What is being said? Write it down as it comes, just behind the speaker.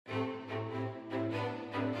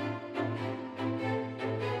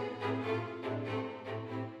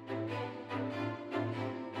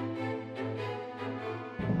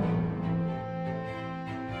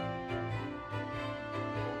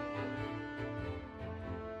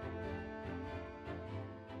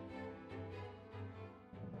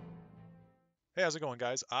Hey, how's it going,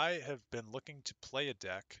 guys? I have been looking to play a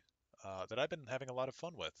deck that I've been having a lot of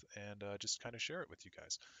fun with and just kind of share it with you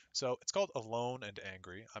guys. So it's called Alone and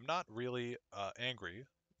Angry. I'm not really angry,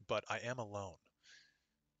 but I am alone.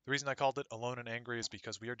 The reason I called it Alone and Angry is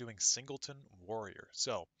because we are doing Singleton Warrior.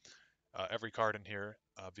 So every card in here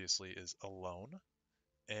obviously is alone,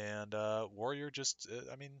 and Warrior just,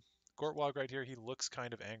 I mean, Gortwog right here, he looks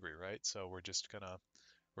kind of angry, right? So we're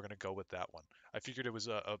gonna go with that one. I figured it was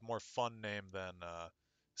a more fun name than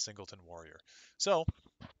Singleton Warrior. So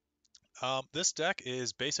this deck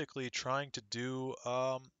is basically trying to do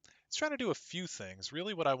it's trying to do a few things.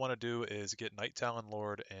 Really, what I want to do is get Night Talon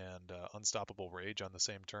Lord and Unstoppable Rage on the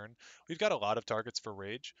same turn. We've got a lot of targets for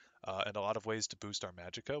Rage and a lot of ways to boost our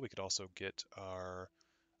Magicka. We could also get our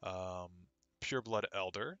um, Pureblood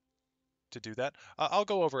Elder to do that. I'll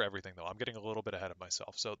go over everything though. I'm getting a little bit ahead of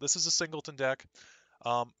myself. So this is a Singleton deck.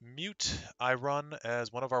 Mute I run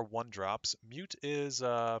as one of our one drops. Mute is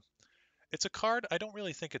it's a card I don't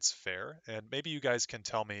really think it's fair, and maybe you guys can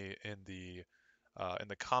tell me in the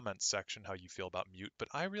comments section how you feel about Mute, but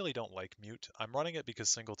I really don't like Mute. I'm running it because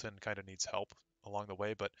Singleton kind of needs help along the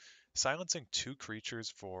way, but silencing two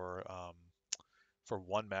creatures for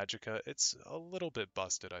one Magicka, it's a little bit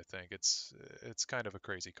busted, I think. It's kind of a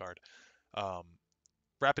crazy card. Um,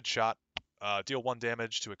 Rapid Shot. Deal one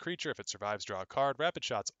damage to a creature. If it survives, draw a card. Rapid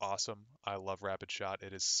Shot's awesome. I love Rapid Shot.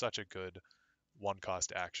 It is such a good one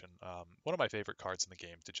cost action. One of my favorite cards in the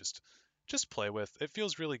game to just play with. It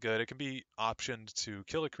feels really good. It can be optioned to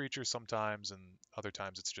kill a creature sometimes, and other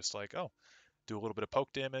times it's just like, oh, do a little bit of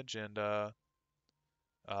poke damage and draw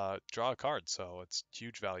a card. So it's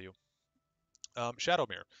huge value.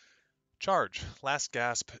 Shadowmere. Charge. Last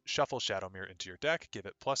gasp. Shuffle Shadowmere into your deck. Give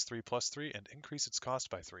it +3/+3 and increase its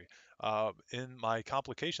cost by 3. In my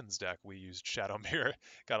complications deck, we used Shadowmere.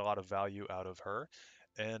 Got a lot of value out of her.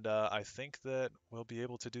 And I think that we'll be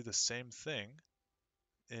able to do the same thing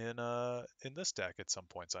in this deck at some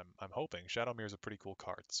points. I'm hoping. Shadowmere is a pretty cool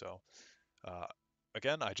card. So uh,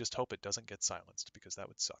 again, I just hope it doesn't get silenced because that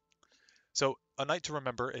would suck. So, a night to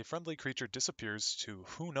remember, a friendly creature disappears to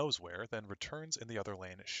who knows where, then returns in the other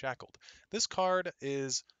lane shackled. This card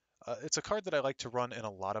is it's a card that I like to run in a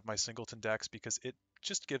lot of my singleton decks because it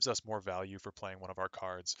just gives us more value for playing one of our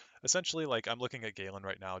cards. Essentially, like I'm looking at Galen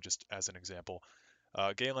right now, just as an example.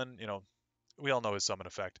 Galen, we all know his summon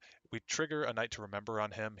effect. We trigger a night to remember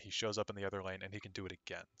on him, he shows up in the other lane, and he can do it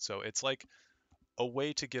again. So it's like a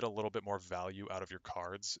way to get a little bit more value out of your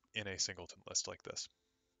cards in a singleton list like this.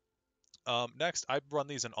 Next, I run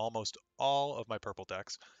these in almost all of my purple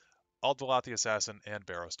decks. Aldvalat the Assassin and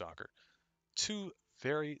Barrowstalker. Two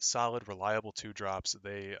very solid, reliable two drops.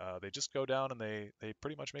 They just go down and they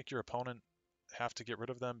pretty much make your opponent have to get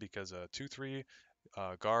rid of them because a 2/3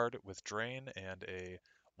 guard with drain and a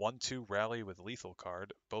 1/2 rally with lethal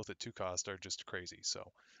card, both at 2 cost, are just crazy.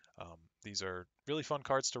 So these are really fun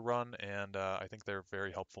cards to run, and I think they're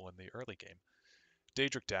very helpful in the early game.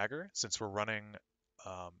 Daedric Dagger, since we're running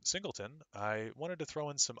Singleton, I wanted to throw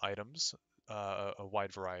in some items, a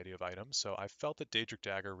wide variety of items. So I felt that Daedric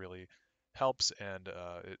Dagger really helps and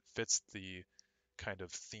it fits the kind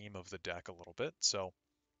of theme of the deck a little bit. So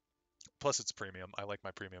plus it's premium. I like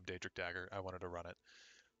my premium Daedric Dagger. I wanted to run it.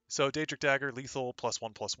 So Daedric Dagger, lethal,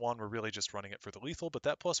 +1/+1. We're really just running it for the lethal, but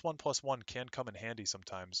that +1/+1 can come in handy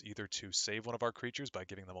sometimes, either to save one of our creatures by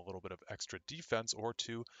giving them a little bit of extra defense, or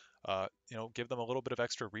to, give them a little bit of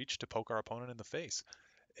extra reach to poke our opponent in the face.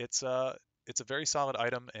 It's a very solid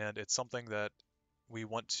item, and it's something that we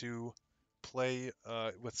want to play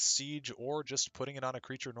with Siege or just putting it on a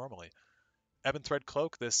creature normally. Ebon Thread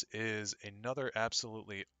Cloak, this is another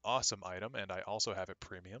absolutely awesome item, and I also have it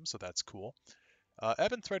premium, so that's cool.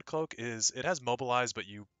 Ebon Thread Cloak it has Mobilize, but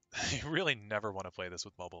you, you really never want to play this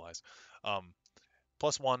with Mobilize. Um,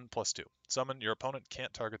 +1/+2. Summon. Your opponent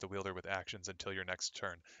can't target the wielder with actions until your next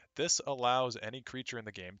turn. This allows any creature in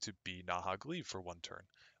the game to be Nahag for one turn,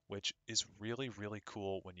 which is really, really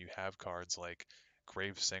cool when you have cards like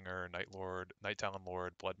Grave Singer, Night Lord, Night Talon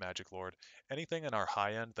Lord, Blood Magic Lord, anything in our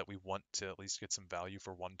high end that we want to at least get some value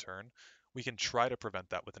for one turn. We can try to prevent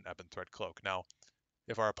that with an Ebon Thread Cloak. Now,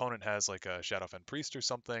 if our opponent has like a Shadowfen Priest or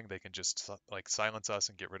something, they can just like silence us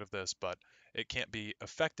and get rid of this, but it can't be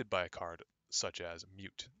affected by a card such as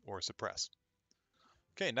Mute or Suppress.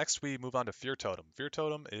 Okay, next we move on to Fear Totem. Fear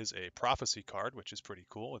Totem is a prophecy card, which is pretty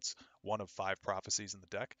cool. It's one of 5 prophecies in the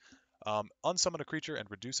deck. Unsummon a creature and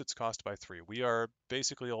reduce its cost by 3. We are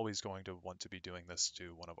basically always going to want to be doing this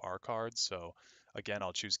to one of our cards. So again,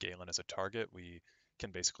 I'll choose Galen as a target. We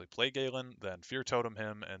can basically play Galen, then Fear Totem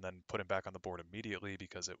him, and then put him back on the board immediately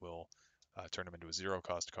because it will turn him into a 0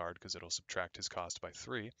 cost card because it'll subtract his cost by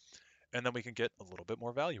 3. and then we can get a little bit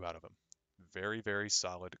more value out of him. Very, very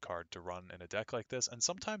solid card to run in a deck like this. And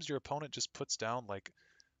sometimes your opponent just puts down like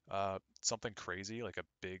something crazy, like a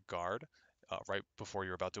big guard, right before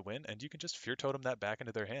you're about to win, and you can just Fear Totem that back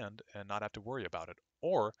into their hand and not have to worry about it.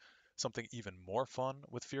 Or something even more fun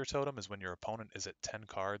with Fear Totem is when your opponent is at 10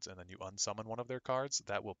 cards and then you unsummon one of their cards,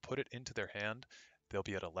 that will put it into their hand. They'll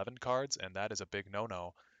be at 11 cards, and that is a big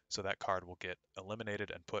no-no. So that card will get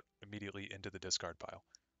eliminated and put immediately into the discard pile.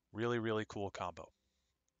 Really, really cool combo.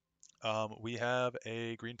 We have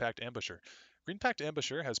a Green Pact Ambusher. Green Pact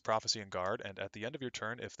Ambusher has Prophecy and Guard, and at the end of your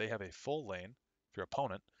turn, if they have a full lane, if your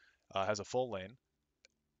opponent has a full lane,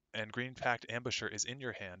 and Green Pact Ambusher is in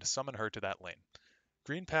your hand, summon her to that lane.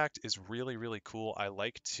 Green Pact is really, really cool. I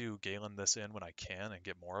like to Galen this in when I can and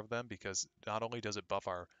get more of them because not only does it buff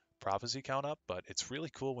our prophecy count up, but it's really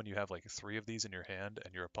cool when you have like 3 of these in your hand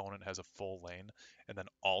and your opponent has a full lane and then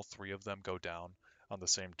all 3 of them go down on the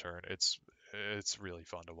same turn. It's really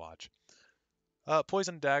fun to watch.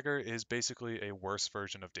 Poison Dagger is basically a worse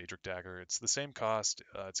version of Daedric Dagger. It's the same cost.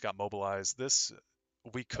 It's got Mobilize. This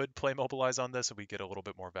we could play Mobilize on this, and we get a little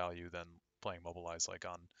bit more value than playing Mobilize like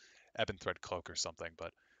on Ebon Thread Cloak or something.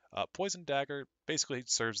 But Poison Dagger basically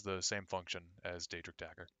serves the same function as Daedric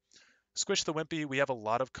Dagger. Squish the Wimpy, we have a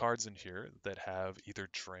lot of cards in here that have either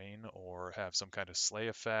Drain or have some kind of Slay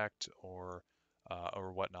effect or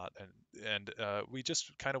whatnot, and we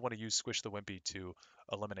just kind of want to use Squish the Wimpy to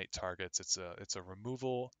eliminate targets. It's a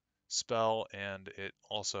removal spell, and it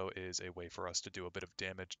also is a way for us to do a bit of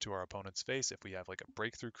damage to our opponent's face if we have like a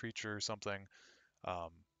breakthrough creature or something. Um,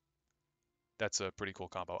 that's a pretty cool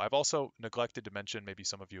combo. I've also neglected to mention, maybe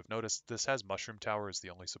some of you have noticed, this has Mushroom Tower as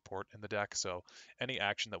the only support in the deck, so any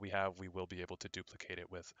action that we have, we will be able to duplicate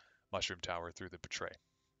it with Mushroom Tower through the Betray.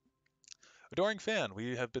 Adoring Fan.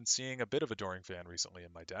 We have been seeing a bit of Adoring Fan recently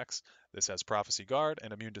in my decks. This has Prophecy Guard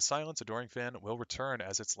and Immune to Silence. Adoring Fan will return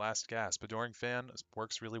as its last gasp. Adoring Fan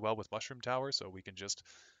works really well with Mushroom Tower, so we can just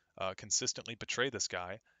consistently betray this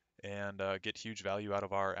guy and get huge value out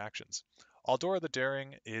of our actions. Aldora the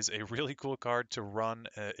Daring is a really cool card to run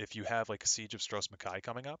if you have like a Siege of Stros Makai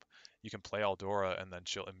coming up. You can play Aldora and then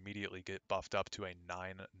she'll immediately get buffed up to a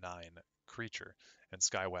 9/9 creature, and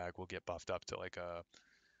Skywag will get buffed up to like a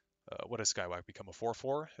what does Skywag become, a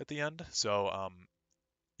 4/4 at the end? So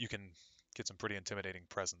you can get some pretty intimidating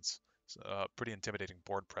presence, pretty intimidating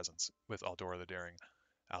board presence with Aldora the Daring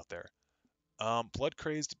out there. Blood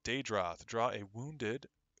Crazed Daedroth. Draw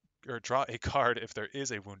a card if there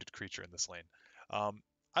is a wounded creature in this lane.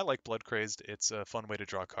 I like Blood Crazed. It's a fun way to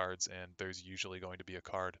draw cards, and there's usually going to be a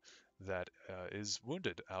card that is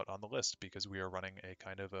wounded out on the list because we are running a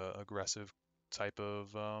kind of aggressive type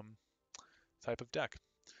of deck.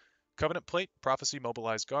 Covenant Plate, Prophecy,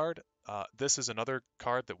 Mobilize, Guard. This is another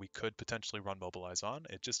card that we could potentially run Mobilize on.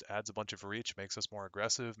 It just adds a bunch of reach, makes us more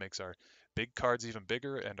aggressive, makes our big cards even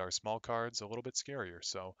bigger, and our small cards a little bit scarier.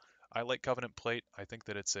 So I like Covenant Plate. I think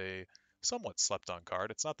that it's a somewhat slept-on card.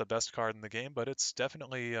 It's not the best card in the game, but it's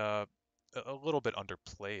definitely a little bit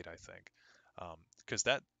underplayed, I think. Because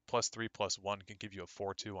that +3/+1 can give you a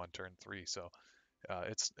 4/2 on turn 3. So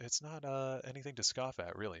it's not anything to scoff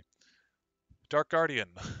at, really. Dark Guardian.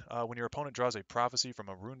 When your opponent draws a prophecy from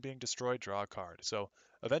a rune being destroyed, draw a card. So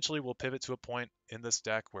eventually we'll pivot to a point in this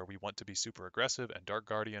deck where we want to be super aggressive, and Dark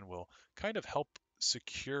Guardian will kind of help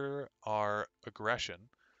secure our aggression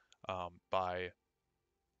by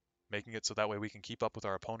making it so that way we can keep up with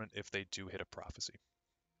our opponent if they do hit a prophecy.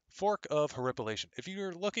 Fork of Horripilation. If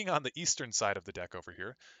you're looking on the eastern side of the deck over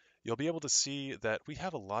here, you'll be able to see that we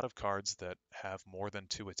have a lot of cards that have more than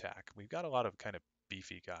 2 attack. We've got a lot of kind of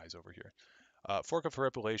beefy guys over here. Fork of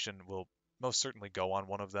Horripilation will most certainly go on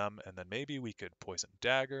one of them, and then maybe we could Poison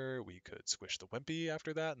Dagger, we could Squish the Wimpy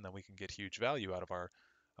after that, and then we can get huge value out of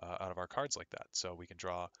our cards like that. So we can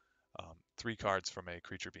draw 3 cards from a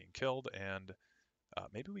creature being killed, and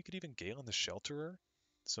maybe we could even Galen the Shelterer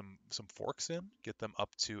some forks in, get them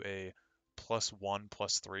up to a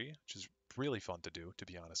 +1/+3, which is really fun to do, to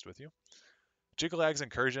be honest with you. Jigglag's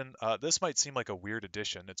Incursion. This might seem like a weird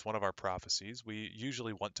addition. It's one of our prophecies. We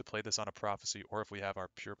usually want to play this on a prophecy or if we have our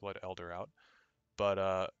Pureblood Elder out.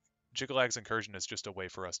 But Jigglag's Incursion is just a way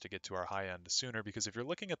for us to get to our high end sooner, because if you're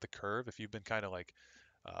looking at the curve, if you've been kind of like,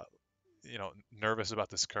 uh, nervous about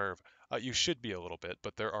this curve, you should be a little bit,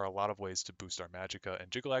 but there are a lot of ways to boost our Magicka,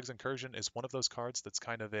 and Jigglag's Incursion is one of those cards that's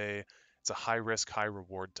kind of it's a high risk, high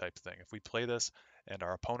reward type thing. If we play this and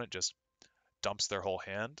our opponent just dumps their whole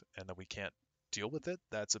hand and then we can't deal with it,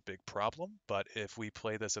 that's a big problem. But if we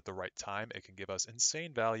play this at the right time, it can give us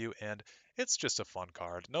insane value, and it's just a fun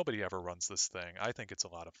card. Nobody ever runs this thing. I think it's a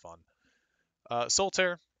lot of fun.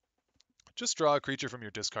 Solitaire, Just draw a creature from your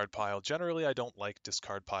discard pile. Generally, I don't like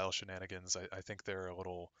discard pile shenanigans. I think they're a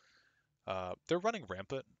little they're running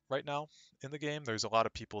rampant right now in the game. There's a lot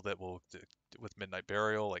of people that will, with Midnight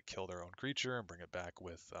Burial, like kill their own creature and bring it back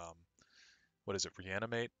with, what is it,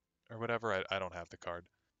 Reanimate or whatever. I don't have the card.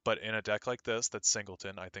 But in a deck like this, that's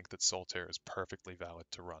Singleton, I think that Solitaire is perfectly valid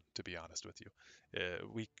to run, to be honest with you.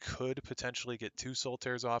 We could potentially get two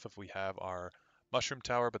Solitaires off if we have our Mushroom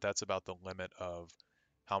Tower, but that's about the limit of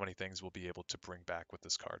how many things we'll be able to bring back with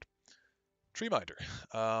this card. Treeminder.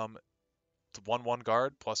 Um, 1/1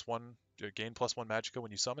 guard plus one gain +1 magicka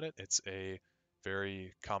when you summon it. It's a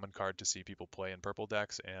very common card to see people play in purple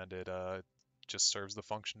decks, and it just serves the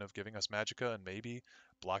function of giving us magicka and maybe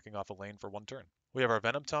blocking off a lane for one turn. We have our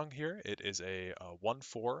Venom Tongue here. It is a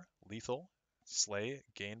 1/4 lethal slay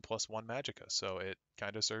gain +1 magicka, so it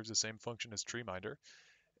kind of serves the same function as Treeminder,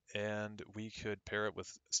 and we could pair it with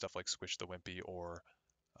stuff like Squish the Wimpy or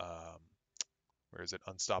um, where is it,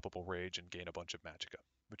 Unstoppable Rage, and gain a bunch of magicka,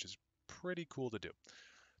 which is pretty cool to do.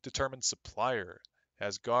 Determined Supplier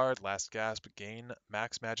has guard, last gasp, gain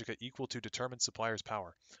max magicka equal to determined supplier's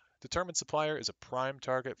power. Determined Supplier is a prime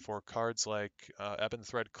target for cards like Ebon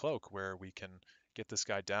Thread Cloak, where we can get this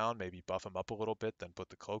guy down, maybe buff him up a little bit, then put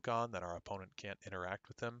the cloak on, then our opponent can't interact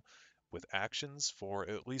with him with actions for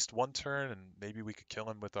at least one turn, and maybe we could kill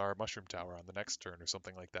him with our Mushroom Tower on the next turn or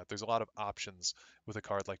something like that. There's a lot of options with a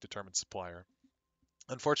card like Determined Supplier.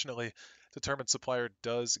 Unfortunately, Determined Supplier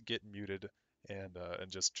does get muted and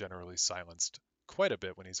just generally silenced quite a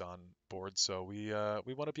bit when he's on board, so we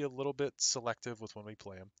want to be a little bit selective with when we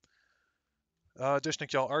play him.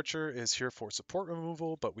 Dishnik Archer is here for support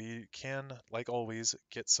removal, but we can, like always,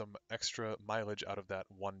 get some extra mileage out of that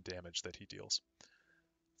one damage that he deals.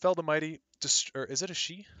 Fel the Mighty, or is it a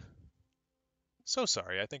she? So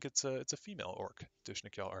sorry, I think it's a female orc,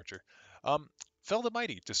 Dishnik Archer. Fel the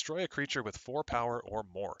Mighty, destroy a creature with 4 power or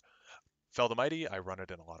more. Fel the Mighty, I run it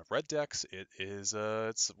in a lot of red decks.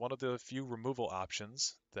 It's one of the few removal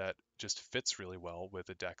options that just fits really well with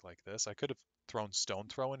a deck like this. I could have thrown Stone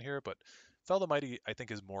Throw in here, but Fel the Mighty I think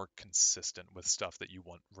is more consistent with stuff that you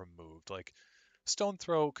want removed. Like Stone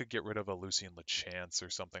Throw could get rid of a Lucian LeChance or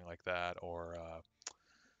something like that, or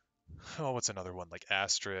oh, what's another one, like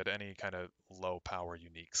Astrid, any kind of low power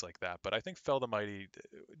uniques like that. But I think Fel the Mighty,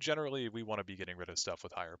 generally we want to be getting rid of stuff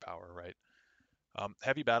with higher power, right?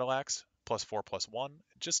 Heavy Battle Axe, +4/+1,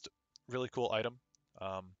 just really cool item.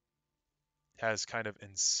 Um, has kind of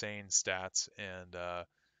insane stats, and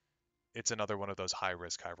it's another one of those high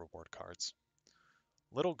risk, high reward cards.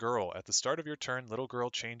 Little Girl. At the start of your turn, Little Girl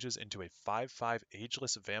changes into a 5/5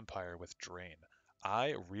 ageless vampire with Drain.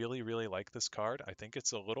 I really, really like this card. I think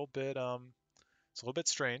it's a little bit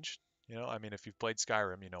strange. I mean, if you've played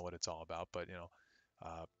Skyrim, you know what it's all about. But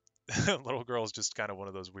Little Girl is just kind of one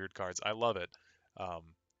of those weird cards. I love it. Um,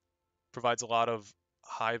 Provides a lot of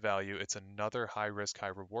high value. It's another high risk, high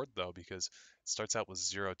reward though, because it starts out with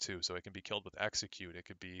 0/2, so it can be killed with Execute. It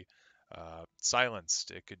could be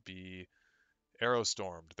silenced. It could be arrow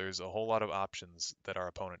stormed. There's a whole lot of options that our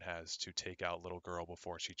opponent has to take out Little Girl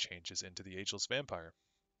before she changes into the Ageless Vampire.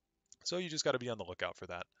 So you just got to be on the lookout for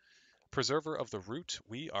that. Preserver of the Root.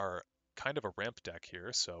 We are kind of a ramp deck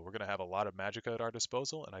here, so we're going to have a lot of magicka at our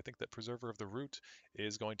disposal, and I think that Preserver of the Root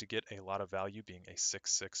is going to get a lot of value being a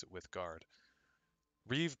 6/6 with guard.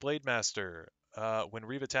 Reeve Blademaster. When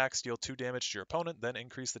Reeve attacks, deal 2 damage to your opponent, then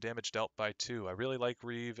increase the damage dealt by 2. I really like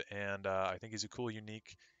Reeve, and I think he's a cool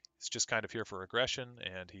unique. He's just kind of here for aggression,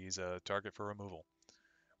 and he's a target for removal.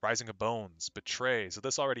 Rising of Bones, Betray. So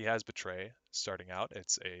this already has Betray starting out.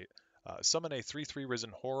 It's a summon a 3/3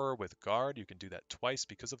 Risen Horror with Guard. You can do that twice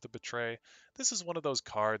because of the Betray. This is one of those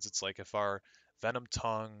cards. It's like if our Venom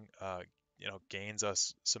Tongue, gains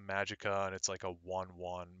us some Magicka and it's like a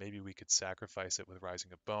 1/1. Maybe we could sacrifice it with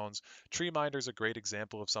Rising of Bones. Tree Minder is a great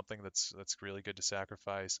example of something that's really good to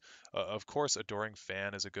sacrifice. Of course, Adoring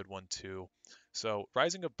Fan is a good one too. So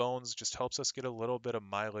Rising of Bones just helps us get a little bit of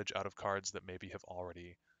mileage out of cards that maybe have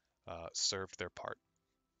already served their part.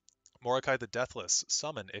 Mordecai the Deathless.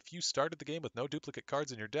 Summon. If you started the game with no duplicate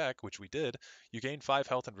cards in your deck, which we did, you gain 5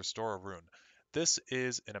 health and restore a rune. This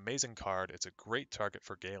is an amazing card. It's a great target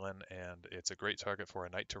for Galen, and it's a great target for a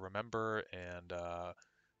Night to Remember and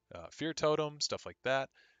Fear Totem, stuff like that.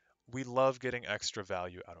 We love getting extra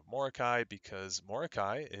value out of Mordecai because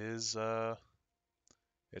Mordecai is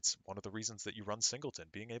it's one of the reasons that you run Singleton.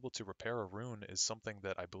 Being able to repair a rune is something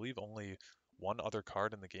that I believe only one other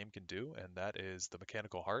card in the game can do, and that is the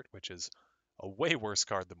Mechanical Heart, which is a way worse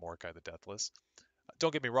card than Mordecai the Deathless.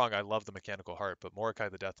 Don't get me wrong, I love the Mechanical Heart, but Mordecai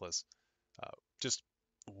the Deathless, just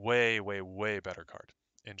way, way, way better card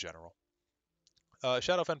in general.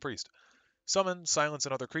 Shadowfen Priest. Summon, silence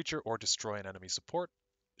another creature, or destroy an enemy support.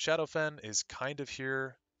 Shadowfen is kind of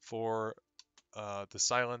here for the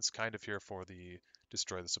silence, kind of here for the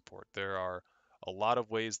destroy the support. There are a lot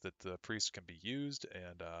of ways that the priest can be used,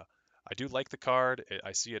 and I do like the card.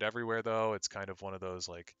 I see it everywhere though. It's kind of one of those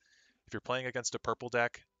like if you're playing against a purple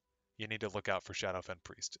deck, you need to look out for Shadowfen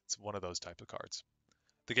Priest. It's one of those type of cards.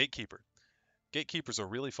 The Gatekeeper. Gatekeeper's a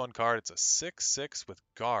really fun card. It's a 6/6 with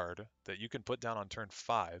guard that you can put down on turn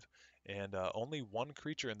 5, and only one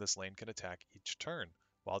creature in this lane can attack each turn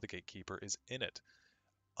while the Gatekeeper is in it.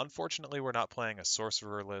 Unfortunately, we're not playing a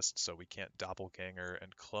sorcerer list, so we can't doppelganger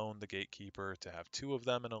and clone the Gatekeeper to have two of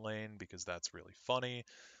them in a lane because that's really funny.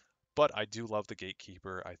 But I do love the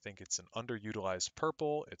Gatekeeper. I think it's an underutilized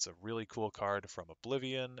purple. It's a really cool card from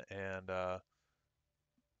Oblivion, and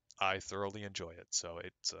I thoroughly enjoy it. So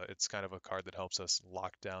it's kind of a card that helps us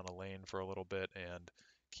lock down a lane for a little bit and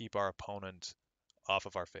keep our opponent off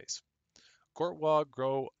of our face. Gortwog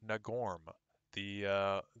gro-nagorm,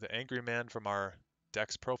 the angry man from our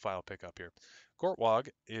deck's profile pickup here. Gortwog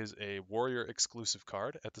is a warrior exclusive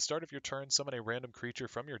card. At the start of your turn, summon a random creature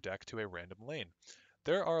from your deck to a random lane.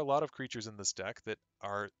 There are a lot of creatures in this deck that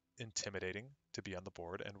are intimidating to be on the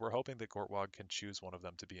board, and we're hoping that Gortwog can choose one of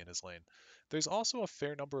them to be in his lane. There's also a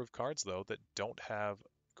fair number of cards, though, that don't have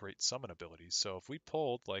great summon abilities. So if we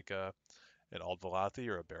pulled like an Aldvalathi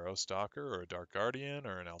or a Barrow Stalker or a Dark Guardian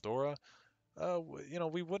or an Eldora,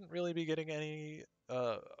 we wouldn't really be getting any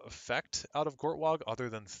effect out of Gortwog other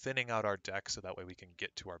than thinning out our deck so that way we can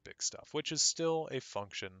get to our big stuff, which is still a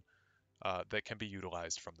function that can be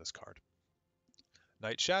utilized from this card.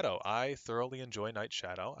 Night Shadow. I thoroughly enjoy Night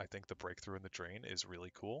Shadow. I think the breakthrough in the drain is really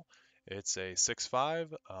cool. It's a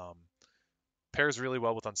 6/5, pairs really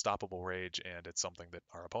well with Unstoppable Rage, and it's something that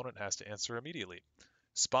our opponent has to answer immediately.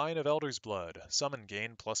 Spine of Elder's Blood. Summon,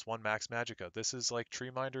 gain +1 max magicka. This is like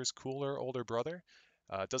Treeminder's cooler older brother.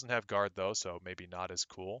 It doesn't have guard though, so maybe not as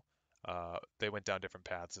cool. They went down different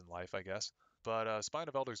paths in life, I guess. But Spine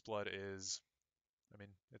of Elder's Blood is, I mean,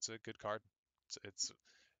 it's a good card. It's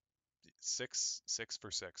 6/6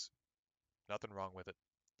 for 6. Nothing wrong with it.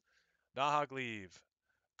 Nahagleave.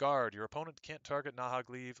 Guard. Your opponent can't target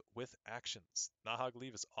Nahagleave with actions.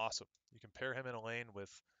 Nahagleave is awesome. You can pair him in a lane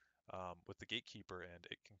with the Gatekeeper, and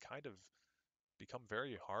it can kind of become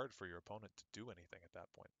very hard for your opponent to do anything at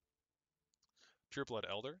that point. Pureblood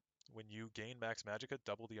Elder. When you gain max magicka,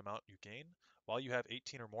 double the amount you gain. While you have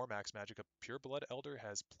 18 or more max magicka, Pureblood Elder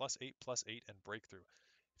has +8/+8 and breakthrough.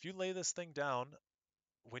 If you lay this thing down,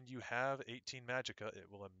 when you have 18 magicka, it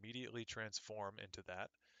will immediately transform into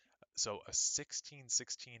that. So a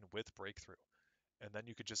 16/16 with breakthrough. And then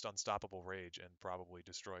you could just Unstoppable Rage and probably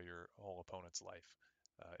destroy your whole opponent's life.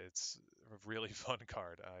 It's a really fun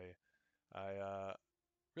card. I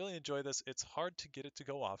really enjoy this. It's hard to get it to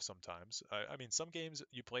go off sometimes. I mean, some games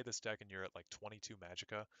you play this deck and you're at like 22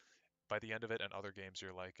 magicka by the end of it, and other games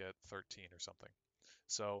you're like at 13 or something.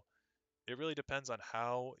 So it really depends on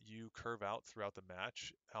how you curve out throughout the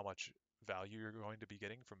match, how much value you're going to be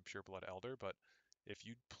getting from Pureblood Elder, but if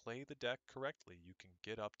you play the deck correctly, you can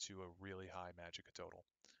get up to a really high magicka total.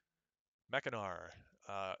 Mechanar.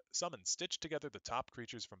 Summon. Stitch together the top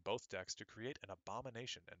creatures from both decks to create an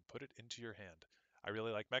abomination and put it into your hand. I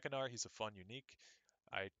really like Mechanar. He's a fun unique.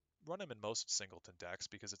 I run him in most singleton decks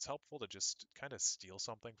because it's helpful to just kind of steal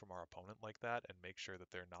something from our opponent like that and make sure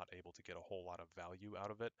that they're not able to get a whole lot of value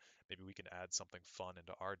out of it. Maybe we can add something fun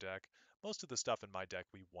into our deck. Most of the stuff in my deck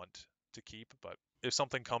we want to keep, but if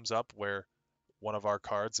something comes up where one of our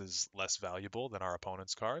cards is less valuable than our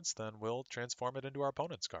opponent's cards, then we'll transform it into our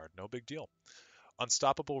opponent's card. No big deal.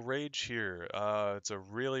 Unstoppable Rage here. It's a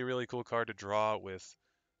really, really cool card to draw with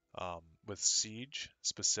Siege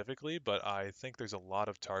specifically, but I think there's a lot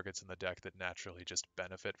of targets in the deck that naturally just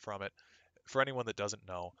benefit from it. For anyone that doesn't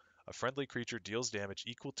know, a friendly creature deals damage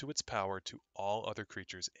equal to its power to all other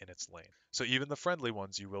creatures in its lane. So even the friendly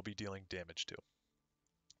ones you will be dealing damage to.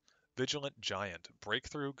 Vigilant Giant.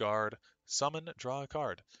 Breakthrough, guard, summon, draw a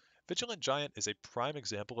card. Vigilant Giant is a prime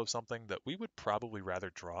example of something that we would probably rather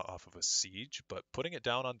draw off of a siege, but putting it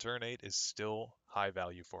down on turn 8 is still high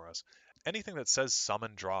value for us. Anything that says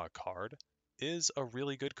summon, draw a card is a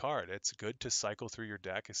really good card. It's good to cycle through your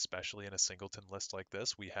deck, especially in a singleton list like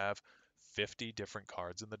this. We have 50 different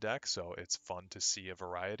cards in the deck, so it's fun to see a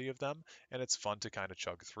variety of them, and it's fun to kind of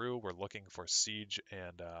chug through. We're looking for Siege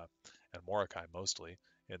and Mordecai mostly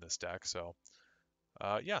in this deck. So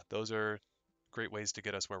yeah, those are great ways to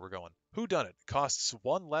get us where we're going. Whodunit costs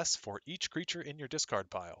one less for each creature in your discard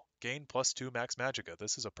pile. Gain +2 max magicka.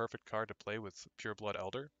 This is a perfect card to play with Pureblood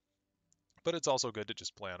Elder. but it's also good to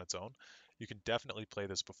just play on its own. You can definitely play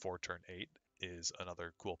this before turn 8 is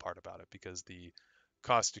another cool part about it because the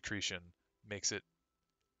cost decretion makes it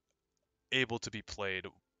able to be played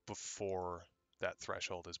before that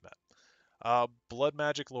threshold is met. Blood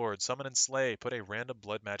Magic Lord, summon and slay. Put a random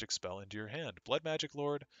Blood Magic spell into your hand. Blood Magic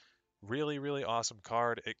Lord, really, really awesome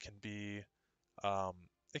card. Um,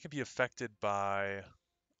 it can be affected by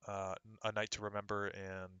a Night to Remember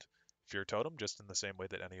and Fear Totem, just in the same way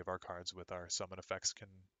that any of our cards with our summon effects can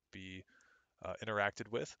be interacted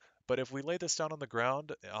with. But if we lay this down on the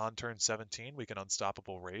ground on turn 17, we can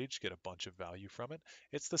Unstoppable Rage, get a bunch of value from it.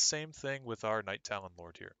 It's the same thing with our Night Talon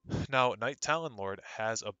Lord here. Now, Night Talon Lord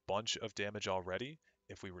has a bunch of damage already.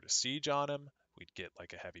 If we were to siege on him, we'd get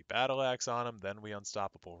like a heavy battle axe on him, then we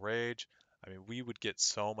Unstoppable Rage. I mean, we would get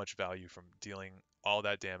so much value from dealing all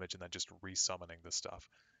that damage and then just resummoning the stuff.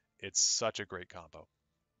 It's such a great combo.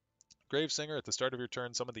 Gravesinger, at the start of your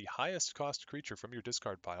turn, summon the highest cost creature from your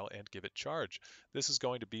discard pile and give it charge. This is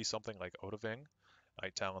going to be something like Odahviing,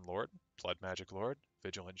 Night Talon Lord, Blood Magic Lord,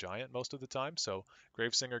 Vigilant Giant most of the time, so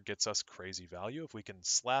Gravesinger gets us crazy value. If we can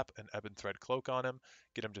slap an Ebon Thread Cloak on him,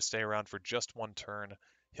 get him to stay around for just one turn,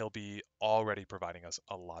 he'll be already providing us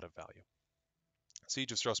a lot of value.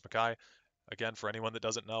 Siege of Stros Makai, again, for anyone that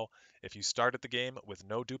doesn't know, if you start at the game with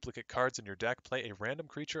no duplicate cards in your deck, play a random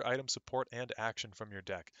creature, item, support, and action from your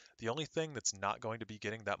deck. The only thing that's not going to be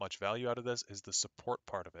getting that much value out of this is the support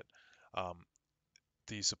part of it. Um,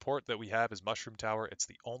 the support that we have is Mushroom Tower. It's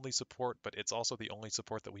the only support, but it's also the only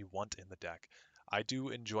support that we want in the deck. I do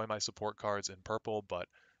enjoy my support cards in purple, but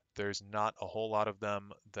there's not a whole lot of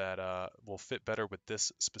them that will fit better with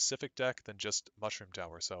this specific deck than just Mushroom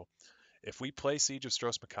Tower. So if we play Siege of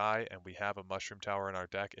Stros Makai and we have a Mushroom Tower in our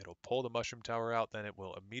deck, it'll pull the Mushroom Tower out, then it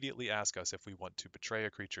will immediately ask us if we want to betray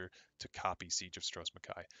a creature to copy Siege of Stros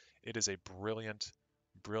Makai. It is a brilliant,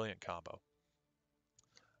 brilliant combo.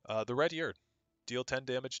 The Red Year. Deal 10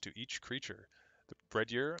 damage to each creature. The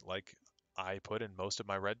Red Year, like I put in most of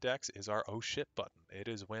my red decks, is our oh shit button. It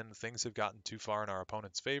is when things have gotten too far in our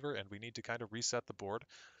opponent's favor and we need to kind of reset the board.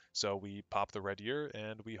 So we pop the Red Year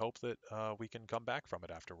and we hope that we can come back from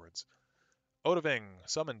it afterwards. Odahviing,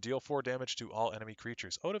 summon, deal 4 damage to all enemy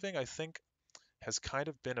creatures. Odahviing, I think, has kind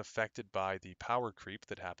of been affected by the power creep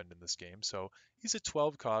that happened in this game. So he's a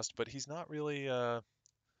 12 cost, but he's not really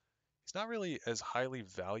as highly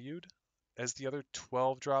valued as the other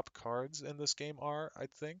 12 drop cards in this game are, I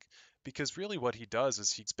think, because really what he does is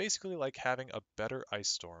he's basically like having a better Ice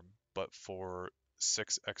Storm, but for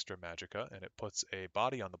 6 extra magicka, and it puts a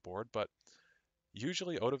body on the board, but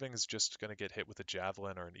usually Odahviing is just going to get hit with a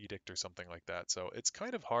Javelin or an Edict or something like that, so it's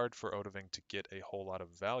kind of hard for Odahviing to get a whole lot of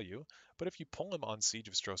value, but if you pull him on Siege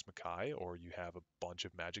of Stros Makai, or you have a bunch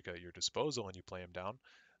of Magicka at your disposal and you play him down,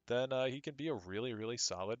 then he can be a really, really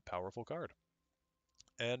solid, powerful card.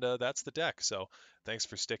 And that's the deck. So thanks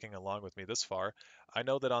for sticking along with me this far. I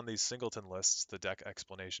know that on these singleton lists, the deck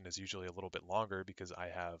explanation is usually a little bit longer because I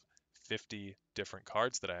have 50 different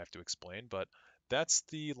cards that I have to explain, but that's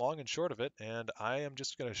the long and short of it. And I am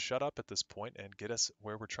just going to shut up at this point and get us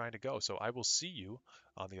where we're trying to go. So I will see you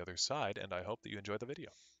on the other side, and I hope that you enjoy the video.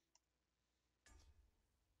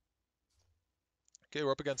 Okay,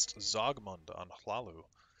 we're up against Zogmund on Hlalu.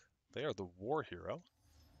 They are the war hero.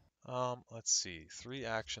 Let's see, 3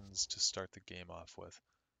 actions to start the game off with.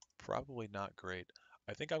 Probably not great.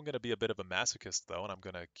 I think I'm going to be a bit of a masochist, though, and I'm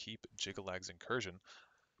going to keep Jiggalag's Incursion.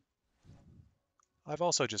 I've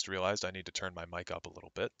also just realized I need to turn my mic up a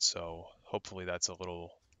little bit, so hopefully that's a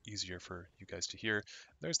little easier for you guys to hear.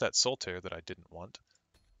 There's that Solitaire that I didn't want,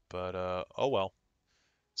 but oh well.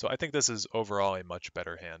 So I think this is overall a much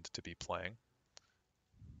better hand to be playing.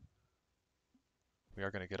 We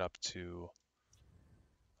are going to get up to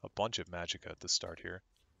a bunch of Magicka at the start here.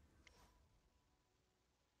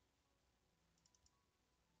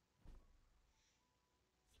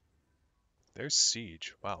 There's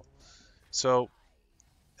Siege. Wow. So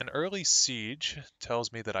an early Siege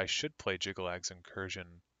tells me that I should play Jiggalag's Incursion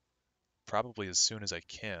probably as soon as I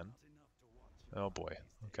can. Oh boy.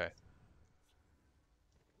 Okay.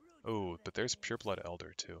 Oh, but there's Pureblood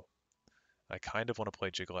Elder too. I kind of want to play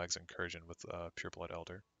Jiggalag's Incursion with Pureblood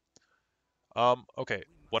Elder. Okay.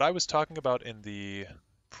 What I was talking about in the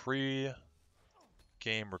pre-game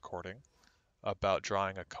recording about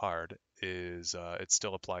drawing a card is it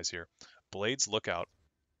still applies here. Blade's Lookout.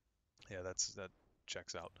 Yeah, that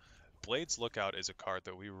checks out. Blade's Lookout is a card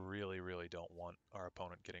that we really, really don't want our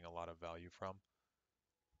opponent getting a lot of value from.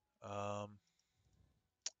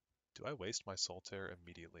 Do I waste my Solitaire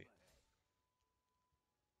immediately?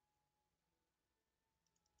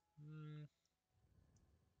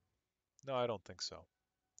 No, I don't think so.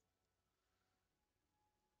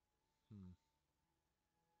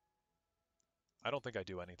 I don't think I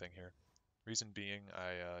do anything here. Reason being,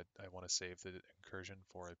 I want to save the incursion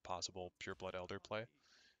for a possible Pureblood Elder play,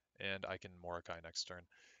 and I can Mordecai next turn.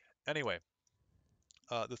 Anyway,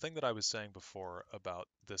 the thing that I was saying before about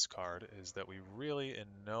this card is that we really, in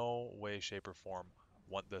no way, shape, or form,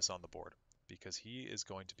 want this on the board, because he is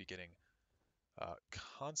going to be getting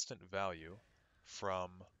constant value from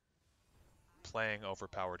playing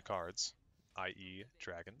overpowered cards, i.e.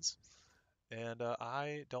 dragons, and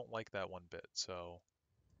I don't like that one bit, so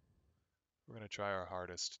we're going to try our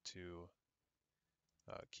hardest to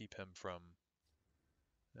keep him from...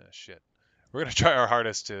 shit. We're going to try our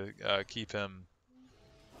hardest to keep him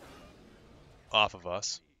off of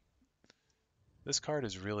us. This card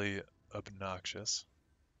is really obnoxious.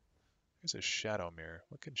 Here's a Shadow Mirror.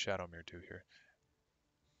 What can Shadow Mirror do here?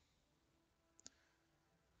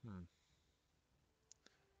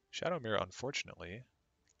 Shadow Mirror, unfortunately,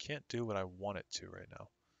 can't do what I want it to right now.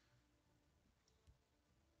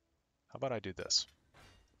 How about I do this?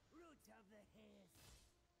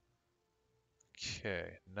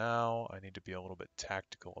 Okay, now I need to be a little bit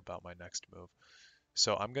tactical about my next move.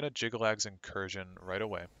 So I'm going to Jigglag's Incursion right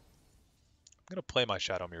away. I'm going to play my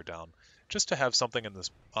Shadow Mirror down, just to have something in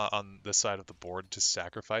this on this side of the board to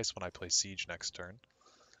sacrifice when I play Siege next turn.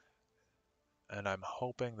 And I'm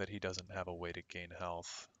hoping that he doesn't have a way to gain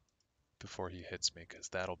health before he hits me, because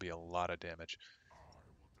that'll be a lot of damage.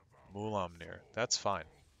 Mulamnir, that's fine.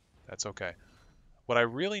 That's okay. What I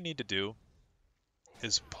really need to do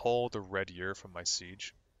is pull the Red Year from my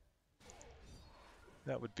Siege.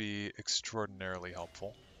 That would be extraordinarily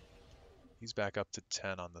helpful. He's back up to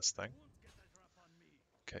 10 on this thing.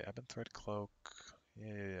 Okay, Ebon Thread Cloak.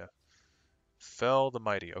 Yeah. Fell the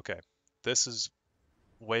Mighty. Okay, this is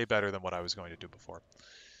way better than what I was going to do before.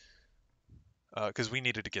 Because we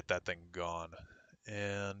needed to get that thing gone.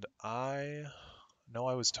 And I know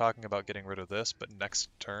I was talking about getting rid of this, but next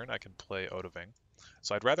turn I can play Odahviing.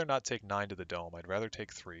 So I'd rather not take 9 to the Dome. I'd rather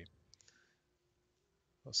take 3.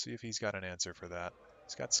 We'll see if he's got an answer for that.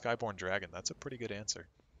 He's got Skyborn Dragon. That's a pretty good answer.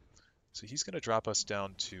 So he's going to drop us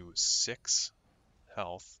down to 6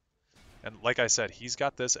 health. And like I said, he's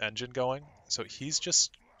got this engine going, so he's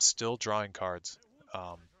just still drawing cards.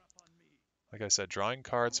 Like I said, drawing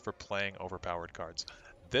cards for playing overpowered cards.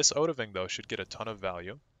 This Odahviing, though, should get a ton of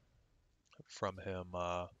value from him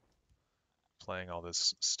playing all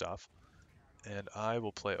this stuff. And I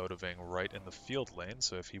will play Odahviing right in the field lane,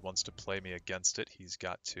 so if he wants to play me against it, he's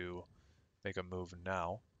got to make a move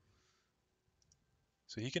now.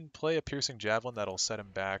 So he can play a Piercing Javelin that'll set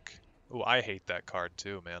him back. Oh, I hate that card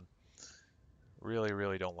too, man. Really,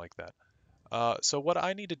 really don't like that. So what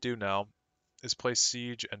I need to do now is play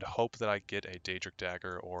Siege and hope that I get a Daedric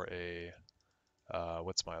Dagger or a...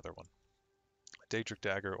 what's my other one? Daedric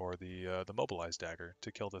Dagger or the Mobilized Dagger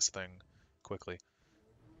to kill this thing quickly.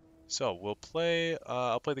 So we'll play...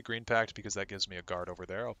 I'll play the Green Pact because that gives me a guard over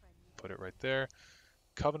there. I'll put it right there.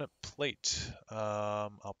 Covenant Plate.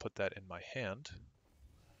 I'll put that in my hand.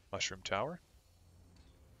 Mushroom Tower.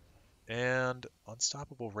 And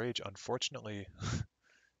Unstoppable Rage, unfortunately,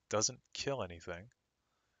 doesn't kill anything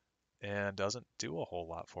and doesn't do a whole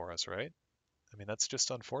lot for us, right? I mean, that's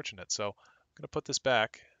just unfortunate. So I'm going to put this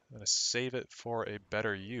back. I'm going to save it for a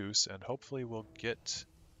better use, and hopefully we'll get...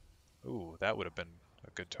 Ooh, that would have been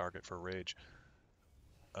a good target for Rage.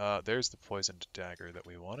 There's the Poisoned Dagger that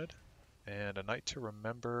we wanted. And a Night to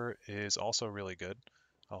Remember is also really good.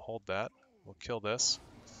 I'll hold that. We'll kill this.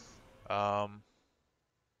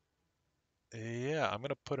 Yeah, I'm going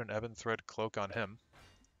to put an Ebon Thread Cloak on him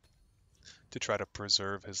to try to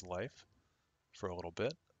preserve his life for a little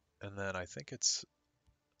bit. And then I think it's...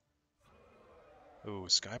 Ooh,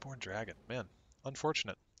 Skyborn Dragon. Man,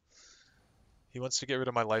 unfortunate. He wants to get rid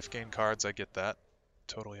of my life gain cards. I get that.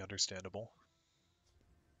 Totally understandable.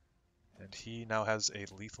 And he now has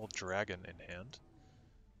a lethal dragon in hand.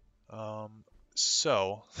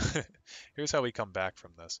 So, here's how we come back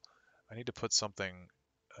from this. I need to put something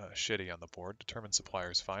shitty on the board. Determined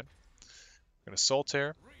Supplier is fine. I'm going to Soul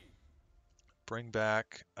Tear. Bring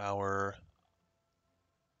back our...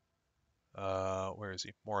 where is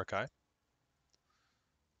he? Mordecai.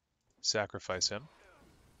 Sacrifice him.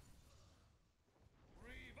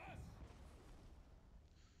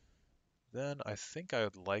 Then I think I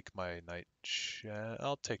would like my Night...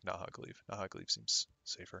 I'll take Nahagleave. Nahagleave seems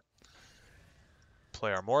safer.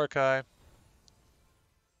 Play our Mordecai.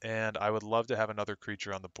 And I would love to have another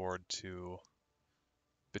creature on the board to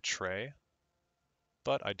betray,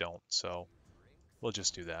 but I don't, so we'll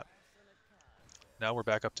just do that. Now we're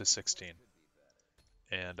back up to 16,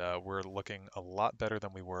 and we're looking a lot better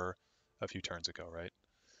than we were a few turns ago, right?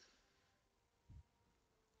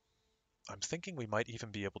 I'm thinking we might even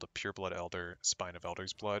be able to Pureblood Elder, Spine of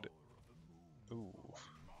Elder's Blood. Ooh.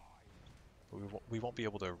 We won't be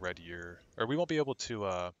able to Red Year, or we won't be able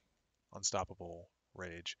to Unstoppable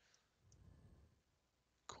Rage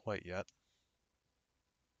quite yet.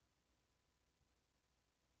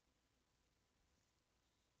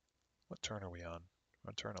 What turn are we on? We're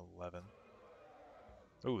on turn 11.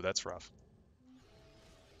 Ooh, that's rough.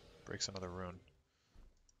 Breaks another rune.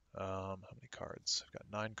 How many cards? I've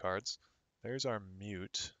got 9 cards. There's our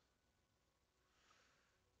Mute.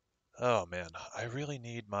 Oh man, I really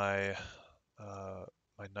need my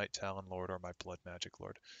my Night Talon Lord or my Blood Magic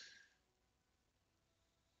Lord.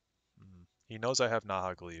 He knows I have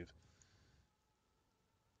Nahag Leave.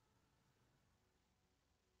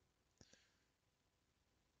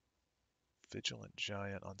 Vigilant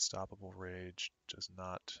Giant, Unstoppable Rage does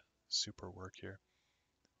not super work here.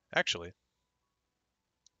 Actually,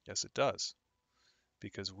 yes it does,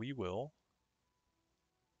 because we will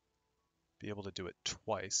be able to do it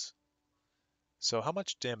twice. So how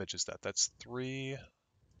much damage is that? That's 3.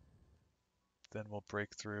 Then we'll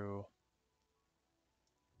break through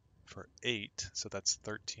for 8, so that's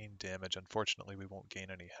 13 damage. Unfortunately, we won't gain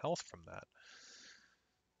any health from that.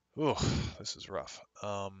 Ooh, this is rough.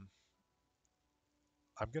 I'm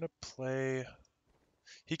gonna play.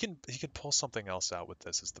 He can pull something else out with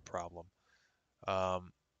this is the problem.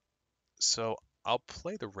 So I'll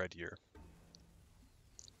play the Red Year.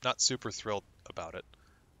 Not super thrilled about it,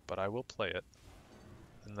 but I will play it.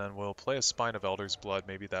 And then we'll play a Spine of Elder's Blood.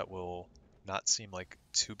 Maybe that will not seem like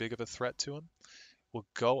too big of a threat to him. We'll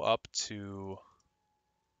go up to...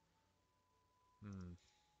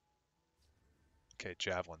 Okay,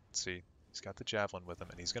 Javelin. See, he's got the Javelin with him,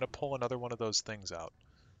 and he's going to pull another one of those things out.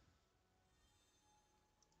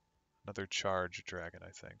 Another Charge Dragon,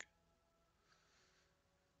 I think.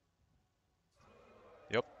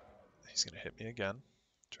 Yep, he's going to hit me again.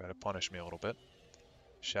 Try to punish me a little bit.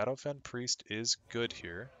 Shadowfen Priest is good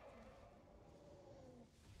here.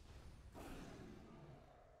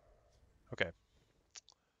 Okay.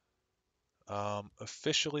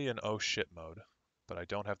 Officially in oh shit mode, but I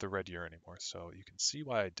don't have the Red Year anymore, so you can see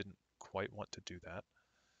why I didn't quite want to do that.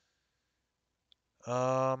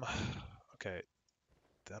 Okay,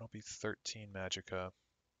 that'll be 13 Magicka.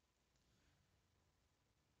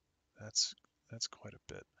 That's quite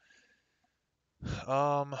a bit.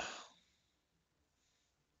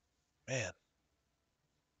 Man.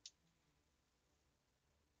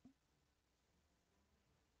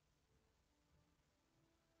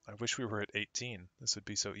 I wish we were at 18. This would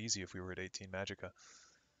be so easy if we were at 18 Magicka.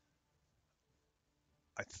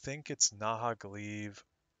 I think it's Nahag Leave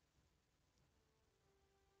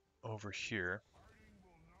over here.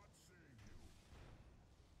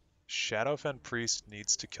 Shadowfen Priest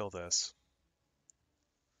needs to kill this.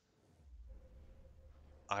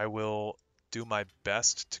 I will do my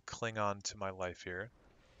best to cling on to my life here.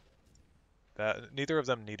 That neither of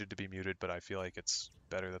them needed to be muted, but I feel like it's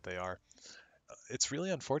better that they are. It's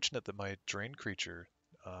really unfortunate that my Drain creature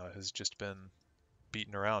has just been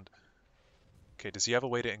beaten around. Okay, does he have a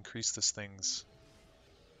way to increase this thing's...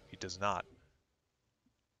 He does not.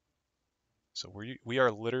 So we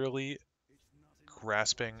are literally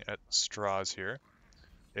grasping at straws here.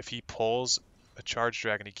 If he pulls a Charge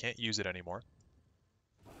Dragon, he can't use it anymore.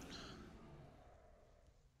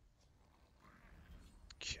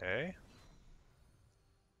 Okay.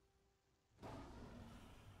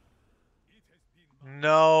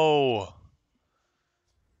 No!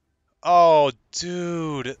 Oh,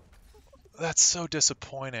 dude! That's so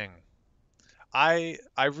disappointing. I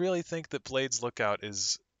really think that Blade's Lookout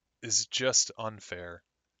is just unfair.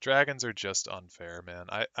 Dragons are just unfair, man.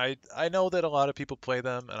 I know that a lot of people play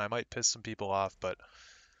them, and I might piss some people off, but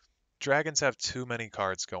dragons have too many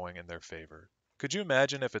cards going in their favor. Could you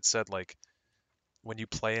imagine if it said, like, when you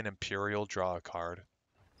play an Imperial, draw a card?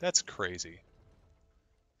 That's crazy.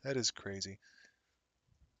 That is crazy.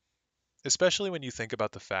 Especially when you think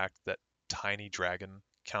about the fact that Tiny Dragon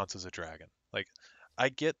counts as a dragon. Like, I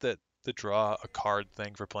get that the draw a card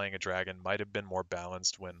thing for playing a dragon might have been more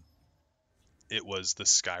balanced when it was the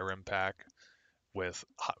Skyrim pack with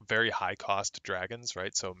very high cost dragons,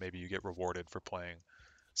 right? So maybe you get rewarded for playing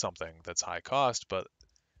something that's high cost, but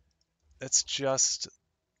it's just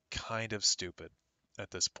kind of stupid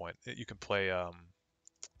at this point. You can play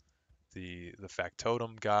the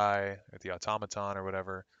Factotum guy or the Automaton or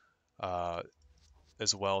whatever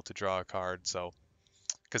as well to draw a card, so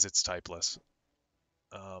because it's typeless.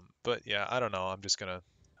 But yeah, I don't know. I'm just going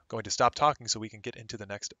to stop talking so we can get into the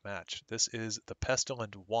next match. This is the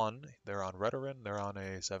Pestilent 1. They're on Redoran. They're on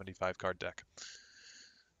a 75 card deck.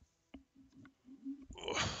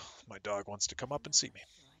 My dog wants to come up and see me.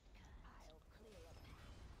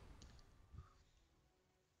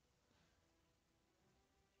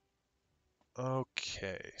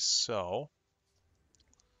 Okay, so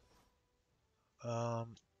to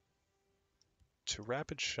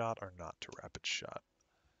rapid shot or not to rapid shot?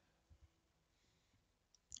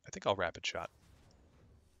 I think I'll rapid shot.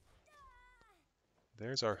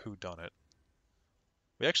 There's our whodunit.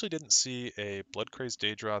 We actually didn't see a Blood Crazed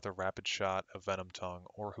Daedroth, a rapid shot, a Venom Tongue,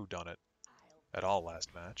 or whodunit at all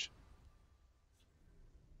last match.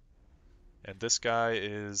 And this guy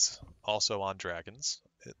is also on dragons,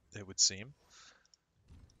 it would seem.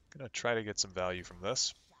 Gonna try to get some value from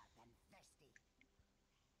this.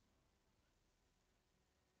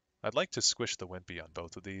 I'd like to squish the Wimpy on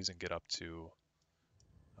both of these and get up to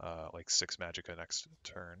like 6 Magicka next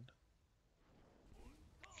turn.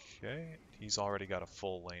 Okay, he's already got a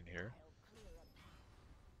full lane here.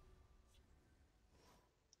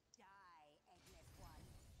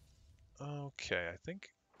 Okay, I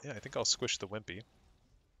think I'll squish the Wimpy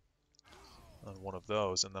on one of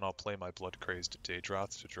those, and then I'll play my Blood Crazed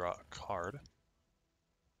Daedroth to draw a card.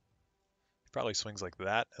 He probably swings like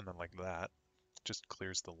that, and then like that. Just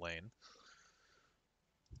clears the lane.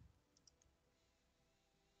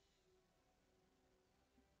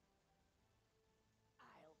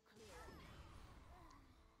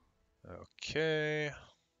 Okay.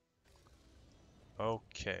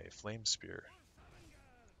 Okay, Flame Spear.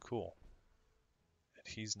 Cool.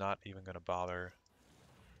 And he's not even going to bother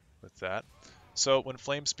with that. So when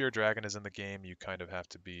Flame Spear Dragon is in the game, you kind of have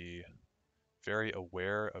to be very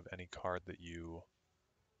aware of any card that you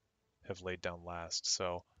have laid down last.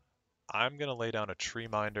 So I'm going to lay down a Tree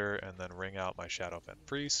Minder and then ring out my Shadowfen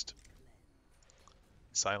Priest.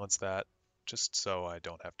 Silence that, just so I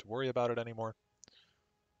don't have to worry about it anymore.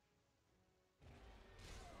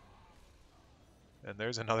 And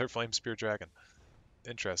there's another Flame Spear Dragon.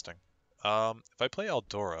 Interesting. If I play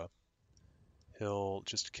Eldora, he'll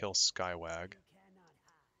just kill Skywag.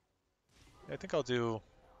 I think I'll do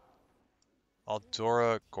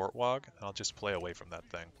Eldora Gortwag, and I'll just play away from that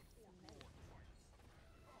thing.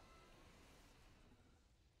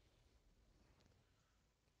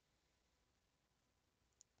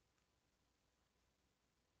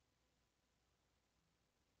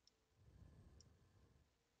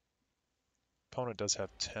 Opponent does have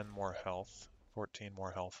 10 more health, 14 more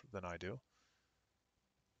health than I do.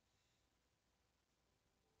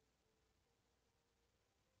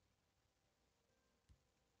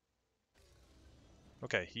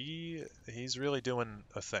 Okay, he's really doing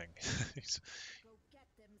a thing.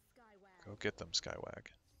 Go get them, Skywag.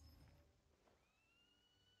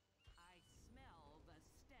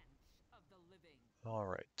 All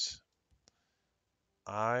right.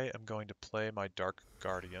 I am going to play my Dark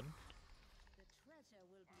Guardian.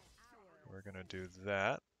 We're going to do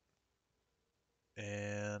that.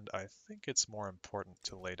 And I think it's more important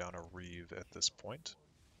to lay down a Reeve at this point.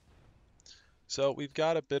 So we've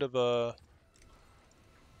got a bit of a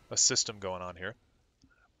system going on here.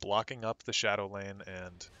 Blocking up the shadow lane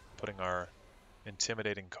and putting our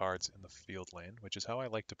intimidating cards in the field lane, which is how I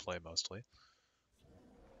like to play mostly.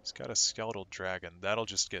 He's got a Skeletal Dragon. That'll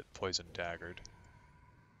just get poison daggered.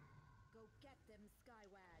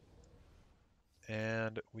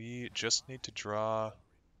 And we just need to draw...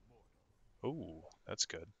 Ooh, that's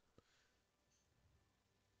good.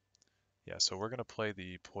 Yeah, so we're going to play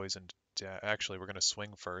the poisoned... Actually, we're going to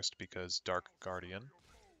swing first because Dark Guardian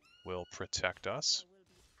will protect us.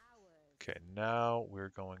 Okay, now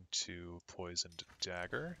we're going to Poisoned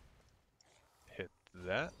Dagger. Hit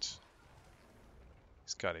that.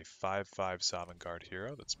 He's got a 5/5 Sovngarde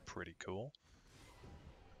hero. That's pretty cool.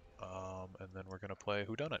 And then we're going to play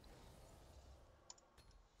whodunit.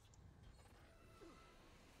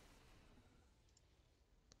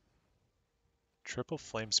 Triple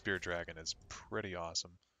Flame Spear Dragon is pretty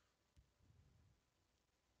awesome.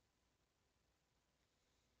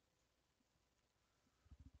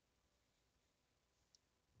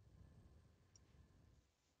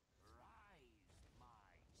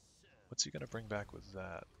 What's he going to bring back with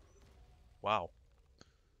that? Wow.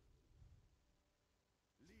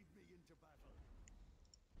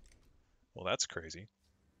 Well, that's crazy.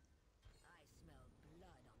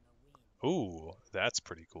 Ooh, that's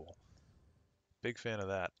pretty cool. Big fan of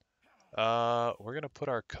that. We're going to put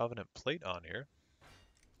our Covenant Plate on here.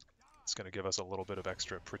 It's going to give us a little bit of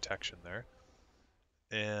extra protection there.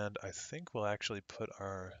 And I think we'll actually put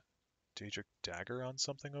our Daedric Dagger on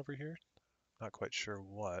something over here. Not quite sure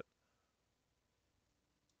what.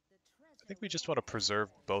 I think we just want to preserve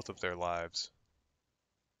both of their lives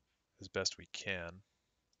as best we can.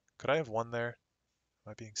 Could I have one there?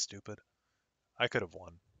 I being stupid? I could have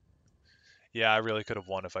won. Yeah, I really could have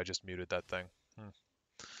won if I just muted that thing. Hmm.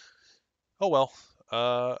 Oh well.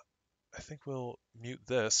 I think we'll mute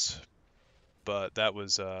this, but that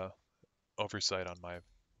was oversight on my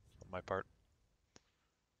part.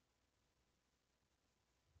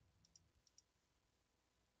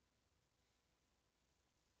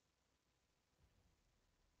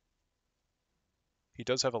 He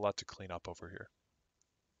does have a lot to clean up over here.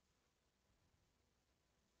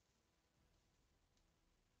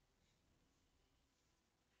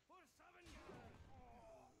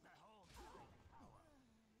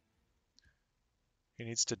 He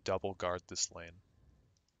needs to double guard this lane.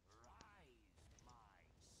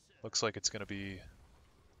 Looks like it's going to be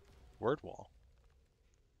word wall.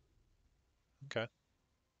 Okay.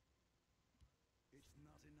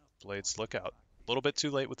 Blades lookout. A little bit too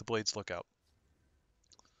late with the Blades lookout.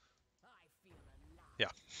 Yeah,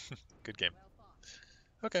 good game.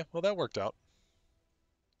 Okay, well that worked out.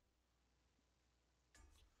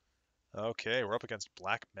 Okay, we're up against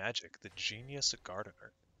Black Magic, the Genius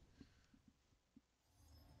Gardener.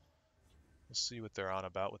 We'll see what they're on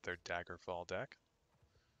about with their Daggerfall deck.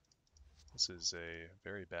 This is a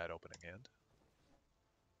very bad opening hand.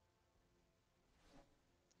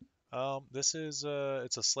 This is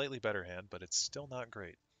it's a slightly better hand, but it's still not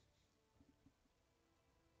great.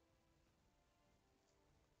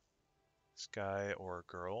 This guy or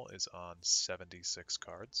girl is on 76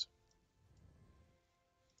 cards.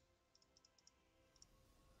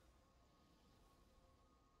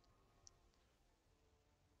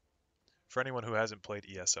 For anyone who hasn't played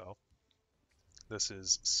ESO, this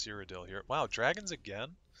is Cyrodiil here. Wow, dragons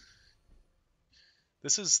again?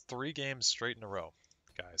 This is 3 games straight in a row,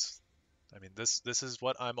 guys. I mean, this is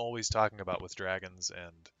what I'm always talking about with dragons,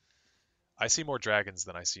 and I see more dragons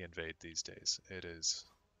than I see invade these days. It is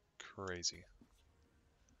crazy.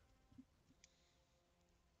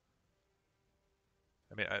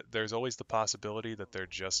 I mean, there's always the possibility that they're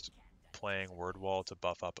just playing Word Wall to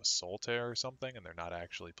buff up a Soul Tear or something, and they're not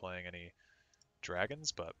actually playing any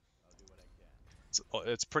dragons, but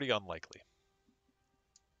it's pretty unlikely.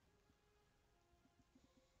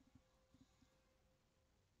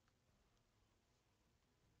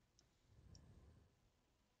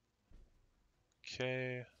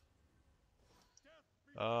 Okay.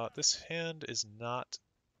 This hand is not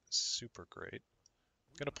super great.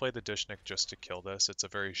 I'm going to play the Dishnik just to kill this. It's a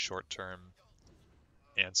very short-term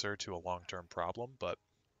answer to a long-term problem, but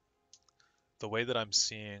the way that I'm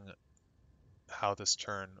seeing how this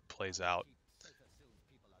turn plays out,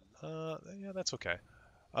 yeah, that's okay.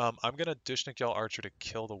 I'm going to Dishnik Yell Archer to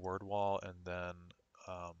kill the Word Wall, and then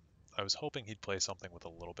um, I was hoping he'd play something with a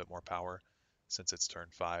little bit more power since it's turn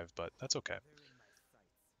 5, but that's okay.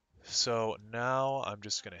 So now I'm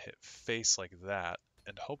just going to hit face like that,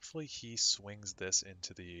 and hopefully he swings this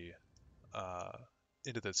uh,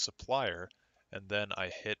 into the supplier, and then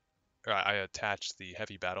I attach the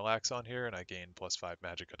heavy battle axe on here, and I gain +5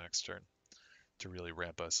 magicka next turn to really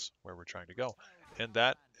ramp us where we're trying to go. And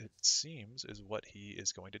that, it seems, is what he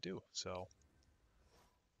is going to do. So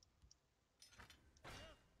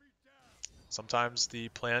sometimes the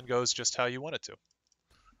plan goes just how you want it to.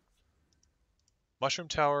 Mushroom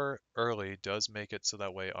Tower early does make it so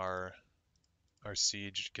that way our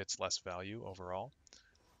siege gets less value overall.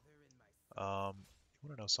 You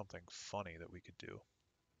want to know something funny that we could do?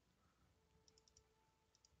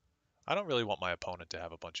 I don't really want my opponent to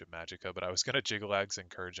have a bunch of magicka, but I was going to Jiggle Eggs,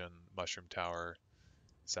 Incursion, Mushroom Tower,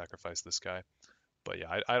 sacrifice this guy. But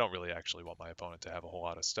yeah, I don't really actually want my opponent to have a whole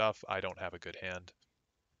lot of stuff. I don't have a good hand.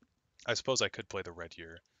 I suppose I could play the red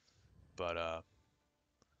here, but I'm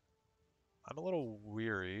a little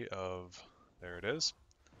weary of... There it is.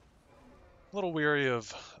 A little weary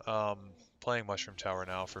of playing Mushroom Tower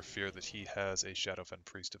now for fear that he has a Shadowfen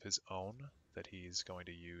Priest of his own that he's going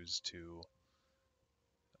to use to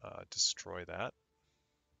destroy that.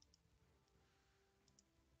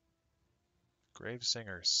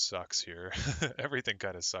 Gravesinger sucks here. Everything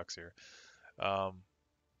kind of sucks here. Um,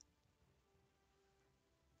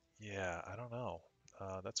 yeah, I don't know.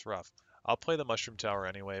 That's rough. I'll play the Mushroom Tower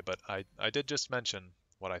anyway, but I did just mention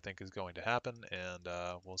what I think is going to happen, and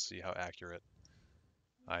we'll see how accurate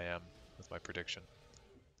I am with my prediction.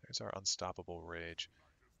 There's our Unstoppable Rage.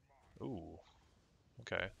 Ooh,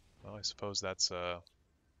 okay. Well, I suppose that's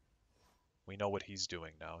we know what he's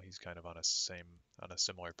doing now. He's kind of on a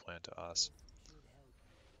similar plan to us.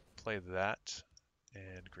 Play that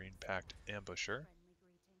and Green Pact Ambusher.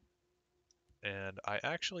 And I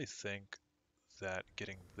actually think that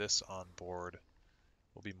getting this on board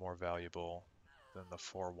will be more valuable than the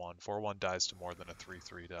 4-1. 4-1 dies to more than a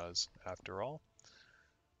 3-3 does, after all.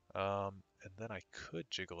 And then I could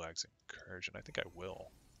Jiggle Eggs Encourage, and I think I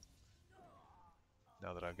will,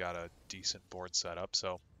 now that I've got a decent board set up.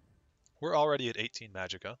 So we're already at 18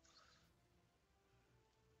 Magicka.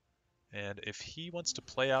 And if he wants to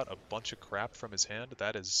play out a bunch of crap from his hand,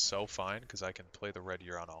 that is so fine, because I can play the red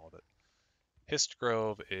year on all of it. Hist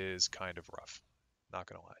Grove is kind of rough, not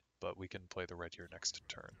gonna lie, but we can play the red year next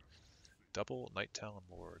turn. Double Night Talon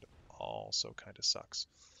Lord also kind of sucks.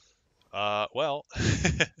 Well,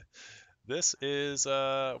 this is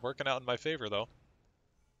working out in my favor though.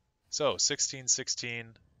 So 16-16,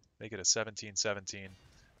 make it a 17-17.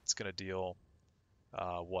 It's gonna deal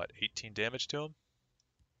what, 18 damage to him?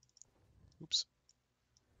 Oops.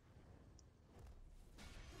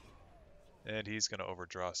 And he's gonna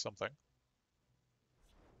overdraw something.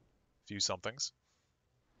 Few somethings.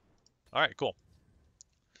 All right, cool.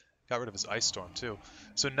 Got rid of his Ice Storm too.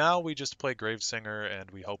 So now we just play Gravesinger and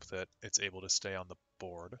we hope that it's able to stay on the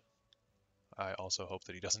board. I also hope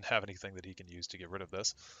that he doesn't have anything that he can use to get rid of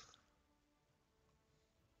this.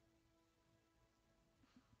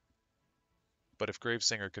 But if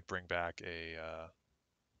Gravesinger could bring back a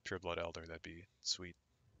Pureblood Elder, that'd be sweet.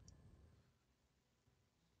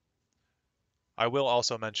 I will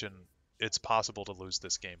also mention it's possible to lose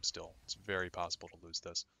this game still. It's very possible to lose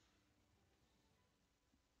this.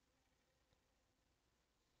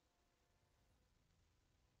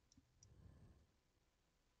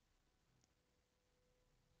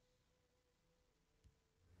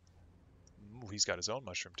 Ooh, he's got his own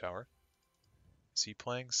Mushroom Tower. Is he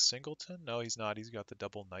playing Singleton? No, he's not. He's got the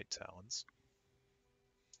double Night Talons.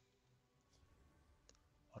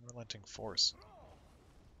 Unrelenting Force.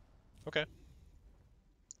 Okay.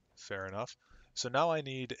 Fair enough. So now I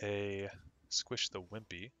need a Squish the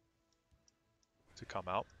Wimpy to come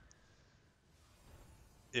out.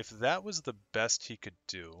 If that was the best he could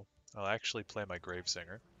do, I'll actually play my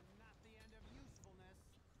Gravesinger.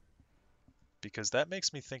 Because that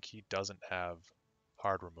makes me think he doesn't have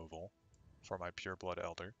hard removal for my Pureblood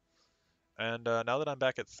Elder. And now that I'm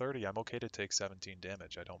back at 30, I'm okay to take 17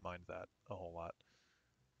 damage. I don't mind that a whole lot.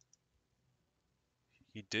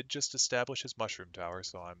 He did just establish his Mushroom Tower,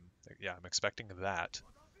 so I'm expecting that.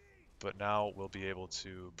 But now we'll be able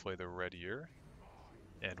to play the Red Year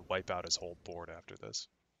and wipe out his whole board after this.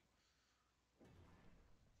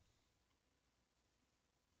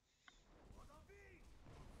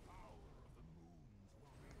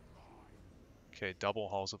 Okay, double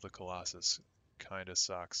Halls of the Colossus. Kinda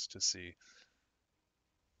sucks to see.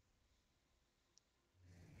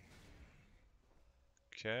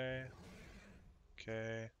 Okay.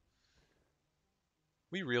 Okay.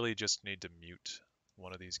 We really just need to mute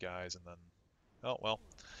one of these guys and then... Oh, well.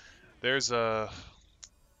 There's a...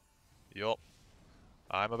 Yup.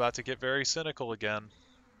 I'm about to get very cynical again.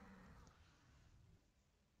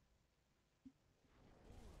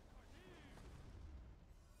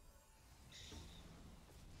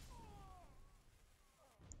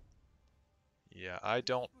 Yeah, I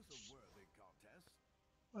don't...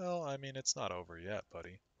 Well, I mean, it's not over yet,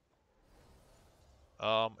 buddy.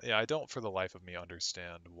 Yeah, I don't for the life of me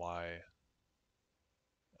understand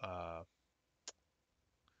uh,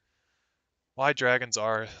 why dragons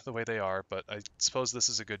are the way they are, but I suppose this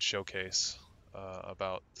is a good showcase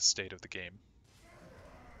about the state of the game.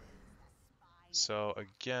 So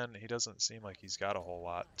again, he doesn't seem like he's got a whole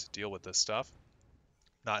lot to deal with this stuff.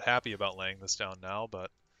 Not happy about laying this down now, but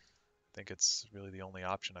I think it's really the only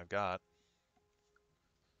option I've got.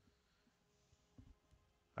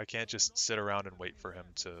 I can't just sit around and wait for him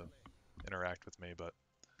to interact with me, but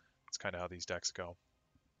it's kind of how these decks go.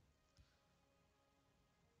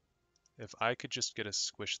 If I could just get a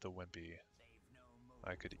Squish the Wimpy,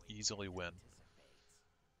 I could easily win.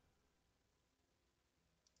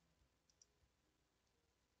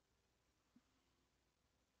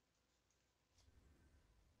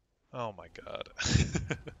 Oh my god.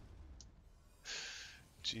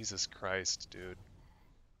 Jesus Christ, dude.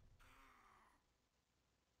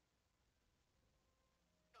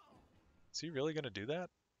 Is he really going to do that?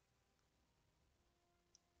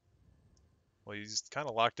 Well, he's kind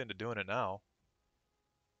of locked into doing it now.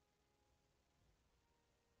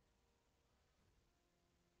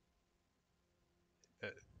 Uh,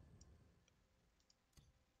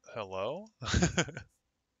 hello?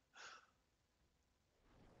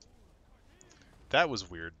 That was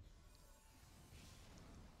weird.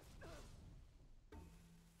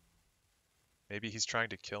 Maybe he's trying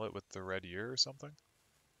to kill it with the red ear or something?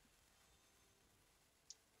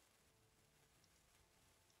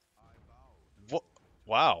 What?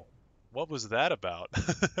 Wow. What was that about?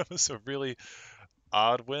 That was a really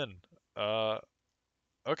odd win. Uh,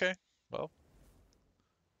 okay. Well,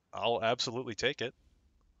 I'll absolutely take it.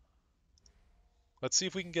 Let's see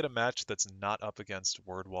if we can get a match that's not up against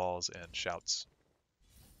word walls and shouts.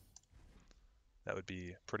 That would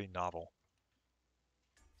be pretty novel.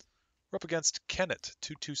 We're up against Kennet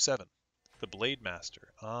 227, the Blade Master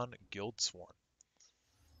on Guildsworn.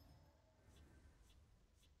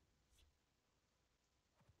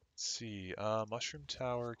 Let's see, Mushroom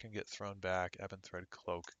Tower can get thrown back. Ebon Thread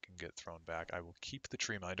Cloak can get thrown back. I will keep the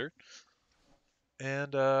Tree Minder.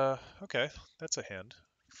 And, okay, that's a hand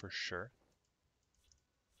for sure.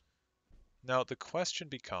 Now, the question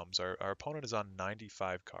becomes, our opponent is on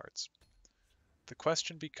 95 cards. The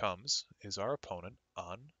question becomes, is our opponent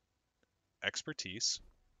on Expertise,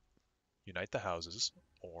 Unite the Houses,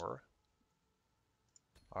 or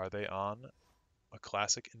are they on a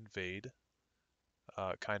classic Invade,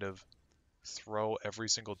 kind of throw every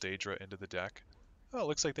single Daedra into the deck? Oh, it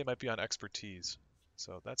looks like they might be on Expertise,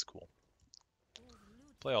 so that's cool.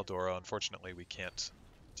 Play Eldora. Unfortunately, we can't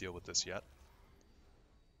deal with this yet.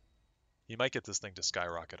 He might get this thing to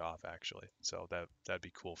skyrocket off, actually, so that'd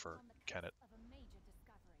be cool for Kennet.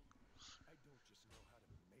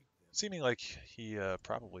 Seeming like he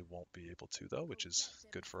probably won't be able to, though, which is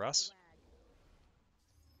good for us.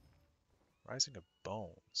 Rising of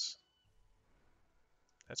Bones.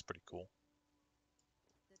 That's pretty cool.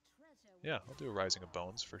 Yeah, I'll do a Rising of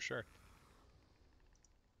Bones for sure.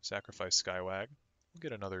 Sacrifice Skywag. We'll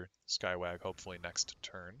get another Skywag hopefully next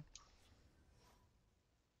turn.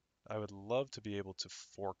 I would love to be able to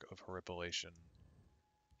fork of Horripilation.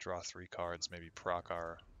 Draw 3 cards, maybe proc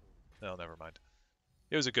our... No, never mind.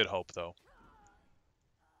 It was a good hope, though.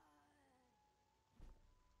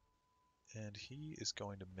 And he is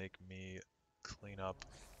going to make me clean up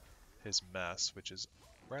his mess, which is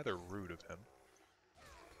rather rude of him.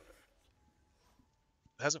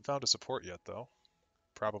 Hasn't found a support yet, though.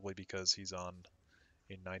 Probably because he's on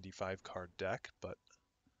a 95 card deck, but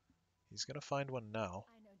he's going to find one now.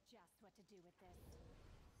 I know just what to do with this.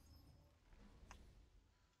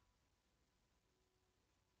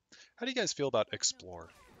 How do you guys feel about Explore?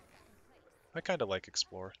 I kind of like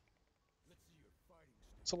Explore.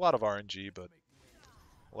 It's a lot of RNG, but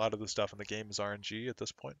a lot of the stuff in the game is RNG at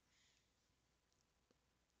this point.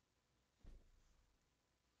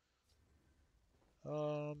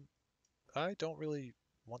 I don't really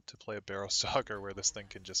want to play a Barrow Stalker where this thing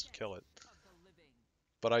can just kill it.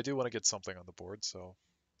 But I do want to get something on the board, so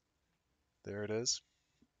there it is.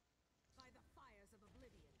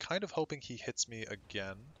 Kind of hoping he hits me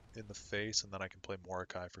again in the face and then I can play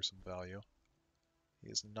Mordecai for some value. He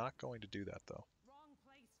is not going to do that, though.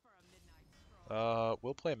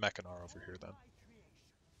 We'll play Mechanar over here, then.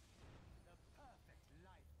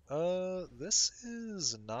 This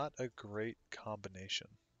is not a great combination.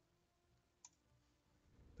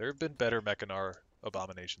 There have been better Mechanar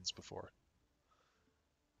abominations before.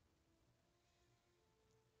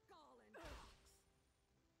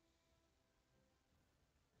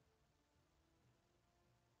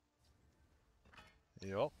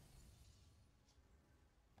 Yup.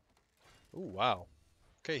 Ooh, wow.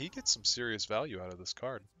 Okay, he gets some serious value out of this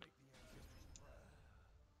card.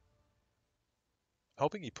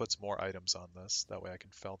 Hoping he puts more items on this, that way I can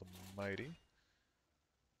fell the Mighty.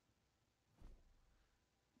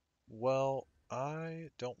 Well, I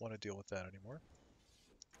don't want to deal with that anymore.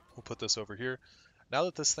 We'll put this over here. Now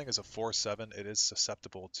that this thing is a 4/7, it is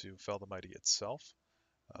susceptible to Fell the Mighty itself,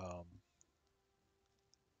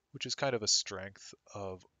 which is kind of a strength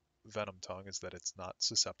of Venom Tongue, is that it's not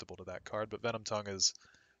susceptible to that card, but Venom Tongue is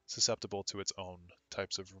susceptible to its own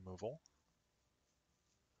types of removal.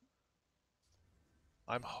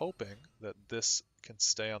 I'm hoping that this can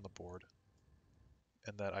stay on the board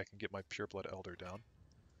and that I can get my Pureblood Elder down.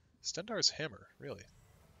 Stendarr's Hammer, really?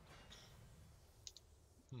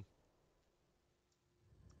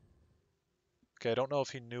 Okay, I don't know if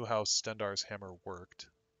he knew how Stendarr's Hammer worked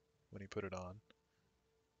when he put it on.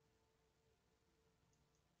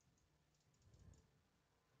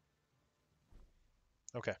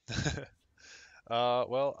 Okay.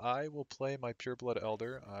 Well, I will play my Pureblood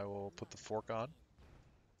Elder. I will put the fork on.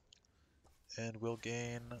 And we'll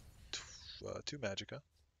gain 2 Magicka.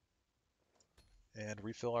 And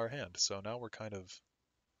refill our hand. So now we're kind of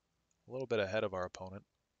a little bit ahead of our opponent.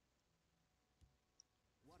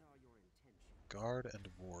 Guard and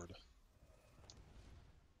Ward.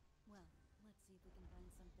 Well, let's see if we can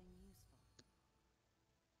find something useful.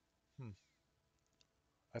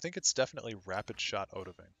 I think it's definitely Rapid Shot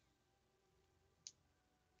Odoving.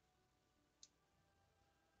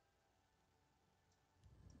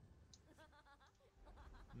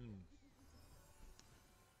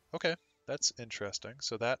 Okay, that's interesting.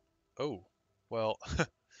 So that... Oh, well,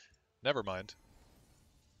 Never mind.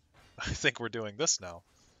 I think we're doing this now.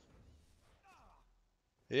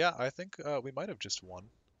 Yeah, I think we might have just won.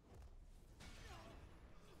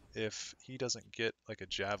 If he doesn't get like a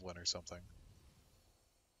javelin or something.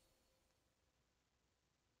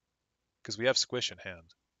 Because we have squish in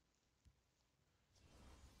hand.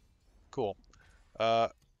 Cool. Uh,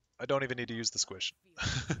 I don't even need to use the squish.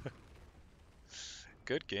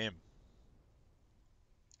 Good game.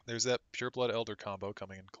 There's that Pureblood Elder combo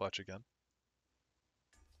coming in clutch again.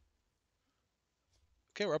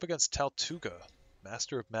 Okay, we're up against Taltuga,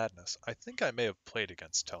 Master of Madness. I think I may have played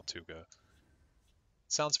against Taltuga.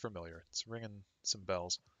 Sounds familiar. It's ringing some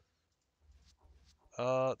bells.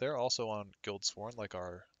 They're also on Guildsworn, like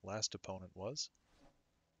our last opponent was.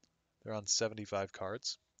 They're on 75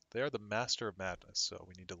 cards. They are the Master of Madness, so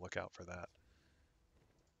we need to look out for that.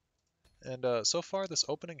 And so far, this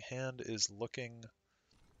opening hand is looking...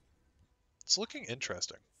 It's looking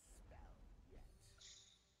interesting.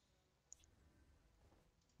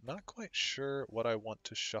 Not quite sure what I want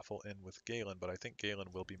to shuffle in with Galen, but I think Galen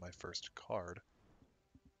will be my first card.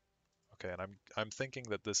 Okay, and I'm thinking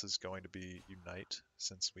that this is going to be Unite,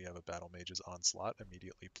 since we have a Battle Mage's Onslaught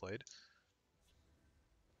immediately played.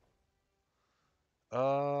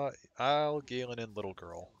 I'll Galen in Little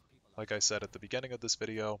Girl. Like I said at the beginning of this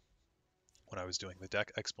video, when I was doing the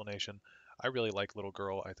deck explanation, I really like Little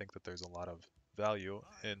Girl. I think that there's a lot of value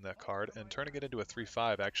in that card, and turning it into a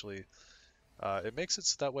 3/5 actually, it makes it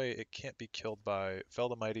so that way it can't be killed by Fell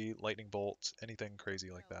the Mighty, Lightning Bolt, anything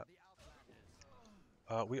crazy like that.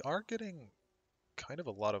 We are getting kind of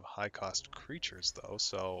a lot of high-cost creatures, though,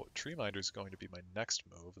 so Treeminder is going to be my next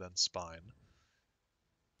move, then Spine.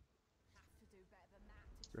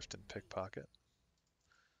 Rift and Pickpocket.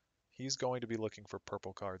 He's going to be looking for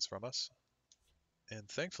purple cards from us. And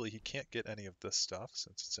thankfully he can't get any of this stuff,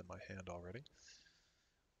 since it's in my hand already.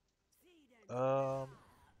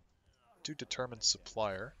 Do Determined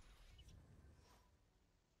Supplier.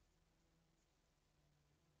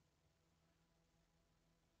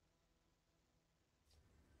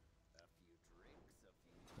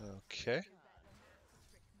 Okay.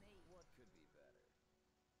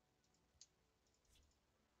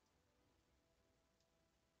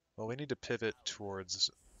 Well, we need to pivot towards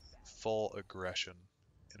full aggression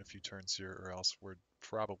in a few turns here, or else we're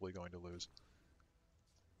probably going to lose.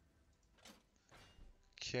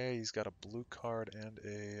 Okay, he's got a blue card and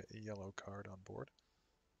a yellow card on board.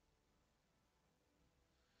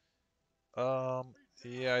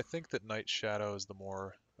 Yeah, I think that Night Shadow is the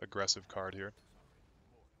more aggressive card here.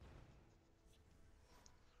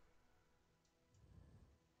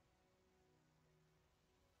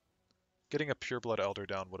 Getting a Pureblood Elder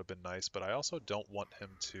down would have been nice, but I also don't want him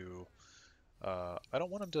to... I don't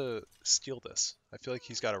want him to steal this. I feel like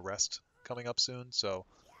he's got a rest coming up soon, so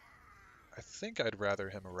I think I'd rather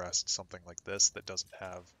him arrest something like this that doesn't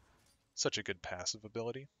have such a good passive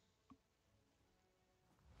ability.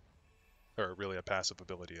 Or really a passive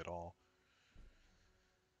ability at all.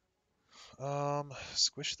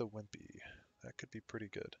 Squish the Wimpy. That could be pretty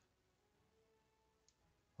good.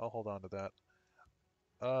 I'll hold on to that.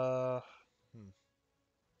 Uh,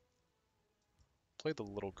 Play the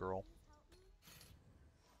little girl.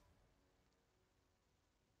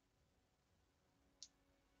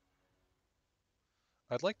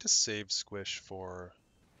 I'd like to save Squish for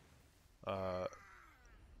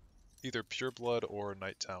either Pureblood or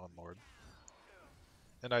Night Talon Lord.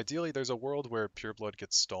 And ideally, there's a world where Pureblood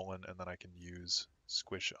gets stolen, and then I can use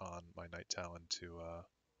Squish on my Night Talon to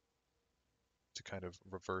kind of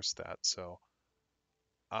reverse that. So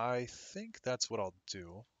I think that's what I'll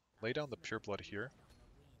do. Lay down the Pureblood here,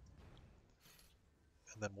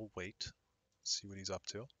 and then we'll wait, see what he's up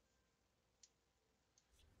to.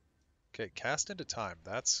 Okay, cast into time.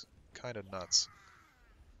 That's kind of nuts.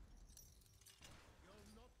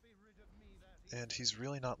 And he's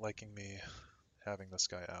really not liking me having this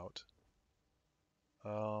guy out.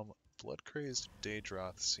 Blood Crazed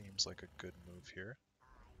Daedroth seems like a good move here.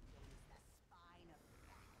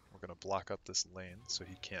 We're going to block up this lane so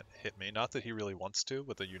he can't hit me. Not that he really wants to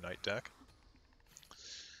with a Unite deck.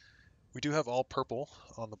 We do have all purple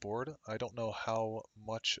on the board. I don't know how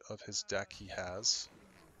much of his deck he has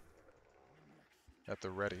at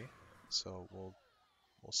the ready, so we'll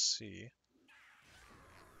see.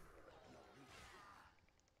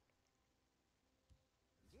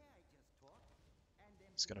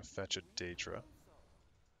 He's going to fetch a Daedra.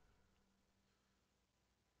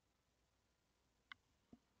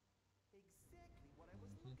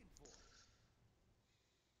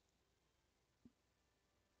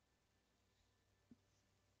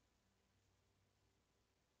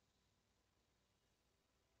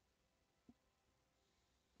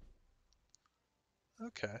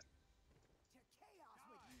 Okay.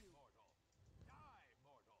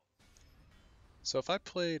 So if I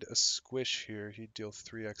played a squish here, he'd deal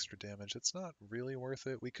 3 extra damage. It's not really worth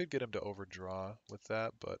it. We could get him to overdraw with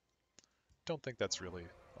that, but don't think that's really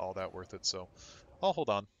all that worth it, so I'll hold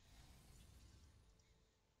on.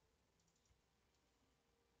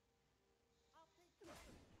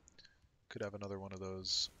 Could have another one of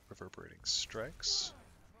those reverberating strikes.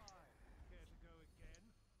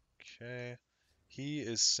 Okay. He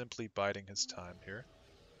is simply biding his time here.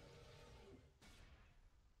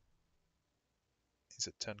 He's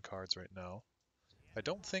at 10 cards right now. I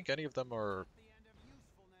don't think any of them are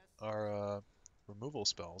removal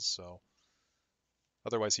spells, so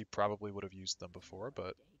otherwise he probably would have used them before,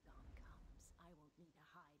 but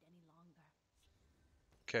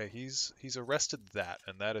okay, he's arrested that,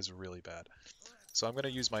 and that is really bad. So I'm going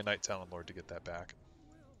to use my Night Talon Lord to get that back.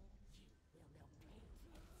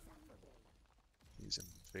 He's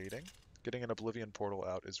invading. Getting an Oblivion Portal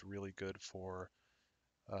out is really good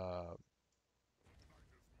uh,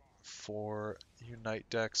 for Unite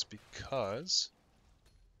decks because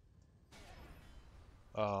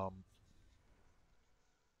um,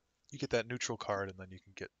 you get that neutral card and then you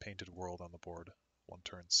can get Painted World on the board 1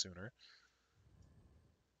 turn sooner.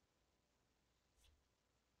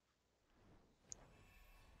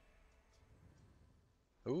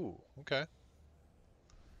 Ooh, okay.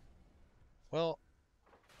 Well,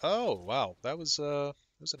 oh wow, that was a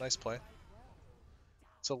nice play.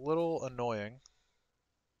 It's a little annoying,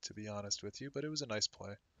 to be honest with you, but it was a nice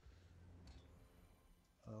play.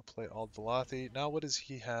 Play Ald Valathi. Now what does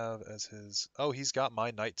he have as his... Oh, he's got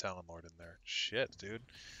my Night Talon Lord in there. Shit, dude.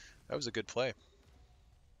 That was a good play.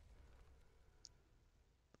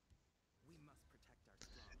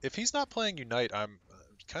 If he's not playing Unite, I'm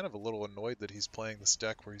kind of a little annoyed that he's playing this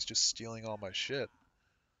deck where he's just stealing all my shit.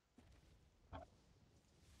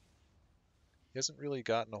 He hasn't really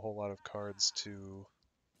gotten a whole lot of cards to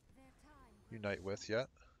unite with yet.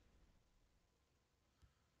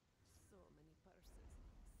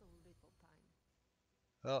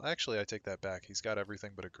 Well, actually, I take that back. He's got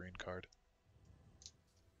everything but a green card.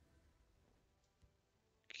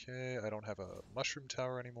 Okay, I don't have a Mushroom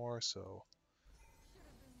Tower anymore, so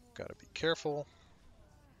gotta be careful.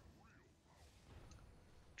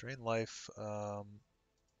 Drain life.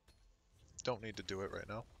 Don't need to do it right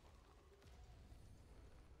now.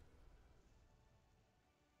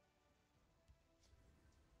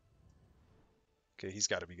 Okay, he's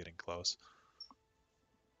got to be getting close.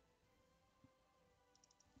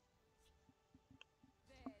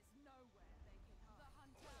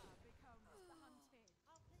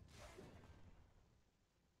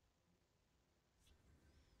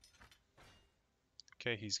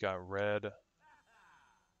 Okay, he's got red.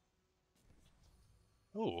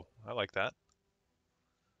 Ooh, I like that.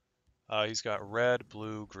 He's got red,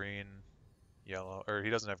 blue, green, yellow, or he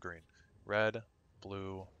doesn't have green. Red,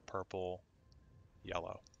 blue, purple,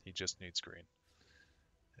 yellow. He just needs green.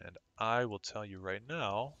 And I will tell you right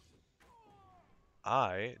now,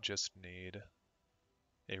 I just need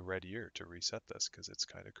a red year to reset this because it's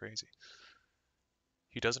kind of crazy.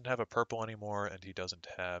 He doesn't have a purple anymore, and he doesn't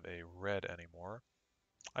have a red anymore.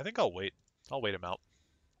 I think I'll wait. I'll wait him out.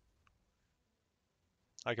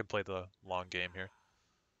 I can play the long game here.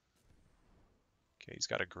 Okay, he's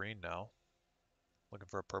got a green now. Looking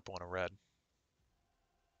for a purple and a red.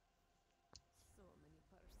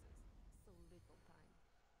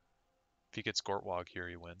 If he gets Gortwog here,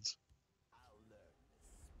 he wins.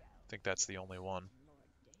 I think that's the only one.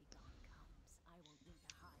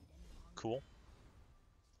 Cool.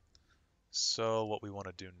 So what we want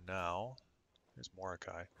to do now, here's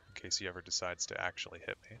Mordecai, in case he ever decides to actually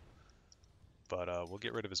hit me. But we'll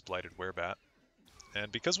get rid of his Blighted Werebat. And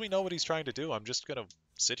because we know what he's trying to do, I'm just going to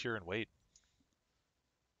sit here and wait.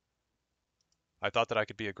 I thought that I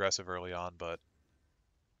could be aggressive early on, but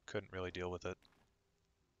couldn't really deal with it.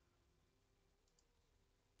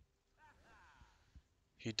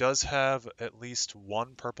 He does have at least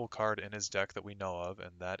one purple card in his deck that we know of,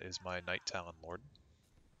 and that is my Night Talon Lord.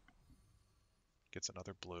 Gets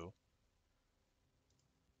another blue.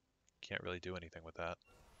 Can't really do anything with that.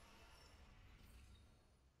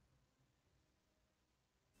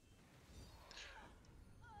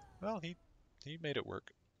 Well, he made it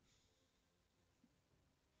work.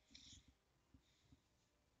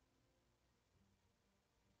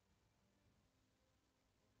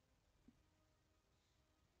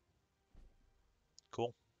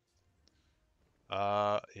 Cool.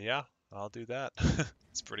 Yeah, I'll do that.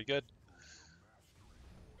 It's pretty good.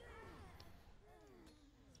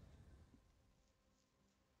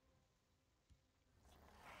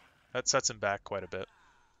 That sets him back quite a bit.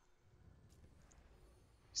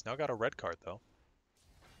 He's now got a red card, though.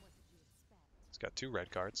 What did you expect? He's got 2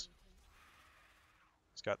 red cards.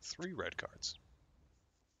 He's got 3 red cards.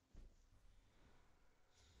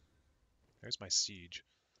 There's my siege.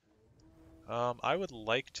 I would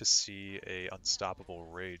like to see a unstoppable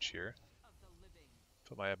rage here.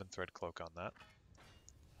 Put my ebon thread cloak on that.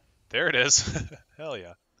 There it is. Hell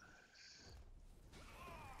yeah.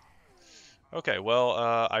 Okay, well,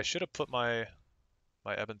 I should have put my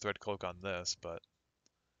ebon thread cloak on this, but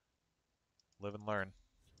live and learn.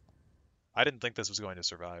 I didn't think this was going to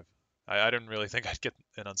survive. I didn't really think I'd get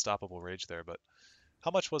an unstoppable rage there, but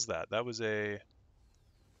how much was that? That was a...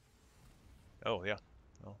 Oh, yeah.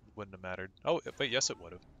 Well, it wouldn't have mattered. Oh, wait, yes, it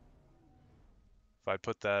would have. If I'd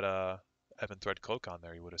put that ebon thread cloak on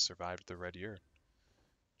there, he would have survived the red year,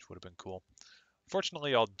 which would have been cool.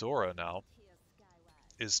 Fortunately, Aldora now Here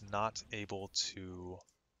skyward. is not able to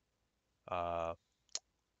uh,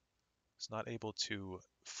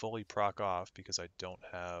 fully proc off because I don't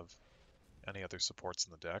have any other supports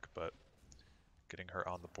in the deck, but getting her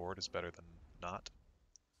on the board is better than not.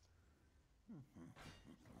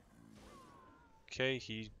 Okay,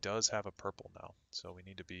 he does have a purple now, so we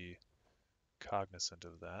need to be cognizant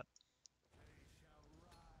of that.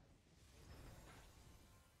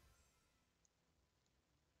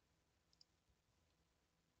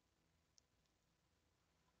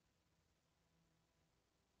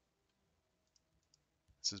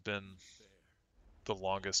 This has been the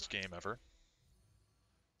longest game ever.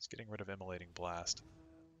 He's getting rid of Immolating Blast.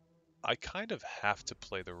 I kind of have to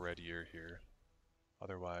play the red year here.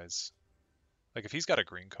 Otherwise, like if he's got a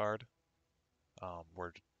green card,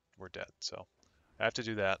 we're dead. So I have to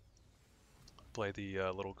do that. Play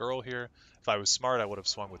the little girl here. If I was smart, I would have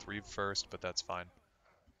swung with Reeve first, but that's fine.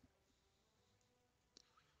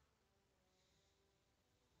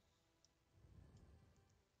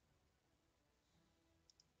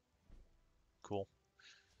 Cool.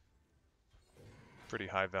 Pretty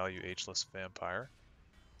high value ageless vampire.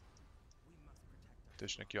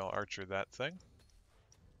 Dishnik Y'all Archer that thing.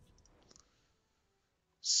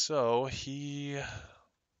 So he...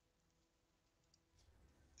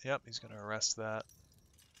 Yep, he's going to arrest that.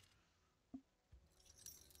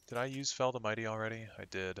 Did I use Fell the Mighty already? I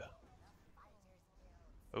did.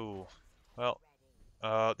 Oh, well,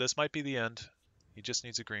 this might be the end. He just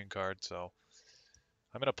needs a green card, so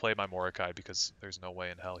I'm going to play my Mordecai because there's no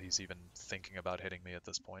way in hell he's even thinking about hitting me at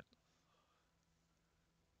this point.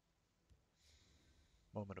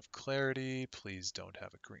 Moment of Clarity. Please don't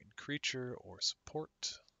have a green creature or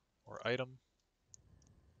support or item.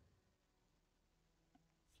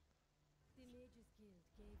 The Mages Guild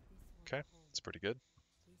gave this one Okay, a home. it's pretty good.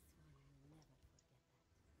 This one will never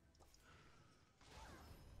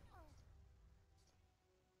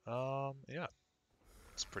forget that. Yeah,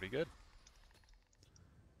 it's pretty good.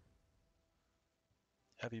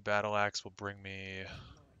 Heavy Battle Axe will bring me a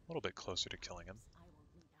little bit closer to killing him. I won't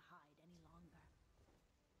need to hide any longer.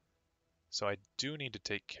 So I do need to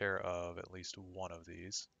take care of at least one of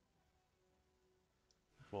these.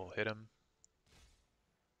 We'll hit him.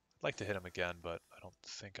 I'd like to hit him again, but I don't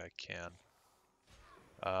think I can.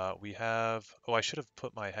 We have... Oh, I should have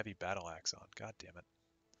put my Heavy Battle Axe on. God damn it.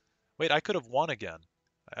 Wait, I could have won again.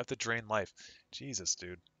 I have to drain life. Jesus,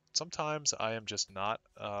 dude. Sometimes I am just not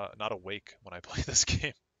awake when I play this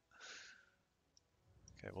game.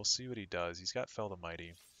 Okay, we'll see what he does. He's got Fell the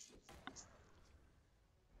Mighty.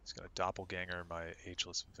 He's got a Doppelganger, my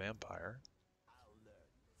Ageless Vampire.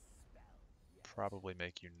 Probably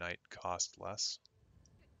make Unite cost less.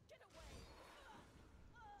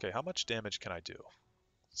 Okay, how much damage can I do?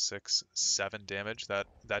 6, 7 damage? That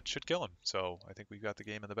should kill him. So I think we've got the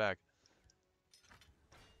game in the bag.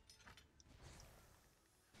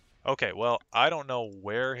 Okay, well, I don't know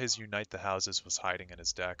where his Unite the Houses was hiding in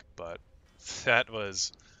his deck, but that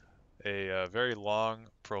was a very long,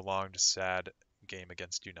 prolonged, sad game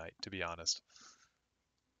against Unite, to be honest.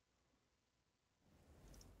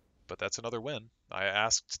 But that's another win. I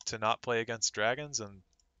asked to not play against dragons, and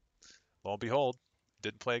lo and behold,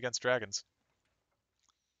 didn't play against dragons.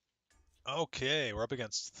 Okay, we're up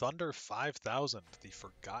against Thunder 5000, the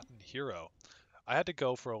Forgotten Hero. I had to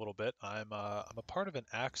go for a little bit. I'm a part of an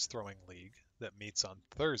axe throwing league that meets on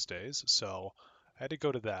Thursdays, so I had to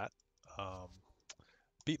go to that. Um,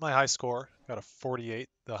 Beat my high score, got a 48.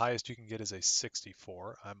 The highest you can get is a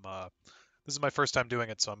 64. This is my first time doing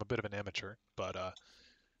it, so I'm a bit of an amateur. But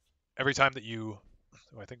every time that you,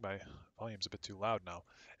 oh, I think my volume's a bit too loud now.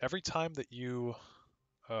 Every time that you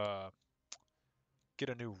uh, get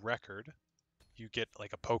a new record, you get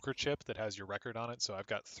like a poker chip that has your record on it. So I've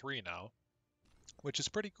got 3 now. which is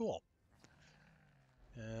pretty cool.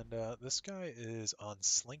 And this guy is on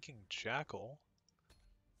Slinking Jackal,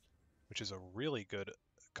 which is a really good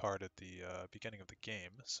card at the beginning of the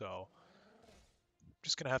game. So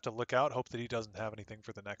just going to have to look out, hope that he doesn't have anything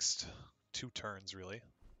for the next 2 turns, really,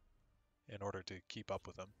 in order to keep up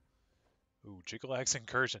with him. Ooh, Jigalax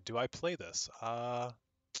Incursion. Do I play this?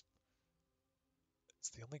 It's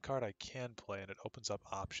the only card I can play, and it opens up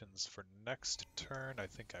options for next turn. I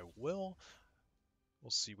think I will. We'll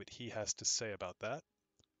see what he has to say about that.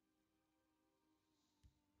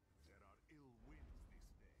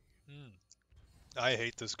 Hmm. I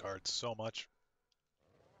hate this card so much.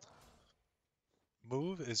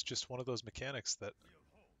 Move is just one of those mechanics that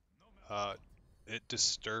uh, it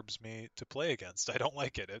disturbs me to play against. I don't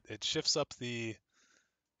like it. It shifts up the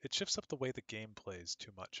way the game plays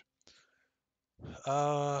too much.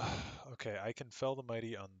 Uh, okay, I can fell the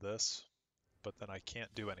mighty on this, but then I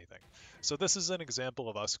can't do anything. So this is an example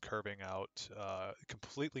of us curving out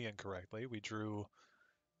completely incorrectly. We drew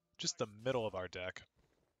just the middle of our deck.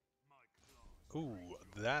 Ooh,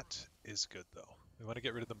 that is good though. We want to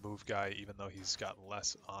get rid of the move guy, even though he's got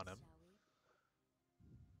less on him,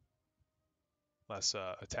 Shall we? less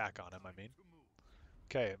attack on him. I mean.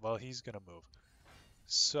 Okay, well he's gonna move.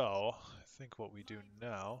 So I think what we do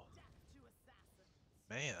now,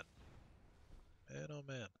 man, man, oh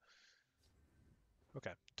man.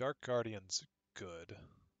 Okay, Dark Guardian's good. In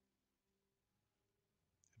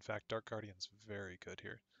fact, Dark Guardian's very good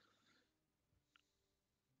here.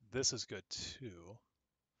 This is good too.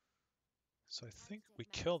 So I think we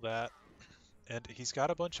kill that, and he's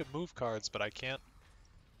got a bunch of move cards, but I can't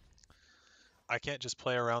just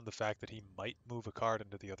play around the fact that he might move a card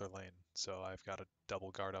into the other lane. So I've got to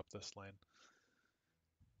double guard up this lane.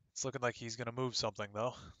 It's looking like he's gonna move something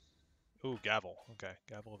though. Ooh, Gavel. Okay,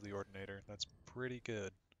 Gavel of the Ordinator. That's pretty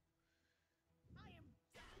good.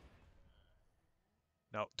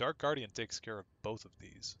 Now, Dark Guardian takes care of both of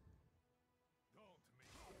these.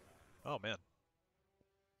 Oh man.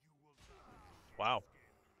 Wow.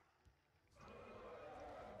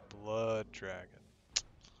 Blood Dragon.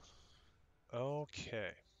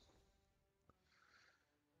 Okay.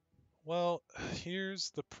 Well, here's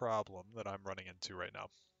the problem that I'm running into right now.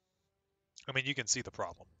 I mean, you can see the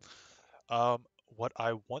problem. What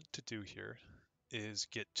I want to do here is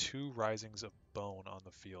get 2 Risings of Bone on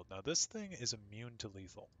the field. Now, this thing is immune to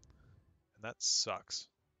lethal, and that sucks.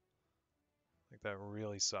 Like, that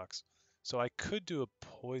really sucks. So I could do a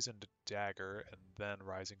Poisoned Dagger and then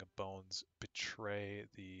Rising of Bones betray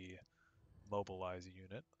the Mobilize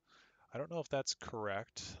unit. I don't know if that's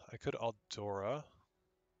correct. I could Aldora.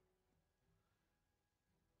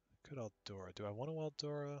 Could Aldora. Do I want to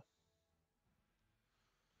Aldora?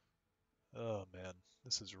 Oh man,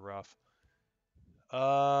 this is rough.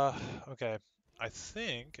 Okay. I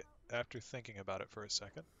think, after thinking about it for a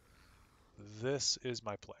second, this is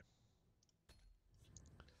my play.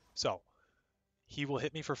 So, he will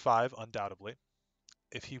hit me for 5, undoubtedly.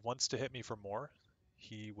 If he wants to hit me for more,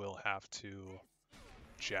 he will have to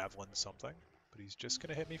javelin something. But he's just going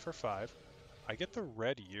to hit me for 5. I get the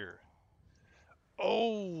red ear.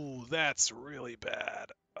 Oh, that's really bad.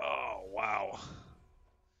 Oh, wow.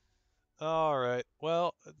 All right.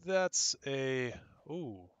 Well, that's a...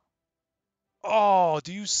 Ooh. Oh,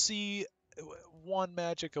 do you see? One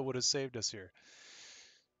Magicka would have saved us here.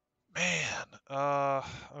 Man.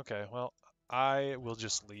 Okay. Well, I will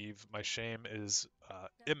just leave. My shame is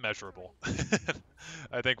immeasurable.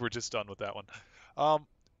 I think we're just done with that one. Um,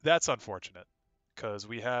 that's unfortunate because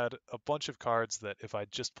we had a bunch of cards that if I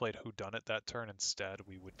just played Whodunit that turn instead,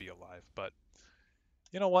 we would be alive. But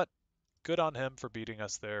you know what? Good on him for beating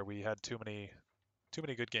us there. We had too many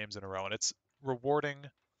good games in a row, and it's rewarding.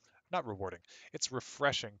 Not rewarding. It's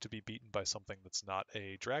refreshing to be beaten by something that's not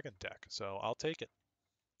a dragon deck. So I'll take it.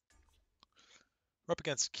 We're up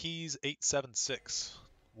against Keys 876,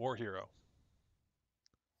 War Hero.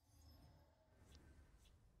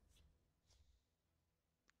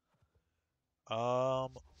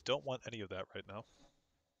 Don't want any of that right now.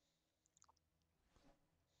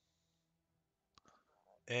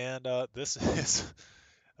 And this is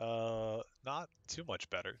not too much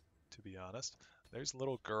better, to be honest. There's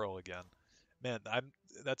little girl again. Man,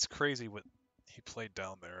 that's crazy what he played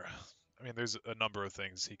down there. I mean, there's a number of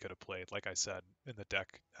things he could have played. Like I said in the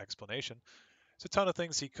deck explanation, there's a ton of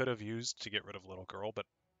things he could have used to get rid of little girl, but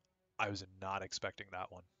I was not expecting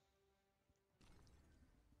that one.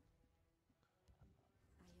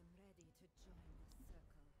 I am ready to join the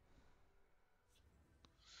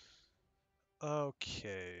circle.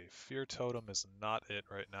 Okay, Fear Totem is not it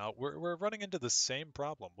right now. We're running into the same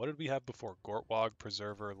problem. What did we have before? Gortwog,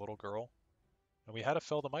 Preserver, Little Girl? And we had a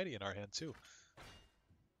Fell the Mighty in our hand too.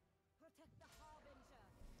 Protect the Harbinger.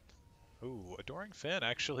 Ooh, Adoring Fan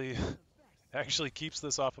actually The best. actually keeps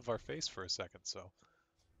this off of our face for a second, so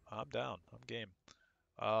I'm down. I'm game.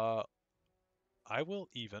 Uh, I will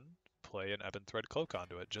even play an Ebon Thread Cloak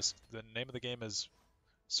onto it. Just the name of the game is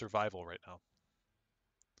survival right now.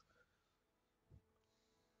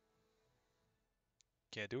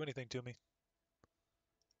 Can't do anything to me.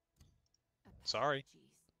 Sorry.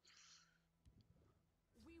 Apologies.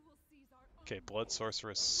 We will seize our Okay, own Blood fate.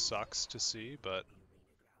 Sorceress sucks to see, but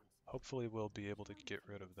hopefully we'll be able to get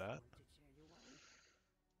rid of that.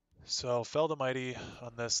 So Fell the Mighty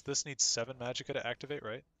on this. This needs 7 Magicka to activate,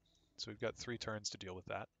 right? So we've got 3 turns to deal with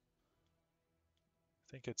that.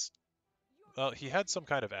 I think it's... Your Well, he had story some is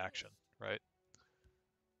kind of action, finished. right?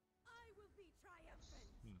 I will be triumphant.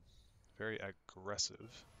 Very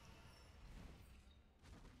aggressive.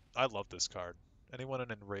 I love this card. Anyone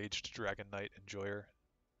an Enraged Dragon Knight enjoyer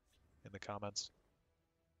in the comments?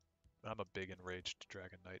 I'm a big Enraged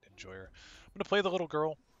Dragon Knight enjoyer. I'm going to play the little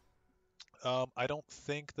girl. I don't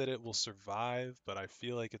think that it will survive, but I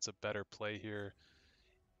feel like it's a better play here.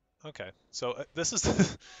 Okay, so this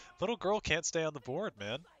is little girl can't stay on the board,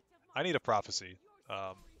 man. Sight of I my need a defeat. prophecy. Your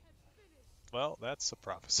Um, story has finished. well, that's a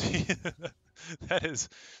prophecy. That is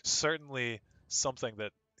certainly something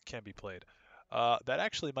that can be played. That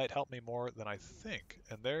actually might help me more than I think.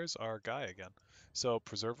 And there's our guy again. So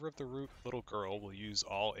Preserver of the Root, little girl, will use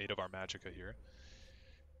all 8 of our Magicka here.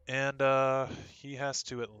 And he has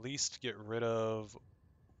to at least get rid of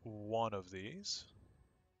one of these.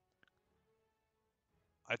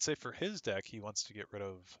 I'd say for his deck, he wants to get rid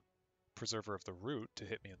of Preserver of the Root to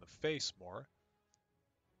hit me in the face more.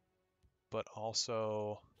 But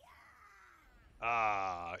also...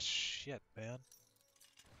 Ah, shit, man.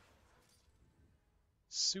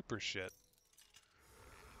 Super shit.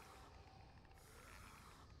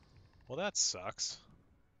 Well, that sucks.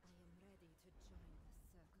 I am ready to join the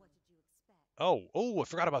circle. What did you expect? Oh, I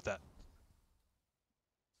forgot about that.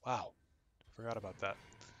 Wow, forgot about that.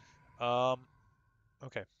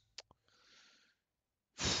 Okay.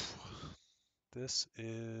 This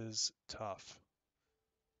is tough.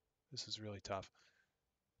 This is really tough.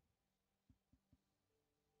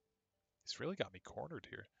 He's really got me cornered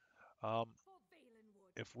here. Um, For Valenwood.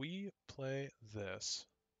 if we play this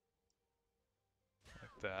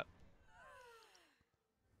like that,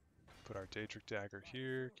 put our Daedric Dagger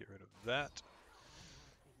here, get rid of that.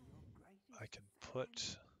 I can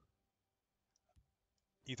put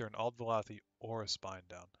either an Aldvalathi or a Spine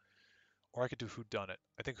down. Or I could do Whodunit.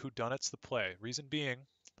 I think Whodunit's the play. Reason being,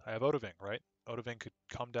 I have Odahviing, right? Odahviing could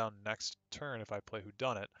come down next turn if I play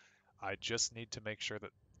Whodunit. I just need to make sure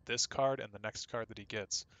that this card and the next card that he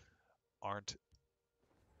gets aren't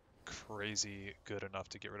crazy good enough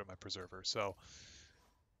to get rid of my Preserver. So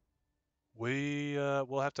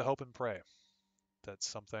we'll have to hope and pray that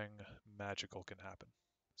something magical can happen.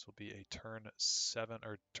 This will be a turn 7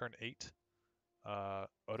 or turn 8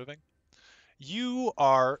 Odahviing. You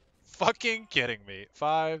are fucking kidding me.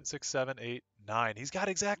 5, 6, 7, 8, 9. He's got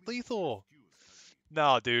exact lethal.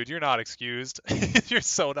 No, dude, you're not excused. You're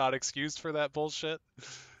so not excused for that bullshit.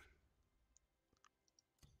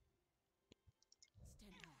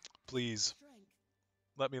 Stand up. Please, Strength.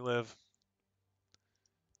 let me live.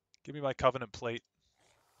 Give me my Covenant plate.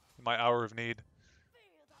 My Hour of Need.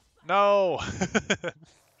 Feel the No!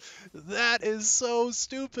 That is so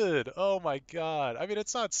stupid. Oh my god. I mean,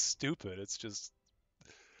 it's not stupid. It's just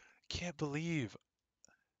can't believe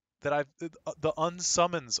that the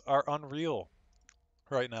unsummons are unreal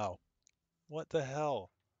right now. What the hell?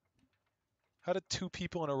 How did 2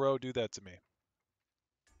 people in a row do that to me?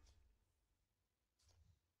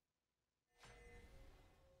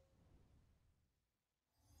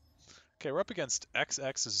 Okay, we're up against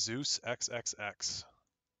XX Zeus XXX.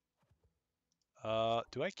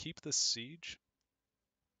 Do I keep this siege?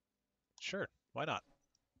 Sure, why not?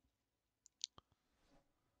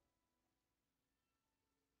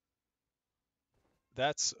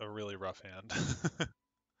 That's a really rough hand.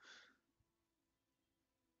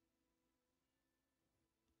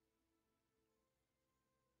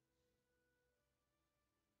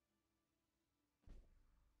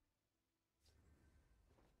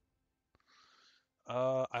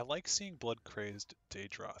 I like seeing Blood Crazed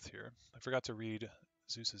Daedroth here. I forgot to read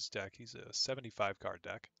Zeus's deck. He's a 75 card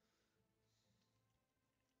deck.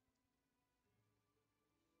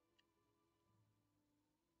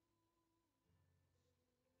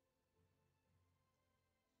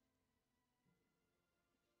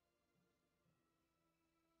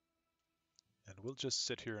 And we'll just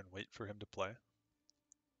sit here and wait for him to play.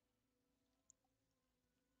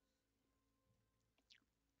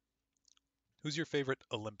 Who's your favorite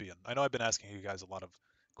Olympian? I know I've been asking you guys a lot of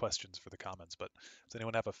questions for the comments, but does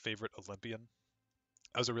anyone have a favorite Olympian?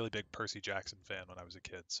 I was a really big Percy Jackson fan when I was a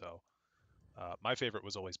kid, so my favorite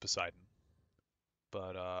was always Poseidon.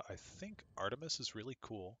 But I think Artemis is really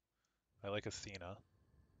cool. I like Athena,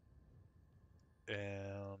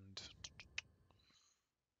 and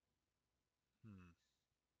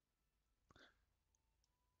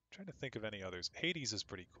trying to think of any others. Hades is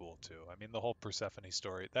pretty cool too. I mean, the whole Persephone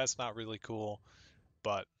story, that's not really cool,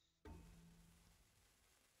 but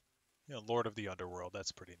Lord of the Underworld,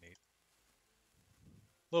 that's pretty neat.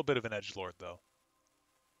 A little bit of an edge lord though.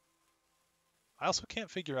 I also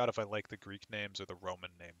can't figure out if I like the Greek names or the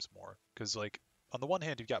Roman names more, because like on the one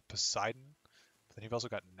hand you've got Poseidon, but then you've also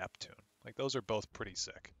got Neptune. Like those are both pretty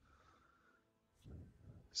sick.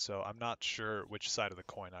 So I'm not sure which side of the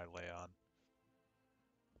coin I lay on.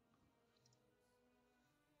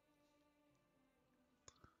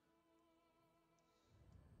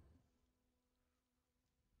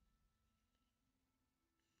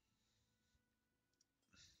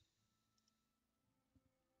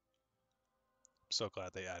 I'm so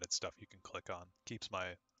glad they added stuff you can click on. Keeps my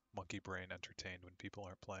monkey brain entertained when people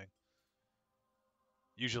aren't playing.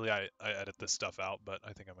 Usually I edit this stuff out, but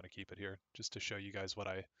I think I'm going to keep it here just to show you guys what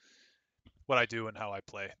I do and how I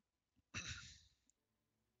play.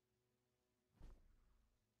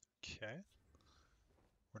 Okay.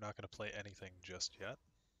 We're not going to play anything just yet.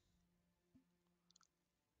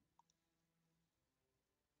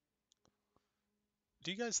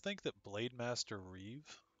 Do you guys think that Blade Master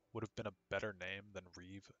Reeve would have been a better name than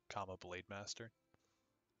Reeve, comma Blade Master?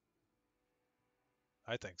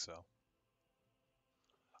 I think so.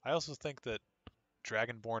 I also think that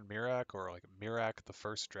Dragonborn Mirak or like Mirak the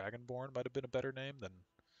First Dragonborn might have been a better name than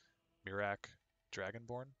Mirak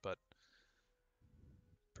Dragonborn, but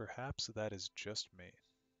perhaps that is just me.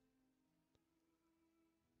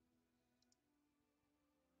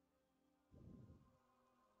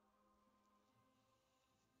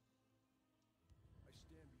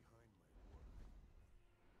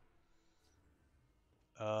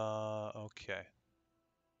 Okay.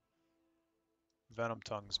 Venom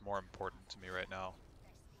Tongue's more important to me right now.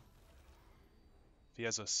 If he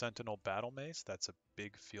has a Sentinel Battle Mace, that's a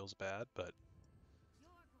big feels bad, but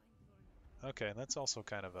okay, that's also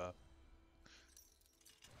kind of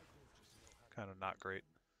not great.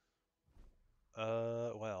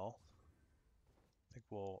 Well, I think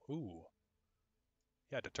ooh.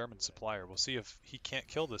 Yeah, determined supplier. We'll see if he can't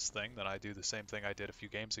kill this thing, then I do the same thing I did a few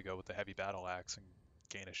games ago with the heavy battle axe and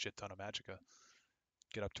gain a shit ton of magicka.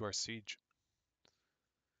 Get up to our siege.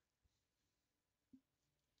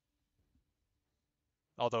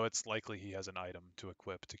 Although it's likely he has an item to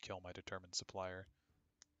equip to kill my determined supplier.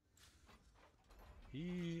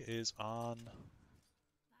 He is on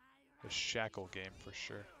the shackle game for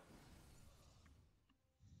sure.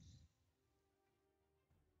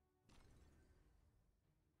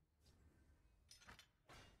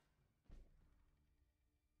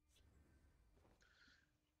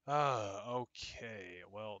 Okay.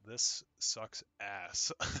 Well, this sucks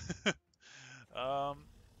ass.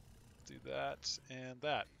 Do that and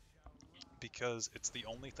that because it's the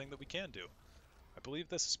only thing that we can do. I believe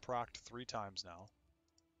this is procced 3 times now.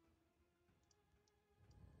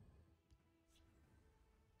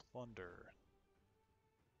 Plunder.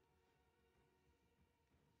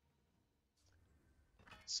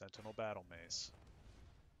 Sentinel Battle Mace.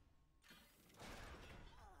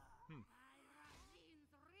 Hmm.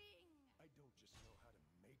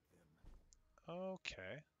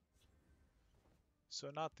 Okay. So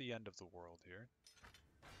not the end of the world here.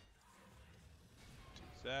 Do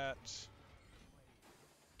that.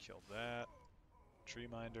 Kill that. Tree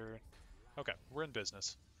Minder. Okay, we're in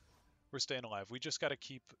business. We're staying alive. We just got to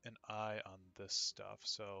keep an eye on this stuff.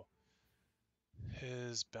 So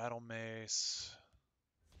his battle mace.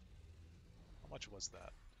 How much was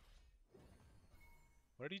that?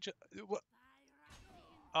 What did he just? What?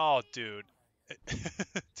 Oh, dude.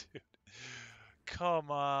 Dude. Come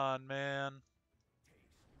on, man.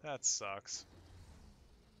 That sucks.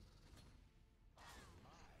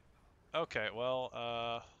 Okay,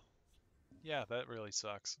 well, yeah, that really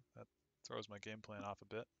sucks. That throws my game plan off a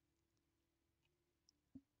bit.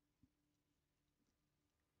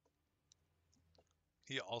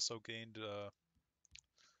 He also gained a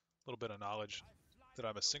little bit of knowledge that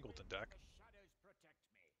I'm a singleton deck.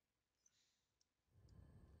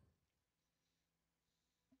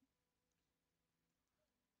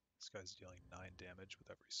 This guy's dealing 9 damage with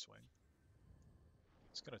every swing.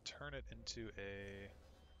 He's going to turn it into a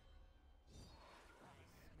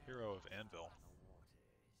Hero of Anvil.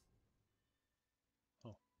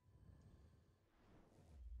 Oh.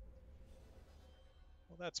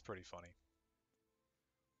 That's pretty funny.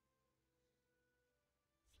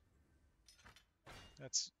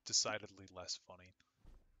 That's decidedly less funny.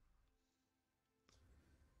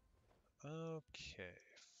 Okay,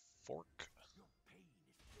 fork.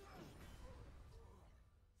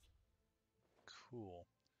 Cool.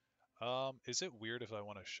 Is it weird if I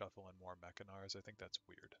want to shuffle in more Mechanars? I think that's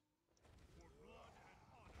weird.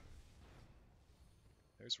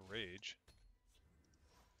 There's Rage.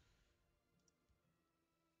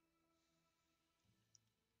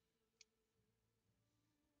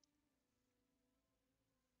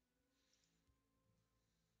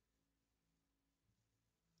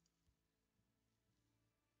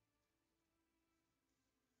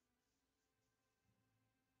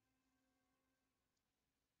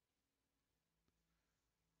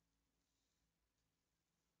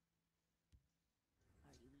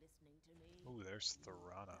 Are you listening to me? Ooh, there's You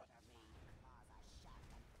Thorana. better be, 'cause I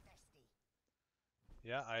shan't and thirsty.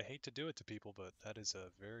 Yeah, I hate to do it to people, but that is a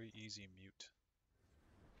very easy mute.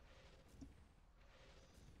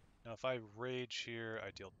 Now, if I Rage here,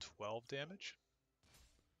 I deal 12 damage.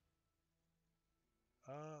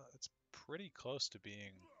 It's pretty close to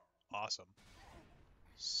being awesome.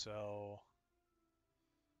 So,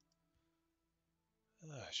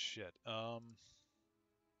 shit.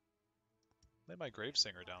 Lay my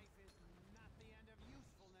Gravesinger down.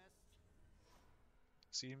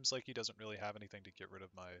 Seems like he doesn't really have anything to get rid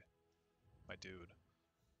of my dude.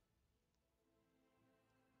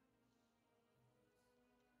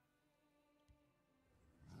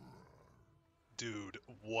 Dude,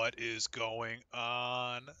 what is going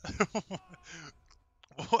on?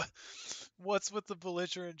 What? What's with the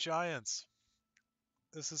belligerent giants?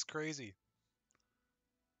 This is crazy.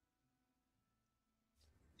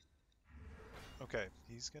 Okay,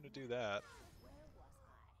 he's gonna do that. Where was I?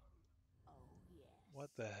 Oh, yes. What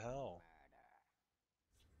the hell? Murder.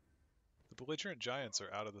 The belligerent giants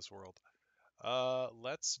are out of this world.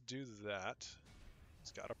 Let's do that.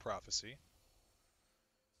 He's got a prophecy.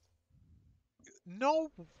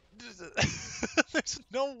 No! There's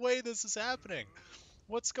no way this is happening.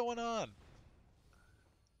 What's going on?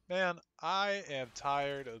 Man, I am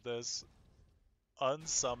tired of this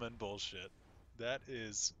unsummon bullshit. That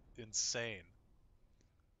is insane.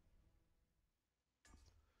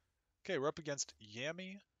 Okay, we're up against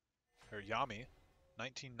Yami,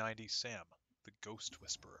 1990 Sam, the Ghost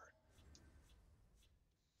Whisperer.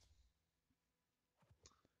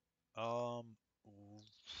 Um,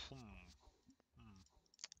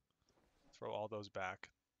 Throw all those back.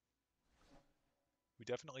 We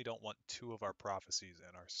definitely don't want two of our prophecies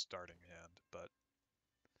in our starting hand, but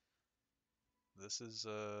this is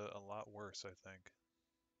a lot worse, I think.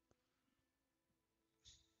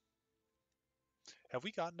 Have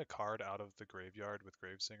we gotten a card out of the graveyard with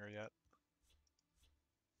Gravesinger yet?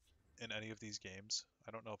 In any of these games?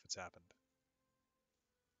 I don't know if it's happened.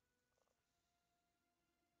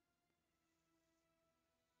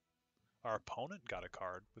 Our opponent got a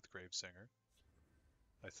card with Gravesinger,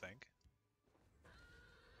 I think.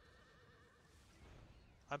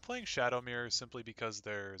 I'm playing Shadowmere simply because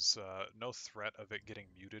there's no threat of it getting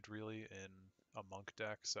muted really in a monk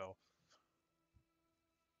deck, so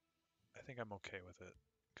I think I'm okay with it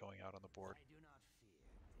going out on the board.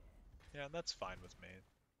 Yeah, and that's fine with me.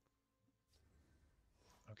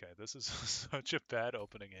 Okay, this is such a bad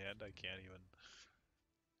opening hand, I can't even...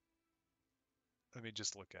 Let me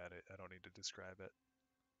just look at it, I don't need to describe it.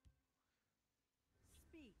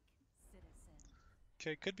 Speak, citizen.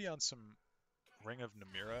 Okay, could be on some Ring of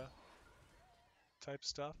Namira type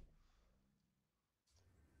stuff.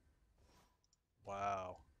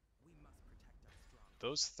 Wow.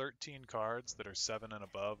 Those 13 cards that are 7 and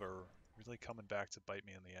above are really coming back to bite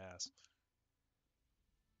me in the ass.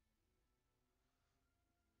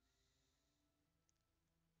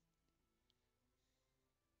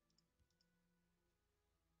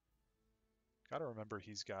 Gotta remember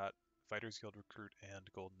he's got Fighters Guild Recruit and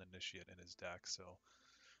Golden Initiate in his deck, so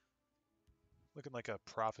looking like a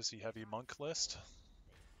prophecy heavy monk list.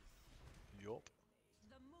 Yup.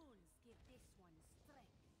 The moons give this one strength.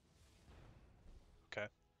 Okay.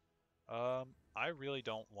 I really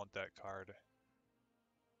don't want that card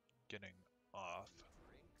getting off.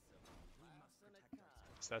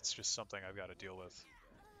 So that's just something I've got to deal with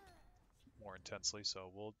more intensely, so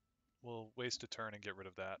we'll waste a turn and get rid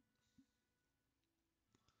of that.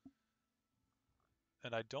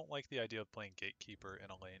 And I don't like the idea of playing Gatekeeper in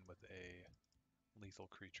a lane with a lethal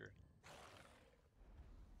creature.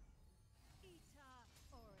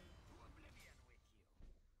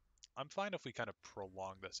 I'm fine if we kind of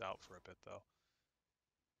prolong this out for a bit, though.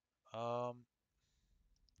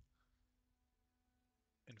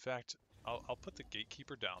 In fact, I'll put the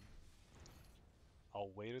gatekeeper down. I'll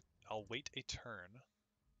wait a turn,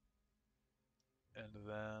 and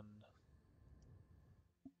then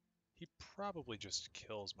he probably just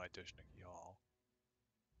kills my Dishniki Hall.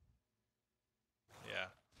 Yeah,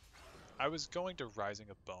 I was going to Rising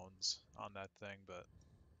of Bones on that thing, but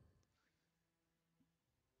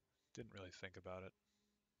didn't really think about it.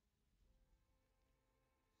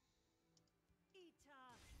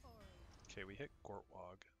 Okay, we hit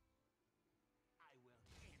Gortwog.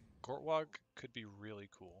 Gortwog could be really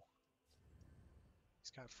cool.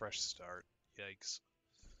 He's got fresh start. Yikes.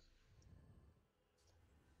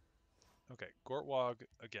 Okay, Gortwog,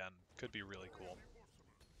 again, could be really cool.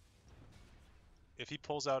 If he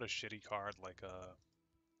pulls out a shitty card like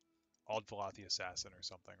a Aldvalathi Assassin or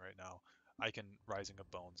something right now, I can Rising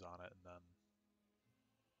of Bones on it and then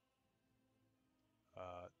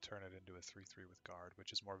turn it into a 3/3 with guard,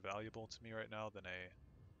 which is more valuable to me right now than a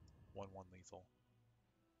 1/1 lethal.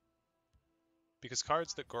 Because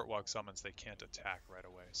cards that Gortwog summons, they can't attack right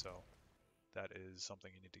away, so that is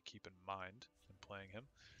something you need to keep in mind when playing him.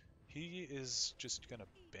 He is just going to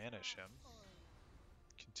banish him,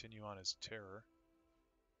 continue on his terror.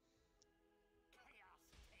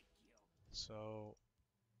 So,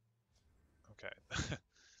 okay.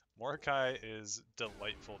 Mordecai is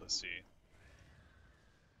delightful to see.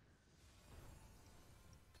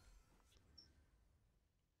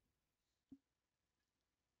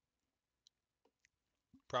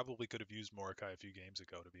 Probably could have used Mordecai a few games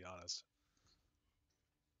ago, to be honest.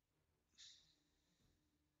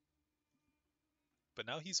 But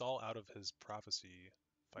now he's all out of his Prophecy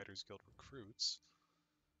Fighters Guild recruits.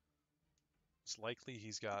 It's likely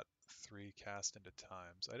he's got 3 cast into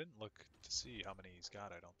times. I didn't look to see how many he's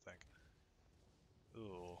got, I don't think.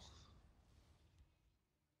 Ooh.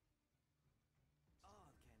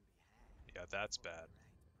 Yeah, that's bad.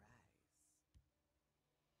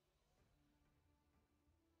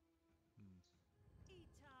 Hmm.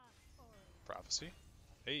 Prophecy?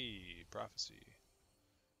 Hey, Prophecy.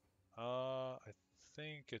 I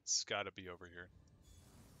think it's gotta be over here.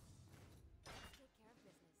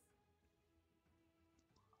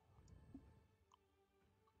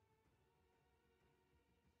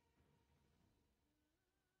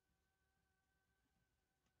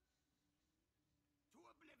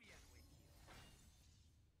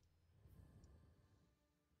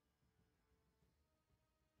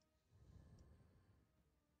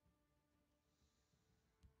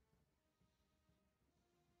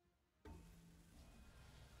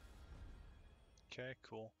 Okay,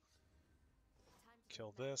 cool.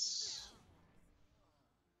 Kill this.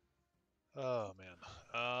 Oh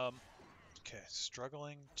man. Okay,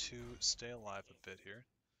 struggling to stay alive a bit here.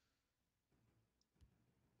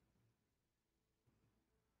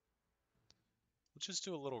 We'll just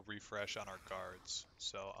do a little refresh on our guards.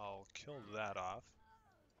 So I'll kill that off.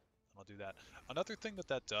 I'll do that. Another thing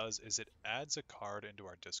that does is it adds a card into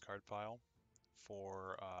our discard pile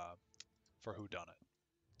for Whodunit.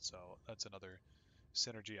 So that's another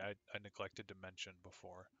synergy I neglected to mention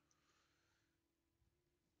before.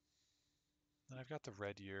 And I've got the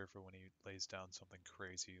red year for when he lays down something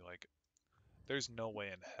crazy. Like, there's no way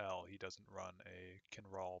in hell he doesn't run a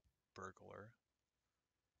Kinral Burglar.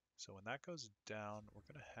 So when that goes down, we're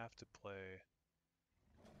going to have to play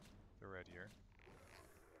the red year.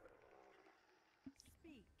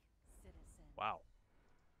 Wow.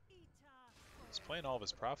 He's playing all of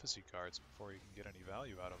his prophecy cards before he can get any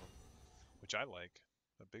value out of them, which I like.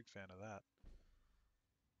 I'm a big fan of that.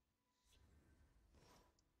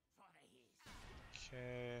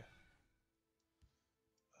 Okay.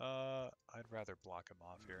 I'd rather block him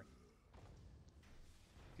off here.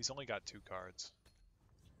 He's only got 2 cards.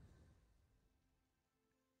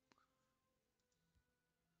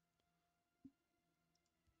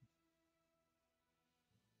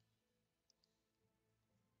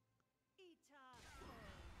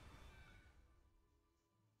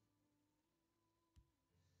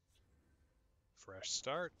 Fresh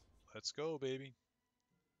start. Let's go, baby.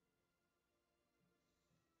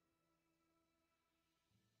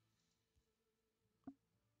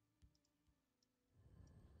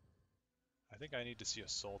 I think I need to see a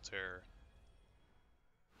Soul Tear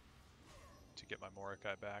to get my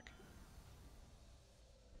Mordecai back.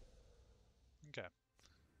 Okay.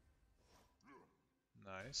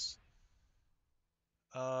 Nice.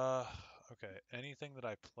 Okay. Anything that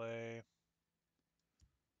I play...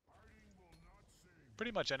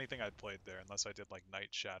 Pretty much anything I played there, unless I did like Night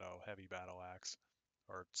Shadow, Heavy Battle Axe,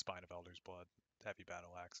 or Spine of Elder's Blood, Heavy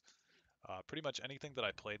Battle Axe. Pretty much anything that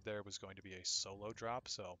I played there was going to be a solo drop,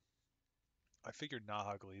 so I figured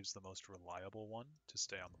Nahag leaves the most reliable one to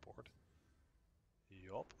stay on the board.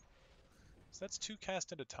 Yup. So that's 2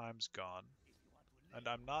 cast into times gone, and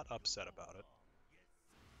I'm not upset about it.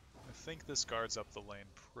 I think this guards up the lane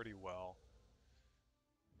pretty well.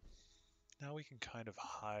 Now we can kind of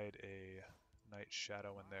hide a Night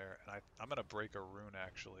Shadow in there, and I'm going to break a rune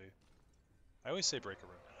actually. I always say break a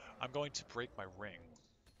rune. I'm going to break my ring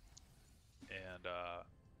and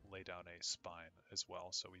lay down a spine as well,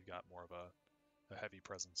 so we got more of a heavy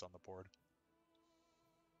presence on the board.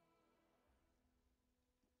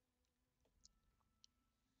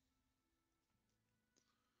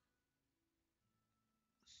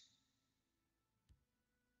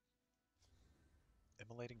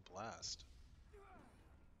 Immolating Blast.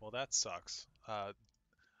 Well, that sucks.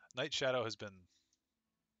 Night Shadow has been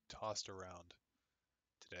tossed around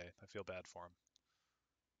today. I feel bad for him.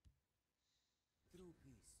 True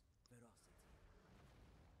peace, ferocity.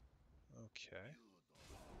 Okay.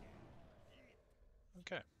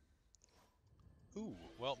 Okay. Ooh,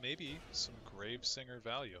 well, maybe some Gravesinger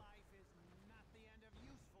value.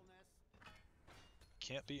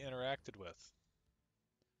 Can't be interacted with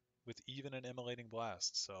even an Immolating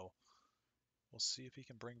Blast, so we'll see if he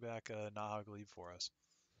can bring back a Nahag Leave for us.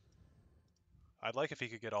 I'd like if he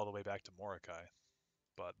could get all the way back to Mordecai,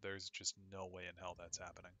 but there's just no way in hell that's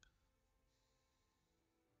happening.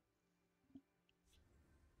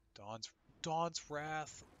 Dawn's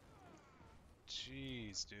Wrath.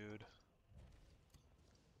 Jeez, dude.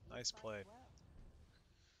 Nice play.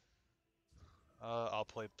 I'll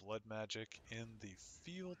play Blood Magic in the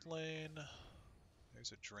field lane.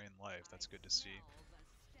 There's a Drain Life. That's good to see.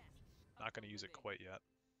 Not going to use it quite yet.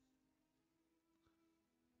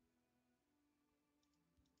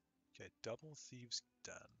 Okay, double Thieves'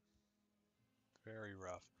 Den. Very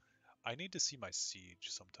rough. I need to see my Siege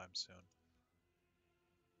sometime soon.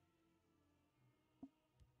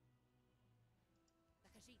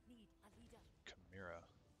 Chimera.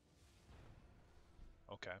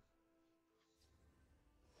 Okay.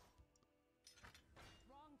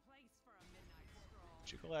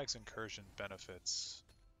 Jiggalag's Incursion benefits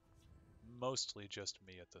mostly just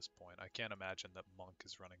me at this point. I can't imagine that Monk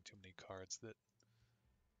is running too many cards that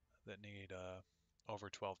need over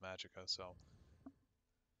 12 Magicka, so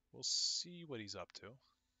we'll see what he's up to.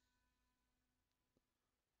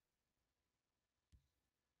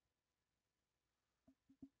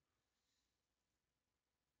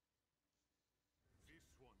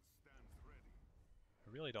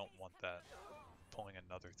 I really don't want that pulling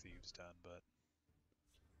another Thieves' Den, but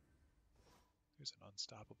there's an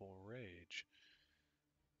Unstoppable Rage.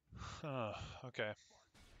 Okay.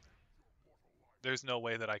 There's no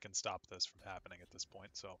way that I can stop this from happening at this point,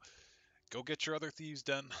 so go get your other Thieves'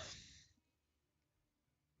 Den.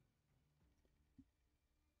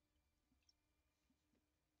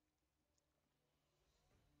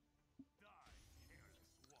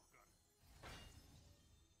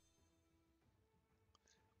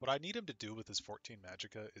 What I need him to do with his 14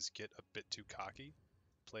 Magicka is get a bit too cocky,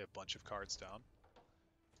 play a bunch of cards down,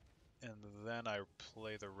 and then I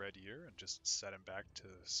play the Red Year and just set him back to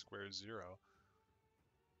square zero.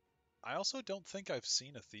 I also don't think I've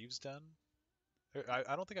seen a Thieves' Den.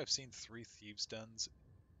 I don't think I've seen 3 Thieves' Dens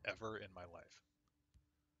ever in my life.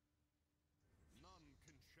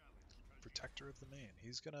 Protector of the Main.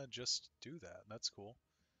 He's gonna just do that. That's cool.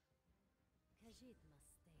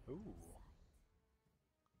 Ooh.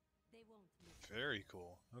 Very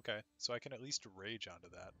cool. Okay, so I can at least rage onto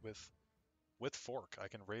that with Fork. I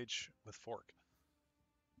can rage with Fork.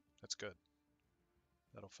 That's good.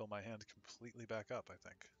 That'll fill my hand completely back up, I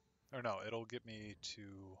think. Or no, it'll get me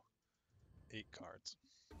to 8 cards.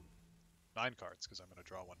 9 cards, because I'm going to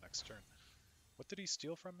draw one next turn. What did he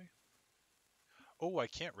steal from me? Oh, I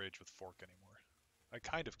can't rage with Fork anymore. I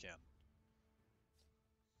kind of can.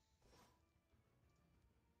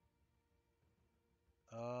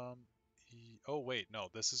 Oh wait, no,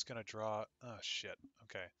 this is going to draw... Oh, shit.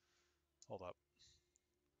 Okay, hold up.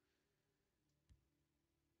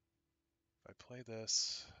 If I play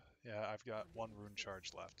this... Yeah, I've got 1 rune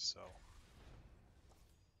charge left, so...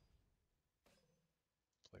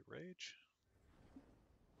 Play Rage.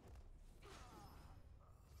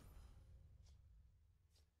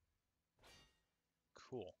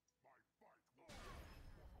 Cool.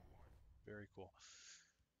 Very cool.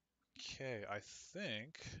 Okay, I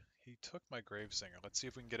think he took my Gravesinger. Let's see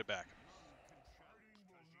if we can get it back.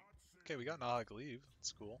 Okay, we got Nahag Leave.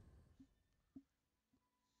 That's cool.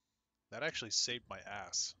 That actually saved my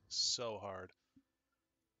ass so hard.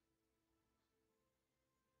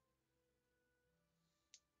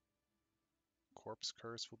 Corpse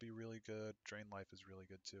Curse will be really good. Drain Life is really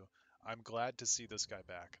good too. I'm glad to see this guy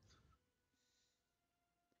back.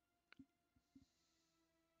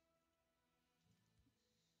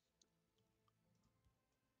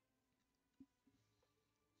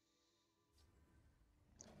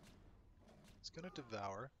 He's gonna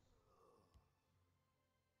devour.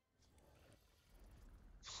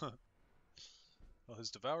 Well,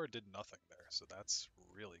 his devour did nothing there, so that's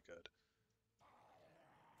really good.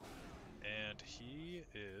 And he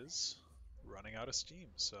is running out of steam,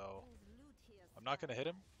 so There's loot here I'm not gonna hit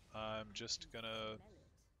him. somewhere. I'm I just can gonna smell it.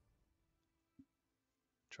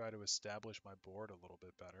 try to establish my board a little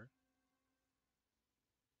bit better.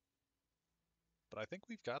 But I think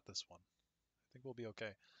we've got this one. I think we'll be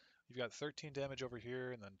okay. You've got 13 damage over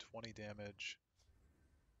here and then 20 damage.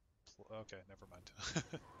 Okay, never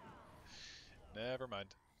mind. Never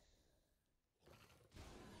mind.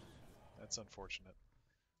 That's unfortunate.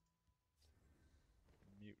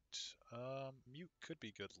 Mute. Mute could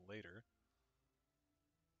be good later.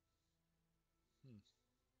 Hmm.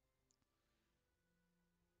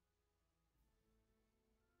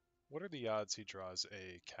 What are the odds he draws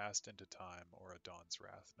a Cast into Time or a Dawn's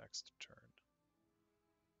Wrath next turn?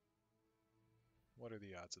 What are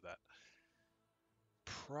the odds of that?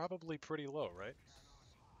 Probably pretty low, right?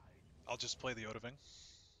 I'll just play the Odoving.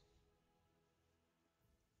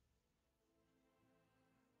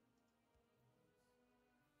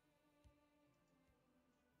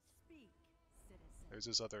 Speak, citizen. There's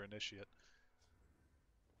his other initiate.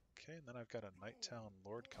 Okay, and then I've got a Nighttown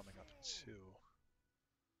Lord coming up too.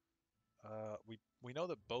 We know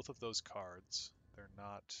that both of those cards,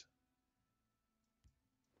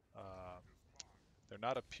 uh, they're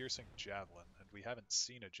not a piercing javelin, and we haven't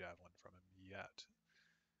seen a javelin from him yet.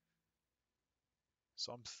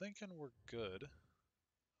 So I'm thinking we're good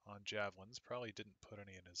on javelins. Probably didn't put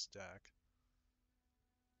any in his deck.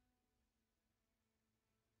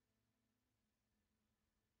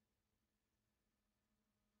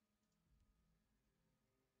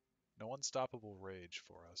 No unstoppable rage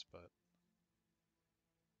for us, but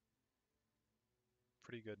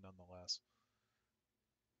pretty good nonetheless.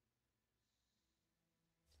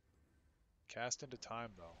 Cast into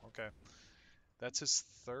Time, though. Okay. That's his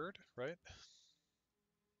third, right?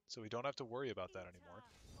 So we don't have to worry about that anymore,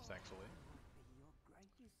 thankfully. Be your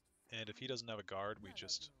greatest And if he fan. doesn't have a guard, we Another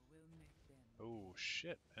just... blow will make them Oh,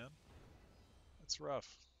 shit, man. That's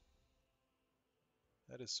rough.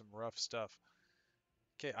 That is some rough stuff.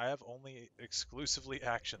 Okay, I have only exclusively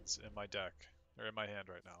actions in my deck, or in my hand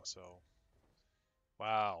right now, so...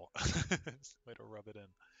 Wow. Way to rub it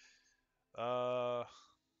in. Uh...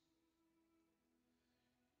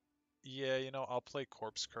 Yeah, I'll play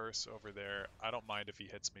Corpse Curse over there. I don't mind if he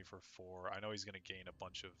hits me for 4. I know he's going to gain a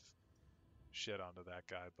bunch of shit onto that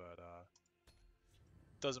guy, but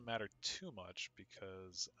doesn't matter too much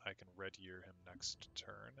because I can Red Year him next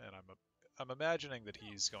turn, and I'm imagining that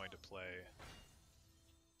he's going to play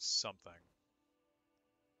something.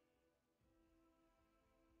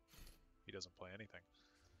 He doesn't play anything.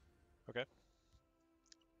 Okay.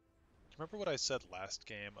 Remember what I said last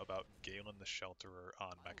game about Galen the Shelterer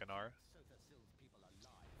on Mechanar?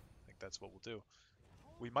 I think that's what we'll do.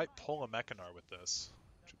 We might pull a Mechanar with this,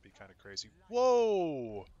 which would be kind of crazy.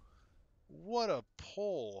 Whoa! What a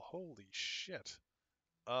pull! Holy shit.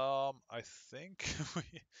 I think we...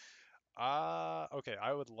 okay,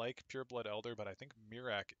 I would like Pureblood Elder, but I think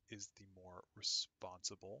Mirak is the more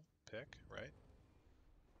responsible pick, right?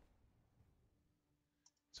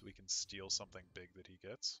 So we can steal something big that he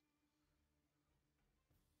gets.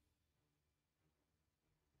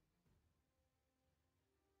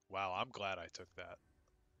 Wow, I'm glad I took that.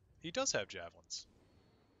 He does have javelins.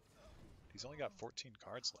 He's only got 14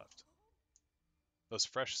 cards left. Those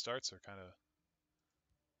fresh starts are kind of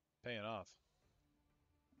paying off.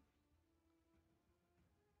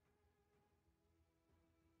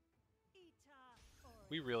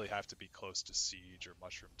 We really have to be close to Siege or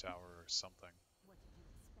Mushroom Tower or something. What did you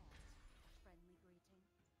expect? A friendly greeting?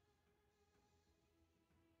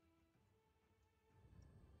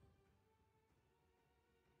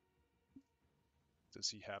 Does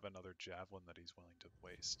he have another javelin that he's willing to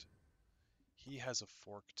waste? He has a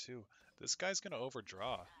fork too. This guy's going to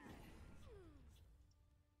overdraw.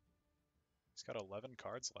 He's got 11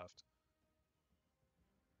 cards left.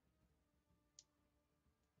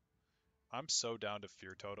 I'm so down to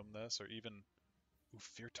Fear Totem this, or even... Ooh,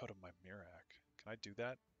 Fear Totem my Mirak. Can I do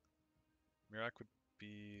that? Mirak would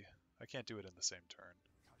be... I can't do it in the same turn.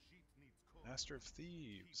 Master of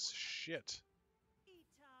Thieves. Shit.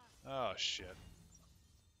 Oh, shit.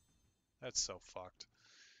 That's so fucked.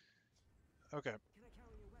 Okay. Can I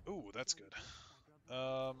carry a weapon Ooh, to that's join good. the quest, my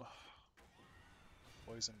brother?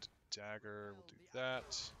 Poisoned dagger. We'll do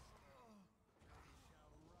that.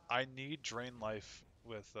 I need drain life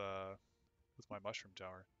with my mushroom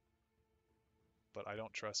tower, but I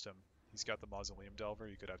don't trust him. He's got the mausoleum delver.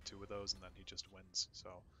 You could have two of those, and then he just wins. So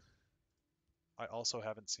I also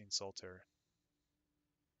haven't seen Solitaire.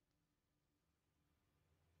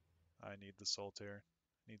 I need the Solitaire.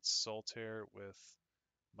 Need Solitaire with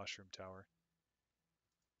mushroom tower.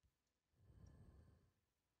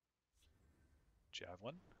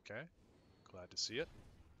 Javelin. Okay. Glad to see it.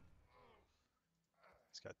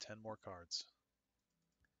 He's got 10 more cards.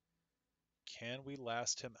 Can we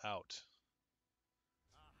last him out?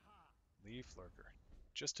 Leaf Lurker.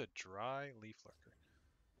 Just a dry Leaf Lurker.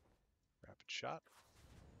 Rapid shot.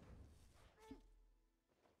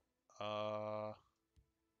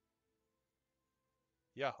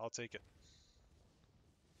 Yeah, I'll take it.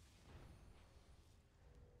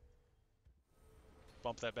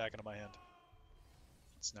 Bump that back into my hand.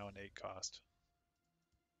 It's now an 8 cost.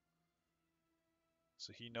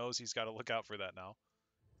 So he knows he's got to look out for that now.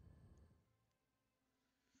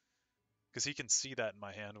 Because he can see that in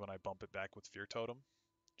my hand when I bump it back with Fear Totem.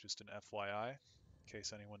 Just an FYI, in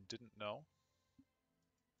case anyone didn't know.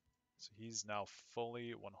 So he's now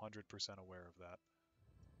fully 100% aware of that.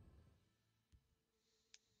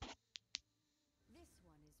 This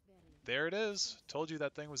one is very There it is. Told you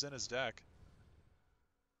that thing was in his deck.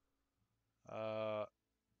 If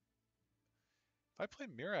I play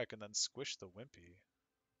Mirak and then squish the Wimpy,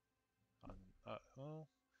 well,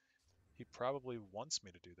 he probably wants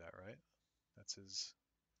me to do that, right? That's his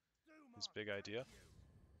big idea.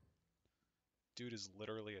 Dude is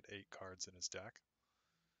literally at 8 cards in his deck.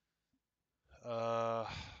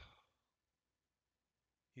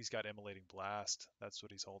 He's got Immolating Blast. That's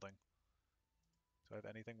what he's holding. Do I have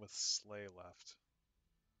anything with Slay left?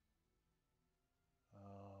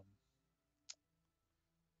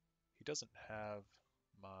 He doesn't have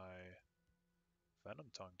my Venom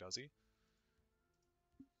Tongue, does he?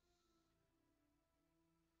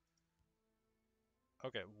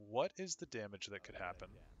 Okay, what is the damage that could happen?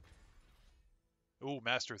 Ooh,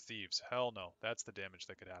 Master Thieves. Hell no. That's the damage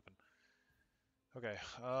that could happen. Okay,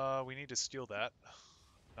 we need to steal that.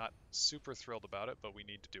 Not super thrilled about it, but we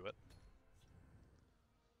need to do it.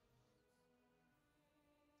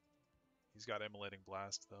 He's got Immolating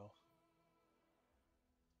Blast, though.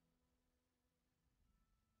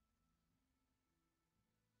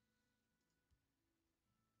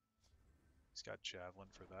 He's got Javelin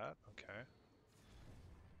for that. Okay.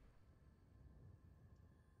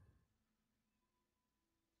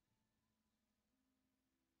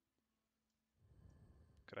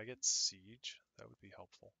 Could I get Siege? That would be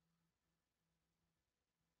helpful.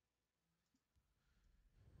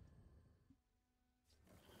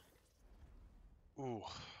 Ooh,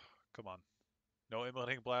 come on. No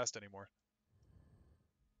Immolating Blast anymore.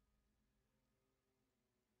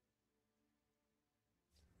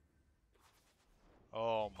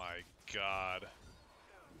 Oh my god.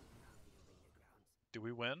 Do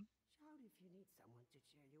we win? Shout if you need someone to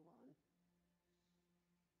cheer you on.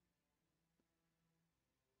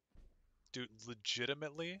 Dude,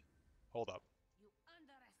 legitimately? Hold up. you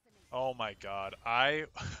underestimate. Oh my god. I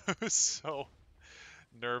was so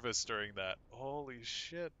nervous during that. Holy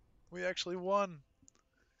shit. We actually won.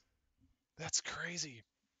 That's crazy.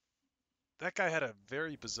 That guy had a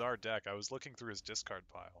very bizarre deck. I was looking through his discard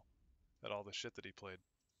pile at all the shit that he played.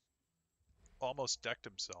 Almost decked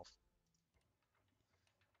himself.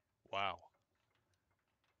 Wow.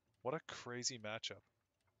 What a crazy matchup.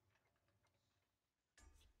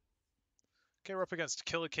 Okay, we're up against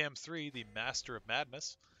Killicam 3, the Master of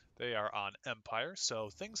Madness. They are on Empire, so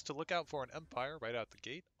things to look out for in Empire right out the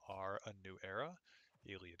gate are a new era,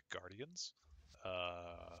 Iliad Guardians.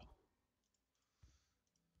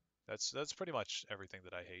 That's pretty much everything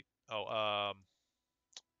that I hate. Oh,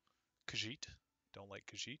 Khajiit. Don't like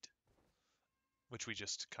Khajiit, which we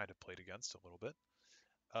just kind of played against a little bit.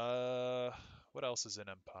 What else is in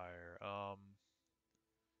Empire?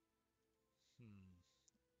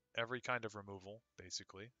 Every kind of removal,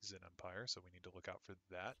 basically, is in Empire, so we need to look out for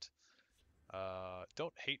that.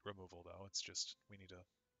 Don't hate removal, though. It's just we need to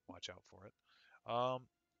watch out for it.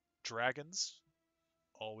 Dragons,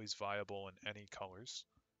 always viable in any colors,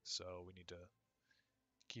 so we need to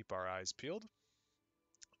keep our eyes peeled.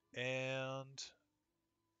 And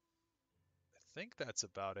I think that's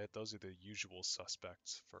about it. Those are the usual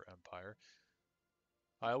suspects for Empire.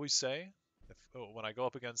 I always say, when I go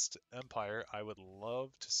up against Empire, I would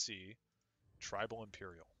love to see Tribal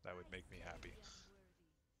Imperial. That would make me happy.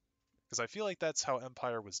 Because I feel like that's how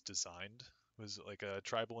Empire was designed, was like a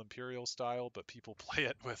Tribal Imperial style, but people play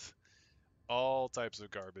it with all types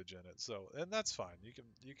of garbage in it. So, and that's fine.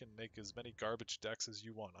 You can make as many garbage decks as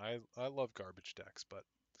you want. I love garbage decks, but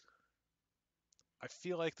I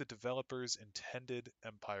feel like the developers intended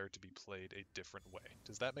Empire to be played a different way.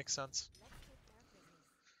 Does that make sense? Let's take care of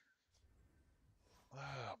business.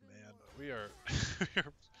 Oh Even man, more we are work.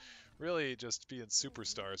 we're really just being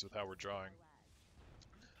superstars with how we're drawing.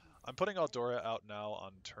 I'm putting Aldora out now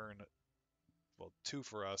on turn, well, 2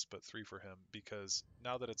 for us, but 3 for him, because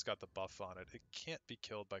now that it's got the buff on it, it can't be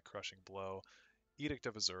killed by Crushing Blow. Edict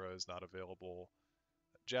of Azura is not available.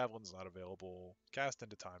 Javelin's not available. Cast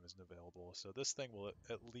into Time isn't available, so this thing will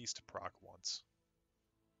at least proc once.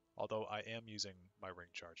 Although I am using my ring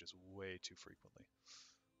charges way too frequently.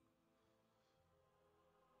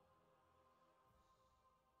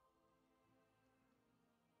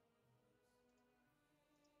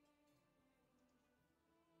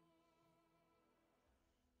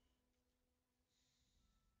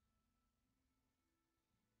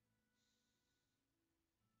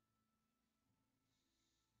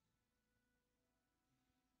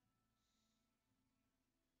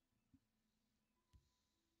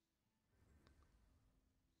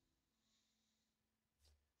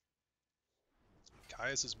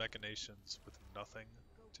 Caius's Machinations with nothing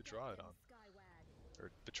Go to get draw it them, on. Skywag.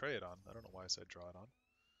 Or betray it on. I don't know why I said draw it on.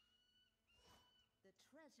 The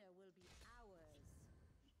treasure will be ours.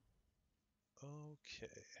 Okay.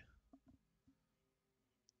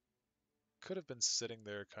 Could have been sitting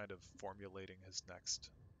there kind of formulating his next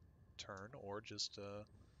turn, or just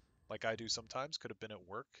like I do sometimes, could have been at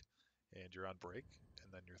work and you're on break,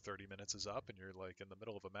 and then your 30 minutes is up and you're like in the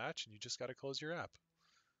middle of a match and you just got to close your app.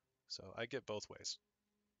 So I get both ways.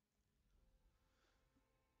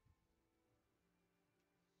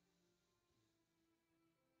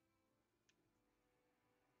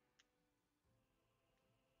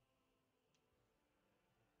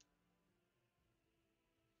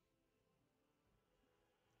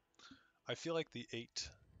 I feel like the 8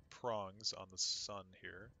 prongs on the sun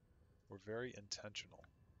here were very intentional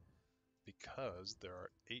because there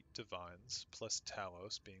are 8 divines plus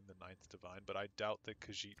Talos being the ninth divine, but I doubt that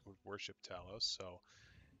Khajiit would worship Talos, so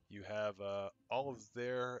you have all of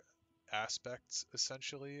their aspects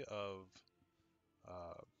essentially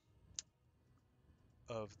uh,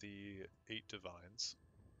 of the 8 divines.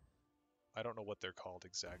 I don't know what they're called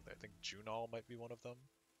exactly. I think Junal might be one of them,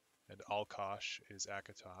 and Alkosh is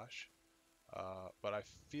Akatosh. But I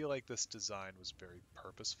feel like this design was very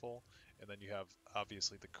purposeful. And then you have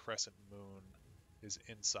obviously the crescent moon is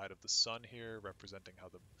inside of the sun here, representing how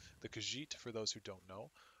the Khajiit, for those who don't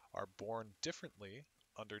know, are born differently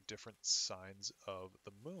under different signs of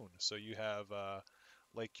the moon. So you have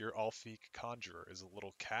like your Alfiq conjurer is a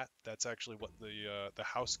little cat. That's actually what the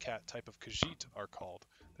house cat type of Khajiit are called.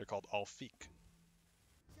 They're called Alfiq.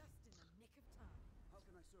 Just in the nick of time. How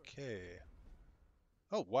can I serve? Okay.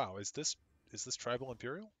 Oh wow, is this tribal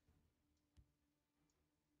imperial?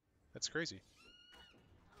 That's crazy.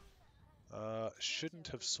 The Shouldn't treasure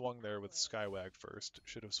have will be swung there with ours. Skywag first.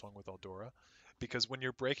 Should have swung with Eldora. Because when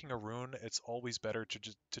you're breaking a rune, it's always better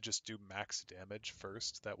to just do max damage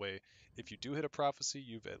first. That way, if you do hit a prophecy,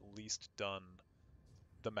 you've at least done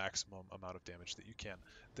the maximum amount of damage that you can.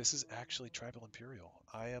 This is actually Tribal Imperial.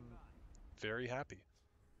 I am Standing by. very happy.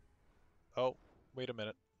 Oh, wait a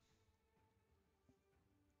minute.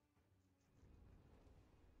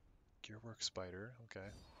 Gearwork Spider. Okay.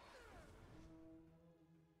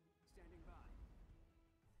 Standing by.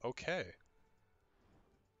 Okay.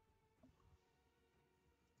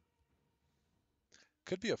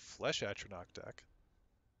 Could be a Flesh Atronach deck.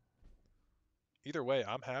 Either way,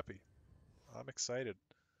 I'm happy. I'm excited.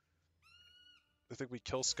 I think we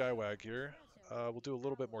kill Skywag The here. treasure will We'll be do a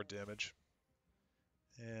little bit more ours. damage.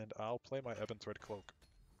 And I'll play my Ebon Thread Cloak.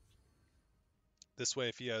 This way,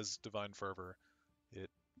 if he has Divine Fervor, it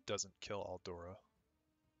doesn't kill Aldora.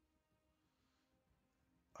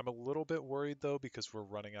 I'm a little bit worried though because we're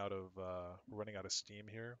running out of steam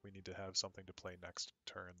here. We need to have something to play next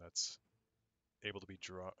turn that's able to be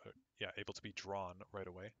drawn right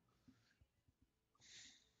away.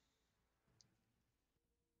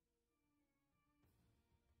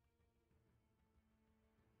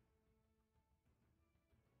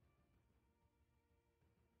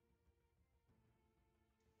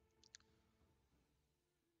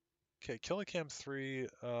 Okay, Killicam 3,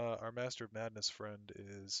 our Master of Madness friend,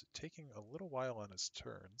 is taking a little while on his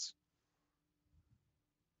turns.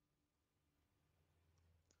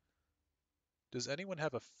 Does anyone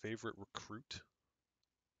have a favorite recruit?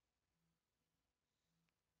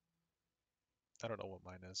 I don't know what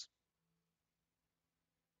mine is.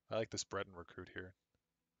 I like this Breton recruit here.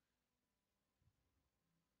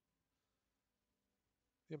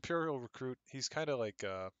 The Imperial recruit, he's kind of like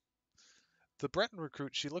the Breton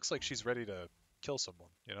recruit. She looks like she's ready to kill someone,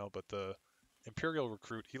 you know, but the Imperial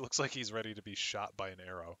recruit, he looks like he's ready to be shot by an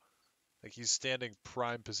arrow. Like he's standing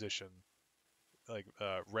prime position, like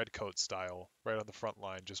redcoat style, right on the front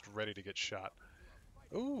line, just ready to get shot.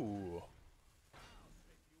 Ooh.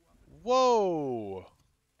 Whoa.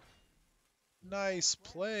 Nice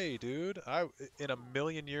play, dude. In a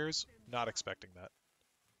million years, not expecting that.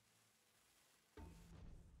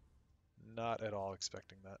 Not at all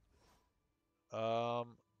expecting that. I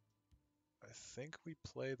think we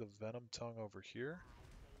play the Venom Tongue over here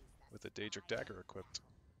with a Daedric Dagger equipped.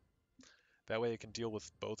 That way it can deal with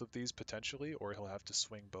both of these potentially, or he'll have to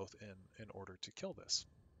swing both in order to kill this.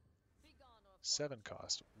 7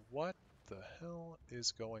 cost. What the hell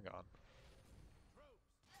is going on?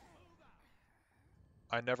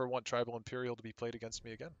 I never want Tribal Imperial to be played against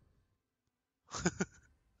me again.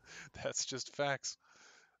 That's just facts.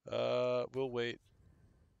 We'll wait.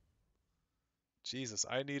 Jesus,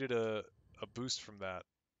 I needed a boost from that,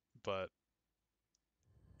 but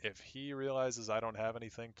if he realizes I don't have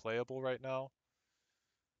anything playable right now,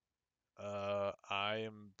 I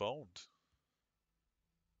am boned.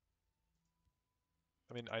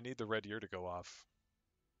 I mean, I need the red ear to go off,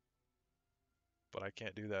 but I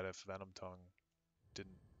can't do that if Venom Tongue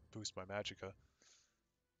didn't boost my Magicka.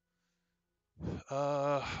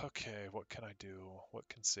 Okay, what can I do? What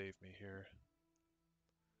can save me here?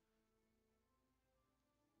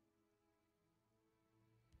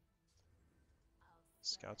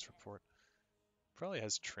 Scouts report. Probably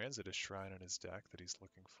has Transitus Shrine in his deck that he's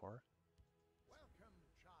looking for.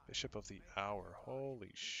 Bishop of the Hour.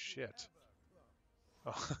 Holy shit.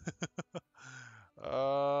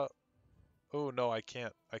 Oh, oh no, I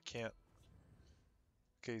can't. I can't.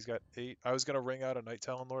 Okay, he's got 8. I was gonna ring out a Night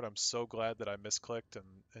Talon Lord. I'm so glad that I misclicked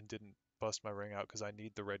and didn't bust my ring out because I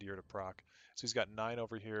need the red ear to proc. So he's got 9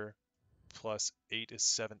 over here, plus 8 is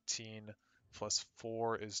 17, plus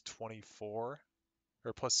 4 is 24,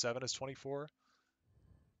 or plus 7 is 24,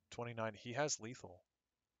 29. He has lethal.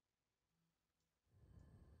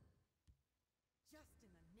 Just in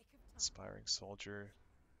the nick of time. Aspiring Soldier,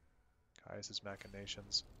 Caius'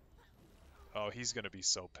 Machinations. Oh, he's gonna be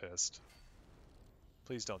so pissed.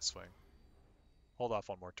 Please don't swing. Hold off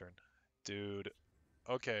one more turn. Dude.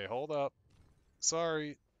 Okay, hold up.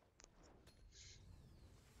 Sorry.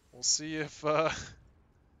 We'll see if that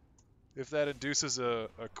induces a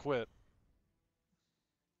quit.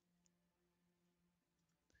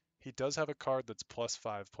 He does have a card that's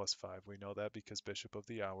 +5/+5. We know that because Bishop of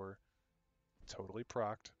the Hour totally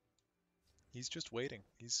procced. He's just waiting.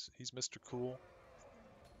 He's Mr. Cool.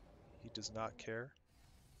 He does not care.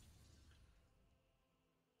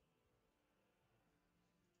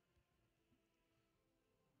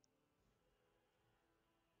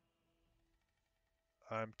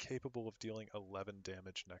 I'm capable of dealing 11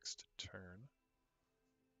 damage next turn.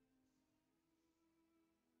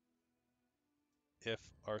 If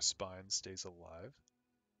our spine stays alive.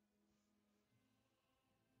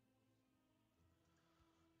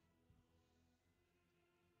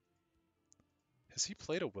 Has he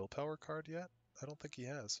played a willpower card yet? I don't think he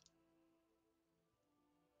has.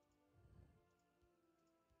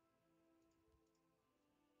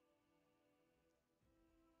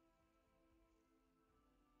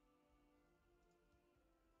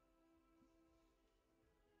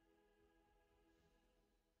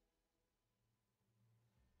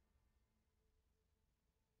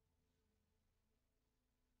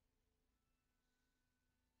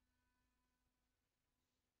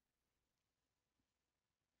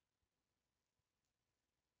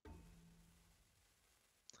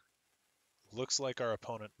 Looks like our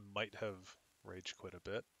opponent might have rage quit a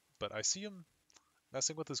bit, but I see him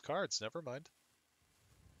messing with his cards. Never mind.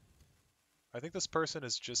 I think this person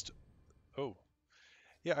is just... Oh.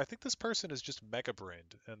 Yeah, I think this person is just mega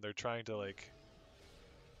brained, and they're trying to, like,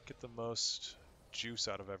 get the most juice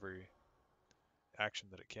out of every action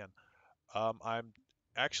that it can. I'm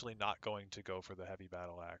actually not going to go for the Heavy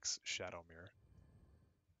Battle Axe Shadow Mirror.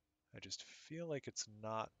 I just feel like it's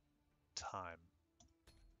not time.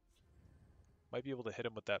 Might be able to hit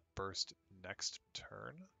him with that burst next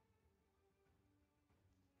turn,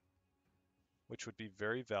 which would be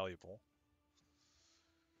very valuable.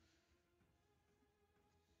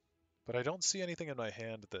 But I don't see anything in my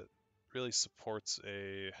hand that really supports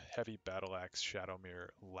a Heavy Battle Axe Shadow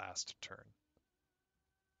Mirror last turn.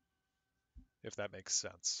 If that makes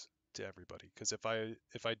sense to everybody. Because if I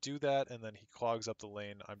do that and then he clogs up the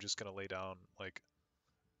lane, I'm just going to lay down like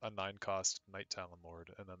a 9 cost Night Talon Lord,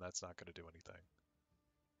 and then that's not going to do anything.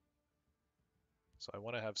 So I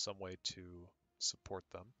want to have some way to support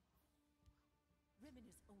them. Rimmon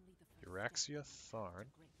is only the first Euraxia step Tharn. to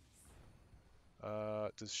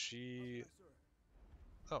greatness. Does she... Aye,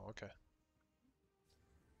 sir. Oh, okay.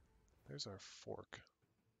 There's our fork.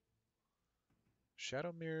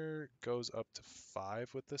 Shadowmere goes up to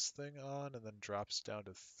 5 with this thing on and then drops down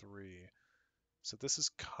to 3. So this is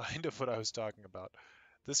kind of what I was talking about.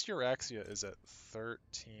 This Euraxia is at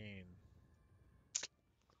 13.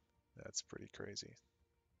 That's pretty crazy.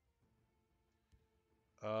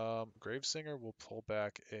 Gravesinger will pull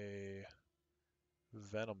back a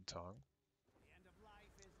Venom Tongue. The end of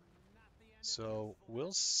life is not the end of So we'll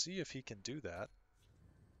usefulness. see if he can do that.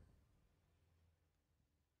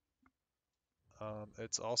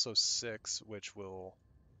 It's also 6, which will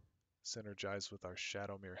synergize with our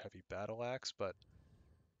Shadowmere Heavy Battle Axe, but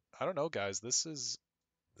I don't know, guys. This is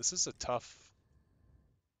a tough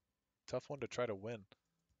one to try to win.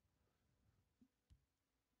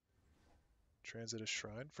 Transit a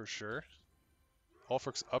Shrine for sure.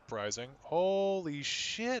 Ulfric's Uprising. Holy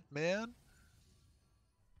shit, man!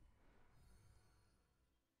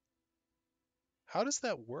 How does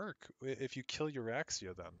that work if you kill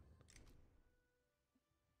Euraxia then?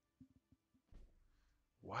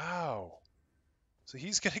 Wow. So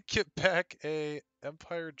he's gonna get back a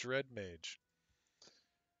Empire Dread Mage.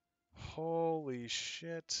 Holy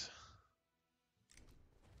shit.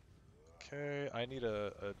 Okay, I need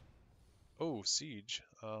a oh, Siege.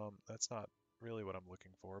 That's not really what I'm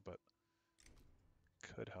looking for, but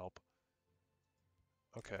could help.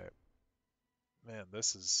 Okay. Man,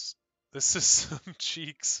 this is some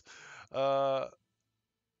cheeks. Uh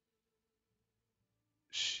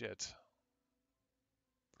Shit.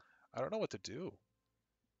 I don't know what to do.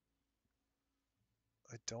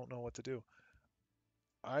 I don't know what to do.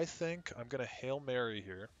 I think I'm gonna Hail Mary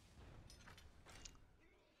here.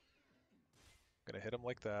 I'm gonna hit him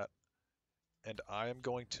like that. And I am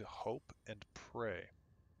going to hope and pray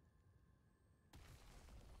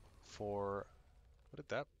for... What did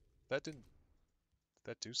that... That didn't...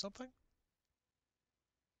 Did that do something?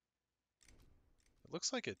 It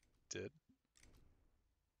looks like it did.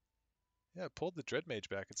 Yeah, it pulled the Dread Mage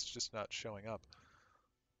back. It's just not showing up.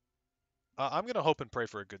 I'm going to hope and pray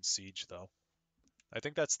for a good siege, though. I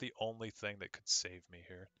think that's the only thing that could save me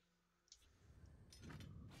here.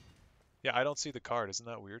 Yeah, I don't see the card. Isn't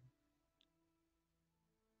that weird?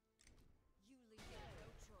 You leave no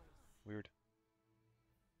choice. Weird.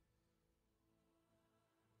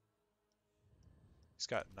 He's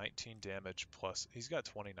got 19 damage plus... He's got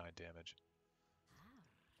 29 damage.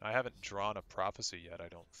 I haven't drawn a prophecy yet, I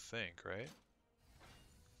don't think, right?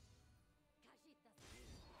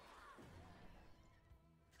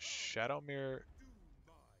 Shadowmere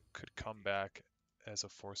could come back as a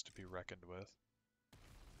force to be reckoned with.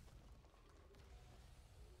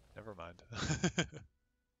 Never mind.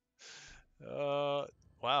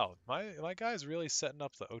 Wow, my guy's really setting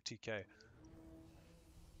up the OTK.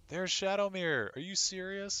 There's Shadowmere. Are you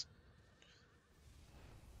serious?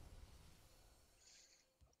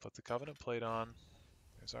 Put the Covenant plate on.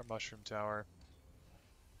 There's our Mushroom Tower.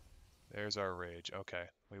 There's our Rage. Okay,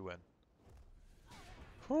 we win.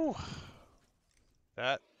 Whew.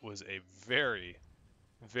 That was a very,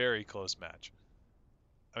 very close match.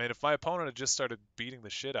 I mean, if my opponent had just started beating the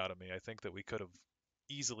shit out of me, I think that we could have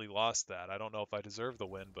easily lost that. I don't know if I deserve the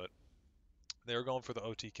win, but they were going for the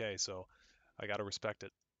OTK, so I gotta respect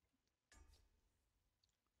it.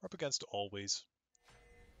 We're up against Always.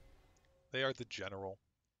 They are the general.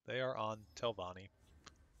 They are on Telvanni.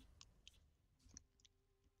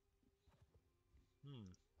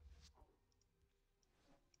 Hmm.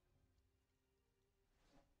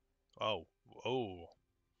 Oh. Oh.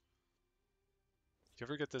 If you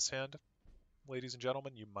ever get this hand, ladies and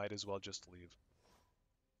gentlemen, you might as well just leave.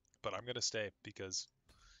 But I'm gonna stay because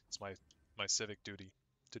it's my civic duty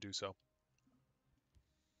to do so.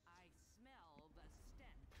 I smell the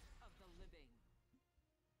stench of the living.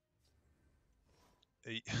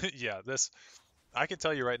 Yeah, this I can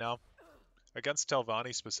tell you right now, against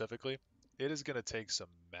Telvanni specifically, it is gonna take some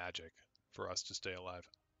magic for us to stay alive.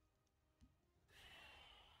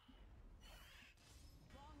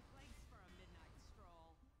 Wrong place for a midnight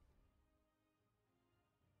stroll.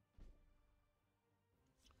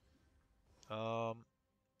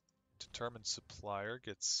 Determined supplier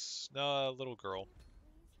gets no little girl.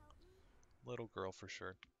 Little girl for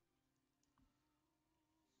sure.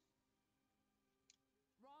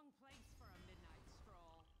 Wrong place for a midnight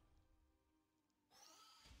stroll.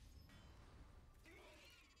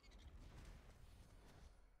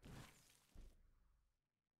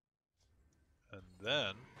 And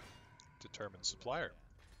then determined supplier.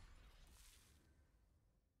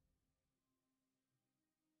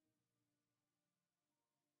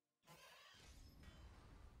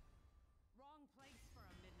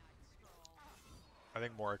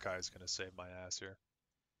 think Mordecai is going to save my ass here.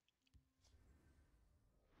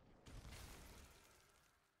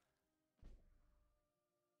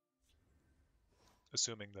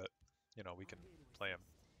 Assuming that, you know, we can play him.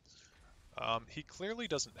 He clearly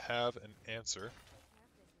doesn't have an answer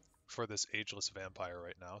for this ageless vampire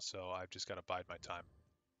right now, so I've just got to bide my time.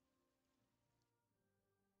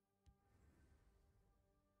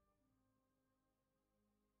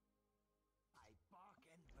 I bark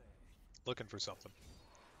and burn. Looking for something.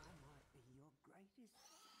 I might be your greatest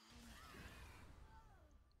fan.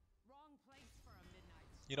 Wrong place for a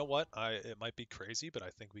midnight You know what? It might be crazy, but I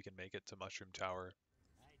think we can make it to Mushroom Tower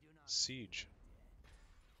I do not Siege. dead.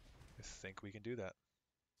 I think we can do that.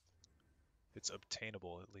 It's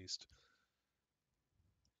obtainable, at least.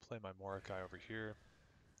 Play my Mordecai over here.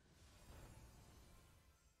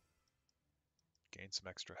 Gain some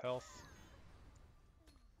extra health.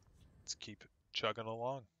 Let's keep chugging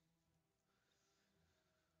along.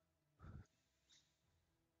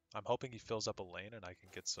 I'm hoping he fills up a lane and I can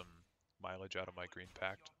get some mileage out of my green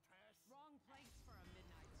pact. Wrong place for a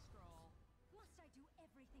midnight stroll. Must I do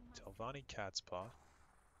everything myself? Telvanni Catspaw.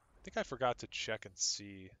 I think I forgot to check and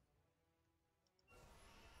see.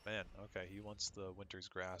 Man, okay, he wants the Winter's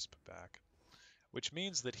Grasp back. Which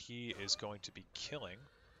means that he is going to be killing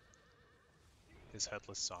his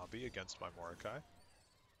Headless Zombie against my Mordecai.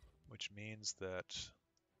 Which means that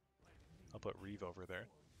I'll put Reeve over there.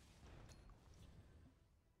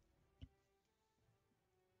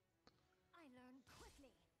 I learn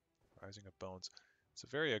quickly. Rising of Bones. It's a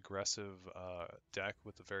very aggressive deck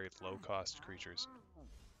with the very low-cost creatures.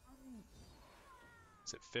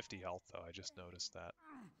 It's at 50 health, though. I just noticed that. I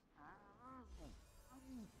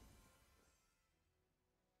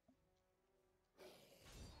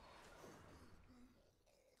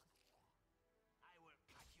will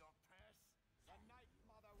cut your purse. The Night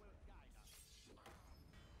Mother will guide us.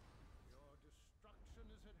 Your destruction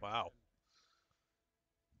is at Wow.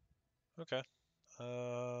 hand. Okay.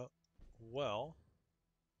 Well,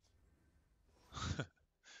 I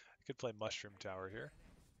could play Mushroom Tower here.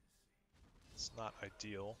 It's not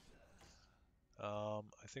ideal. I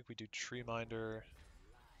think we do Tree Minder,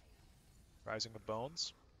 Rising of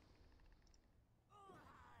Bones.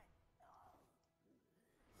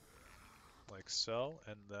 Like so,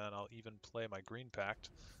 and then I'll even play my Green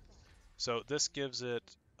Pact. So this gives it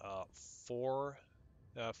 5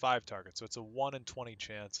 targets, so it's a 1 in 20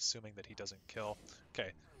 chance, assuming that he doesn't kill.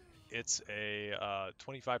 Okay, it's a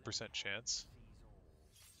 25% chance.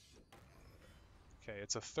 Okay,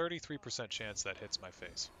 it's a 33% chance that hits my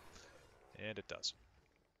face. And it does.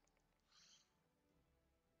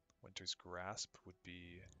 Winter's Grasp would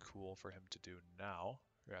be cool for him to do now,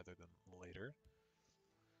 rather than later.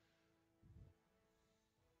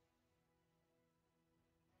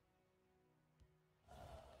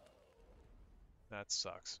 That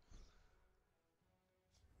sucks.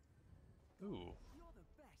 Ooh.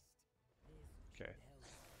 Okay.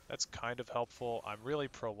 That's kind of helpful. I'm really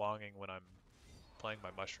prolonging when I'm playing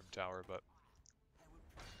my Mushroom Tower, but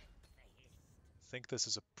I think this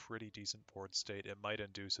is a pretty decent board state. It might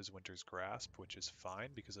induce his Winter's Grasp, which is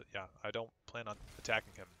fine, because, yeah, I don't plan on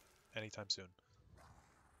attacking him anytime soon.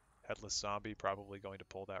 Headless Zombie probably going to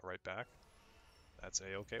pull that right back. That's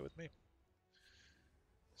a-okay with me.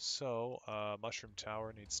 So, Mushroom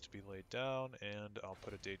Tower needs to be laid down, and I'll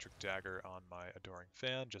put a Daedric Dagger on my Adoring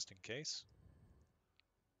Fan, just in case.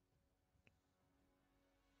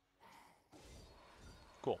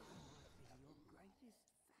 Cool.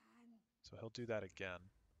 So he'll do that again.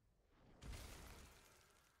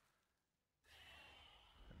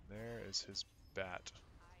 And there is his bat. I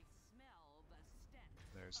smell the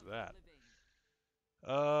stench There's of the that.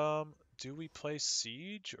 living. Do we play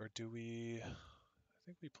Siege, or do we... I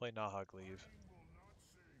think we play Nahagleave.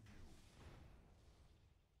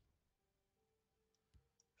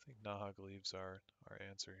 I think Nahagleave's our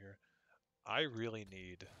answer here. I really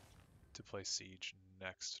need to play Siege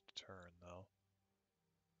next turn, though.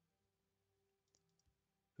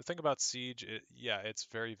 The thing about Siege, yeah, it's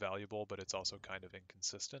very valuable, but it's also kind of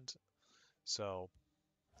inconsistent. So,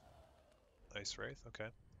 Ice Wraith, okay.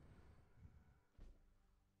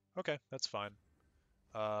 Okay, that's fine.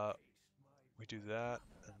 We do that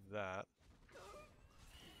and that.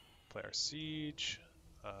 Play our Siege.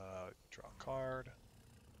 Draw a card.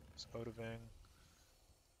 It's Odoving.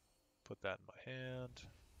 Put that in my hand.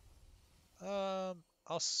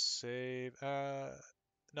 I'll save. No,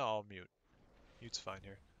 I'll mute. Mute's fine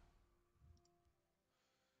here.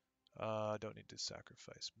 Don't need to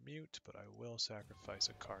sacrifice Mute, but I will sacrifice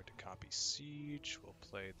a card to copy Siege. We'll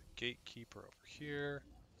play the Gatekeeper over here.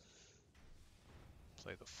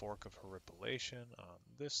 Play the Fork of Horripilation on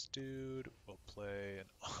this dude. We'll play an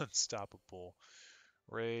Unstoppable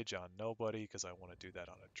Rage on nobody because I want to do that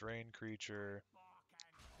on a Drain creature.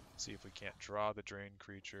 See if we can't draw the Drain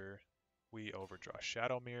creature. We overdraw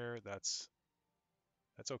Shadow Mirror. That's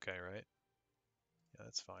okay, right? Yeah,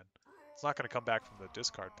 that's fine. It's not going to come back from the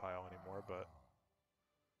discard pile anymore, but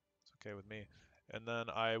it's okay with me. And then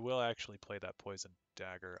I will actually play that Poison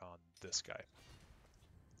Dagger on this guy.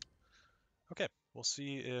 Okay, we'll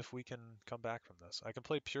see if we can come back from this. I can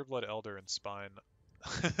play Pureblood Elder and Spine.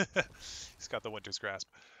 He's got the Winter's Grasp.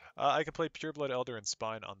 I can play Pureblood Elder and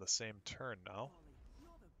Spine on the same turn now.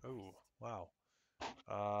 Oh, wow.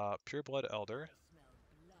 Pureblood Elder.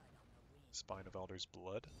 Spine of Elder's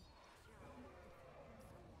Blood.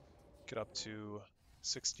 Get up to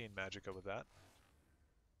 16 Magicka with that.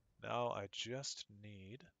 Now I just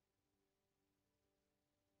need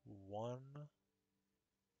one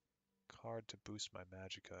card to boost my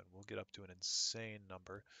Magicka, and we'll get up to an insane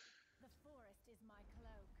number. The forest is my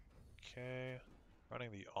cloak. Okay,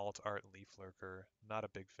 running the Alt Art Leaf Lurker. Not a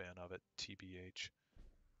big fan of it, TBH.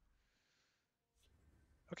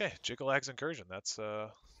 Okay, Jigglag's Incursion. That's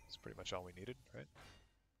pretty much all we needed, right?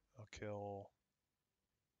 I'll kill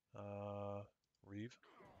Reeve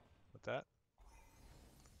with that.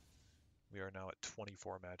 We are now at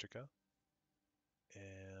 24 Magicka.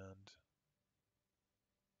 And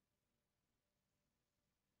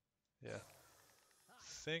yeah, I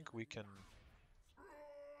think we can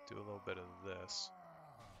do a little bit of this.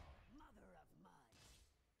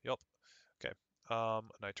 Yup. Okay. A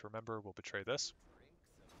Night to Remember will betray this.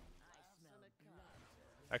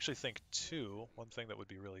 I actually think too, one thing that would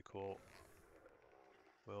be really cool,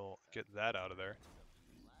 we'll get that out of there.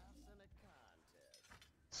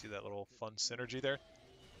 See that little fun synergy there?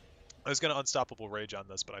 I was going to Unstoppable Rage on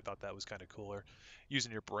this, but I thought that was kind of cooler,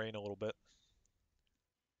 using your brain a little bit.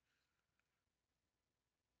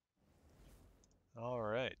 All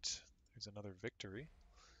right, there's another victory.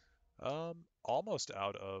 Almost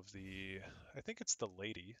out of the, I think it's the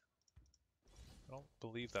lady. I don't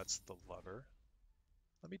believe that's the lover.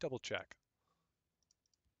 Let me double check.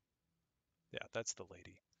 Yeah, that's the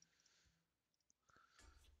lady.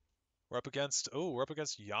 We're up against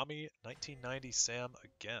Yami 1990 Sam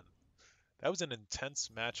again. That was an intense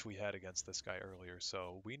match we had against this guy earlier,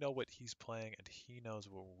 so we know what he's playing and he knows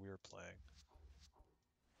what we're playing.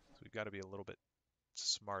 So we've got to be a little bit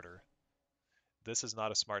smarter. This is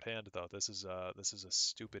not a smart hand though. This is a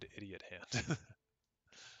stupid idiot hand.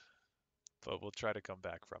 But we'll try to come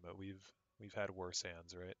back from it. We've had worse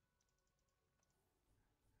hands, right?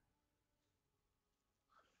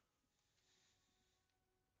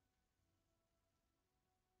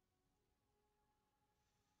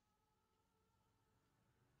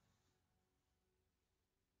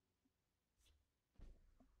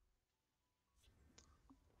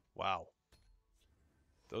 Wow.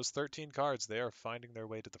 Those 13 cards, they are finding their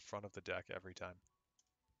way to the front of the deck every time.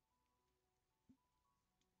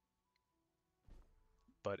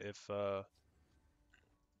 But if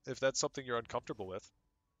that's something you're uncomfortable with,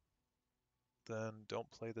 then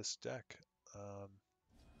don't play this deck.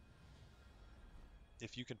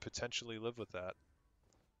 If you can potentially live with that,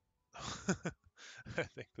 I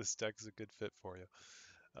think this deck is a good fit for you.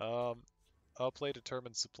 I'll play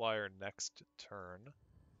Determined Supplier next turn.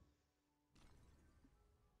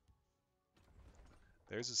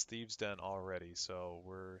 There's his Thieves' Den already, so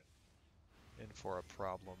we're in for a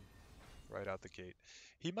problem right out the gate.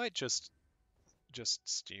 He might just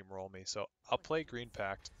steamroll me, so I'll play Green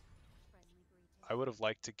Pact. I would have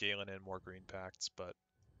liked to Galen in more Green Pacts, but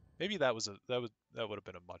maybe that would have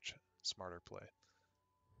been a much smarter play.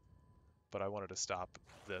 But I wanted to stop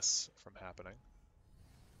this from happening.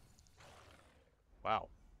 Wow.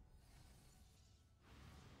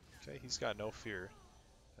 Okay, he's got no fear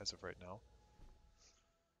as of right now.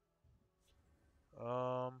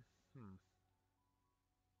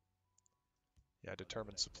 Yeah,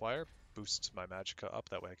 Determined Supplier boosts my Magicka up.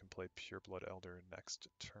 That way I can play Pureblood Elder next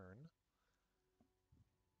turn.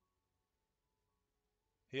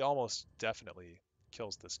 He almost definitely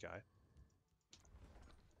kills this guy.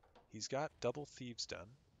 He's got double Thieves' Den.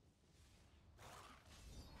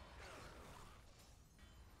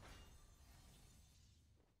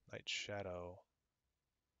 Night Shadow.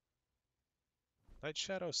 Night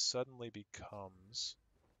Shadow suddenly becomes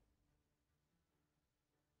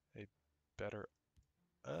a better...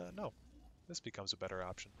 no. This becomes a better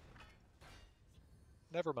option.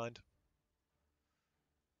 Never mind.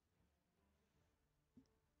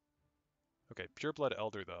 Okay, Pureblood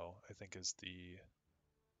Elder, though, I think is the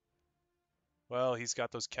Well, he's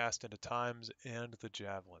got those cast into times and the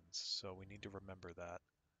javelins, so we need to remember that.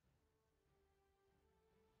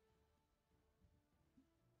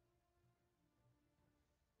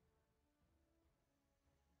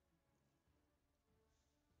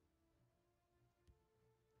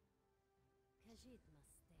 Khajiit must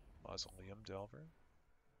stay out of this. Mausoleum Delver.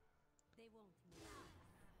 They won't move.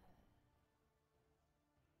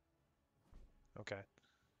 Okay.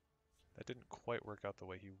 That didn't quite work out the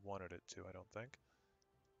way he wanted it to, I don't think.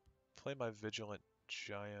 Play my Vigilant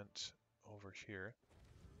Giant over here.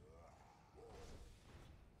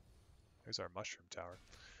 There's our Mushroom Tower.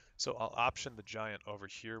 So I'll option the Giant over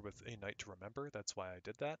here with a Knight to Remember. That's why I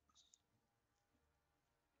did that.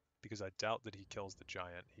 Because I doubt that he kills the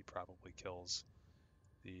Giant. He probably kills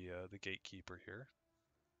the Gatekeeper here.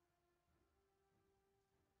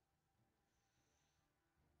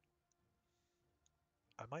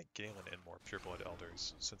 I might Galen in more Pureblood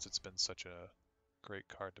Elders, since it's been such a great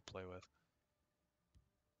card to play with.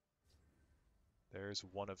 There's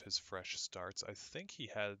one of his fresh starts. I think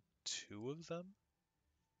he had 2 of them?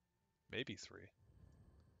 Maybe 3.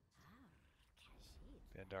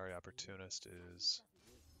 Khajiit Bandari likes Opportunist licks. is Khajiit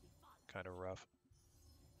doesn't need to be followed. kind of rough.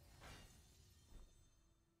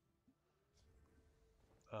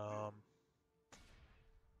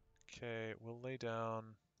 Okay, we'll lay down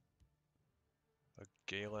a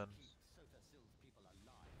Galen, Keep Sotha-Sil's people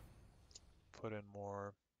alive. put in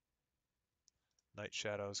more Night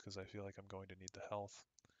Shadows because I feel like I'm going to need the health.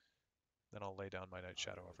 Then I'll lay down my Night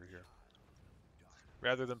Shadow over here.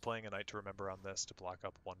 Rather than playing a Night to Remember on this to block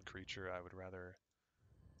up one creature, I would rather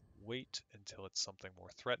wait until it's something more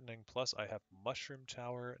threatening. Plus, I have Mushroom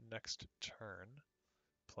Tower next turn,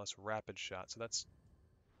 plus Rapid Shot. So that's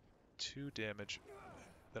 2 damage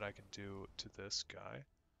that I can do to this guy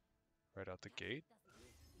right out the gate. Khajiit doesn't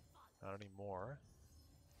need to be followed. Not anymore.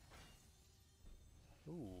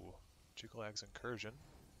 Ooh, Jiggleag's Incursion.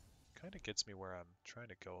 Kind of gets me where I'm trying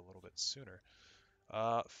to go a little bit sooner.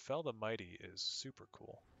 Fell the Mighty is super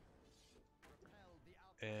cool. Repel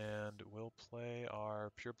the And we'll play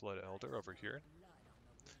our Pureblood Elder over here. Blood on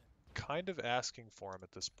the wind. Kind of asking for him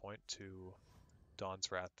at this point to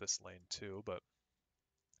Dawn's Wrath this lane too, but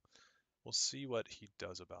we'll see what he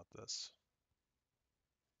does about this.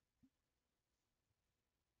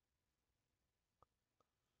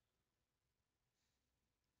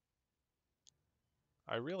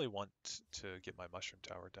 I really want to get my Mushroom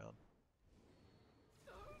Tower down.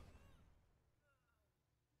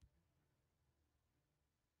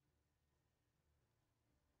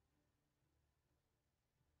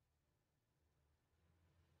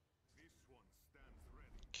 This one stands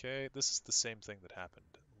ready. Okay, this is the same thing that happened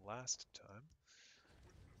last time.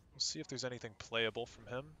 We'll see if there's anything playable from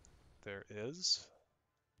him. There is.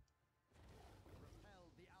 Repel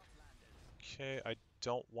the outlanders. Okay, I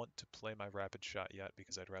don't want to play my Rapid Shot yet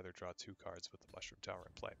because I'd rather draw 2 cards with the Mushroom Tower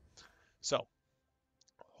in play. So,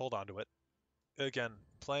 hold on to it. Again,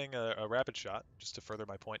 playing a Rapid Shot, just to further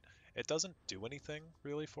my point, it doesn't do anything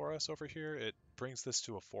really for us over here. It brings this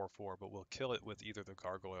to a 4/4, but we'll kill it with either the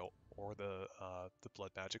Gargoyle or the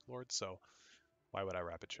Blood Magic Lord, so why would I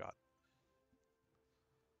Rapid Shot?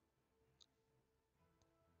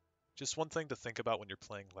 Just one thing to think about when you're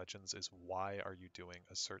playing Legends is why are you doing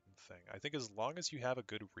a certain thing? I think as long as you have a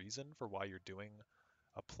good reason for why you're doing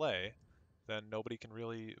a play, then nobody can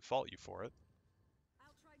really fault you for it.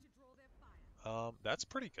 I'll try to draw their fire. That's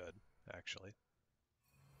pretty good, actually,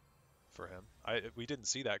 for him. We didn't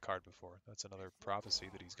see that card before. That's another prophecy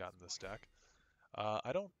that he's got in this deck.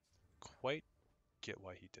 I don't quite get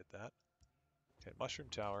why he did that. Okay, Mushroom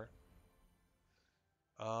Tower.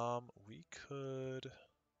 We could...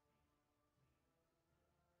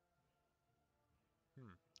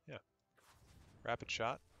 yeah. Rapid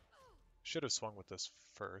Shot. Should have swung with this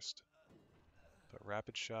first. But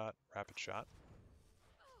Rapid Shot, Rapid Shot.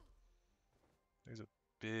 There's a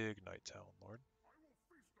big Night Talon Lord.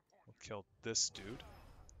 We'll kill this dude.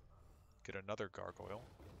 Get another Gargoyle.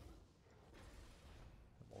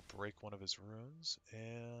 And we'll break one of his runes.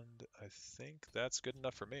 And I think that's good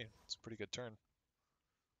enough for me. It's a pretty good turn.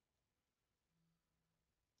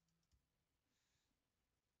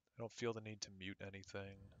 I don't feel the need to mute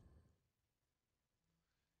anything.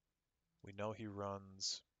 We know he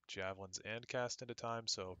runs Javelins and Cast into Time,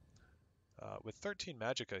 so with 13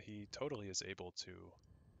 Magicka, he totally is able to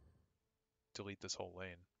delete this whole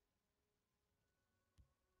lane.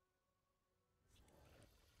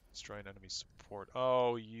 Destroy an enemy support.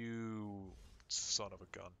 Oh, you son of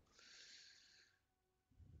a gun.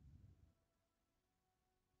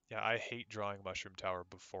 Yeah, I hate drawing Mushroom Tower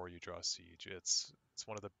before you draw Siege. It's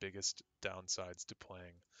one of the biggest downsides to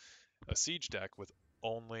playing a siege deck with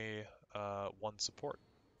only one support,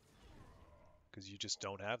 because you just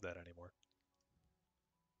don't have that anymore.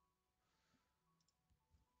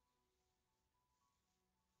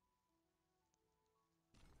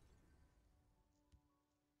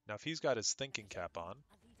 Now, if he's got his thinking cap on,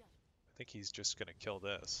 I think he's just going to kill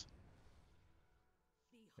this.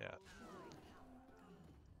 Yeah.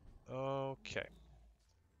 Okay.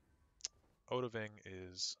 Odoving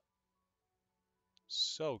is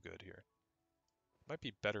so good here. Might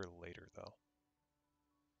be better later, though.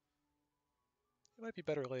 It might be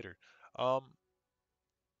better later. Um,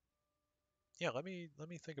 yeah, let me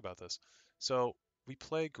think about this. So we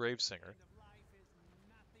play Gravesinger. End of life is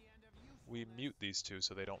not the end of We usefulness. mute these two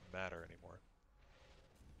so they don't matter anymore.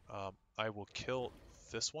 I will kill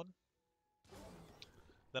this one.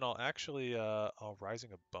 Then I'll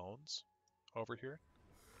Rising of Bones over here.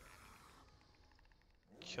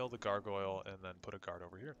 Kill the gargoyle and then put a guard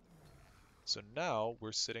over here. So now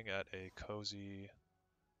we're sitting at a cozy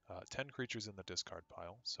 10 creatures in the discard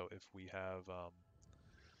pile. So if we have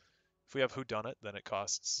Whodunit, then it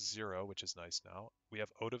costs 0, which is nice now. We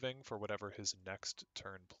have Odoving for whatever his next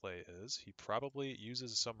turn play is. He probably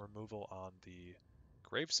uses some removal on the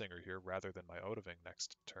Gravesinger here rather than my Odoving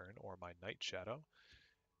next turn or my Night Shadow.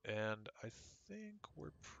 And I think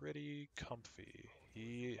we're pretty comfy.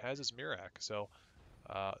 He has his Mirac, so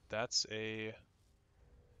that's a...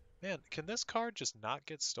 Man, can this card just not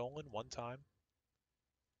get stolen one time?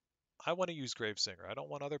 I want to use Gravesinger. I don't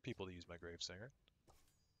want other people to use my Gravesinger.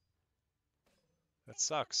 That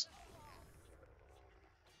sucks.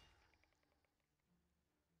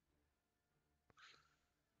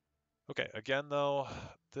 Okay, again though,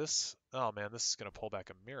 this... Oh man, this is going to pull back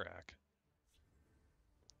a Mirac.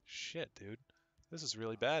 Shit, dude. This is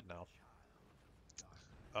really bad now.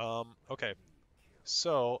 Okay.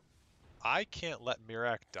 So, I can't let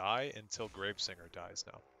Mirac die until Gravesinger dies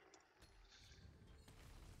now.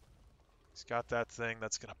 He's got that thing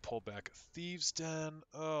that's going to pull back a Thieves' Den.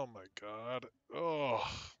 Oh my god. Oh.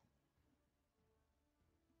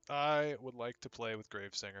 I would like to play with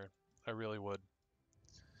Gravesinger. I really would.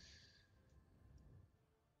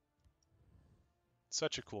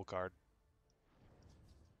 Such a cool card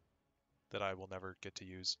that I will never get to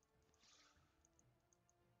use.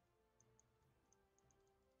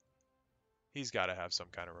 He's got to have some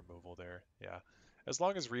kind of removal there. Yeah. As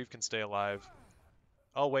long as Reeve can stay alive.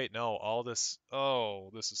 Oh, wait, no. All this... Oh,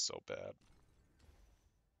 this is so bad.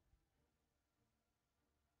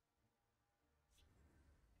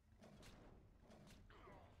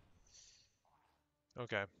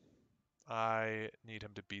 Okay. I need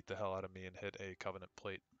him to beat the hell out of me and hit a Covenant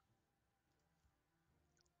Plate.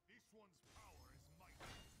 This one's power is might.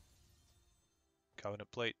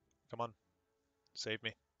 Covenant Plate. Come on. Save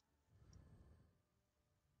me.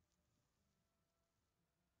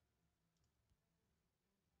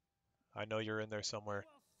 I know you're in there somewhere.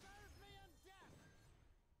 Will serve me in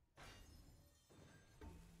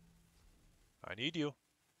death. I need you.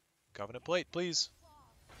 Covenant Plate, please.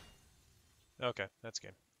 Okay, that's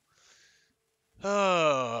game.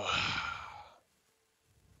 Oh.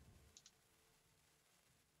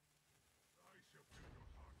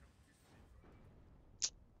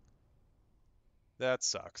 That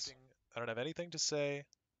sucks. I don't have anything to say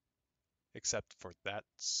except for that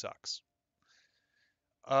sucks.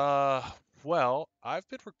 Uh, well, I've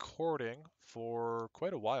been recording for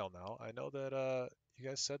quite a while now. I know that you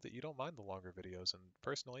guys said that you don't mind the longer videos, and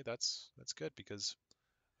personally that's good because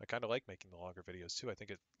I kind of like making the longer videos too. I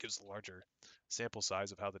think it gives a larger sample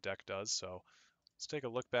size of how the deck does. So let's take a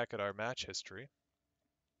look back at our match history.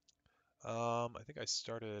 I think I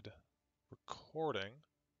started recording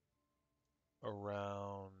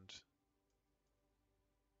around...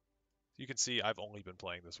 You can see I've only been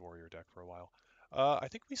playing this warrior deck for a while. I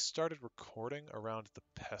think we started recording around the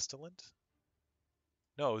Pestilent.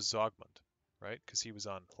 No, it was Zogmund, right? Because he was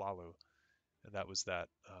on Hlalu, and that was that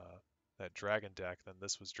dragon deck. Then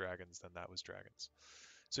this was dragons. Then that was dragons.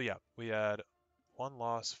 So yeah, we had 1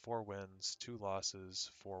 loss, 4 wins, 2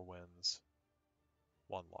 losses, 4 wins,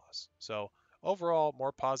 1 loss. So overall,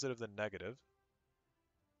 more positive than negative.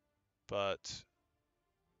 But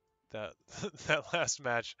that that last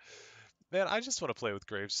match, man, I just want to play with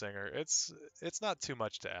Gravesinger. It's not too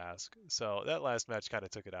much to ask. So that last match kind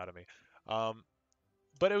of took it out of me. Um,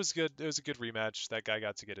 but it was good. It was a good rematch. That guy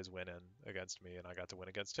got to get his win in against me, and I got to win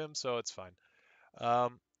against him, so it's fine.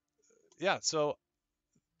 Um, yeah, so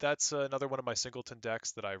that's another one of my singleton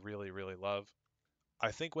decks that I really, really love.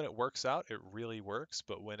 I think when it works out, it really works,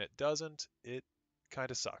 but when it doesn't, it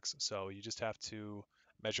kind of sucks. So you just have to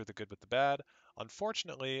measure the good with the bad.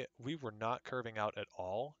 Unfortunately, we were not curving out at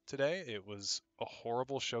all today. It was a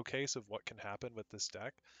horrible showcase of what can happen with this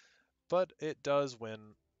deck, but it does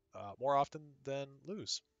win more often than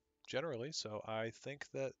lose, generally. So I think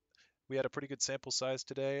that we had a pretty good sample size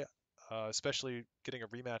today, especially getting a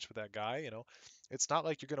rematch with that guy. It's not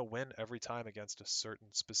like you're going to win every time against a certain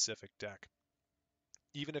specific deck.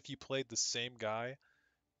 Even if you played the same guy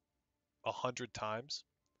 100 times,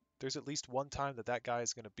 there's at least one time that that guy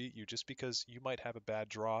is going to beat you just because you might have a bad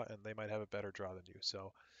draw and they might have a better draw than you.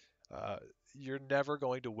 So uh, you're never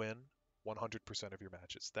going to win 100% of your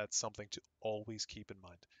matches. That's something to always keep in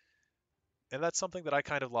mind. And that's something that I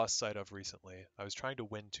kind of lost sight of recently. I was trying to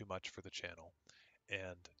win too much for the channel,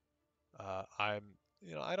 and I'm,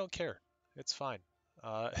 I don't care. It's fine.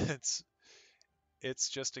 It's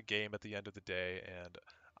just a game at the end of the day, and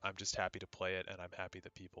I'm just happy to play it, and I'm happy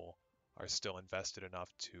that people are still invested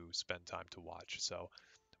enough to spend time to watch. So,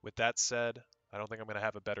 with that said, I don't think I'm going to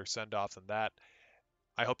have a better send off than that.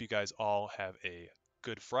 I hope you guys all have a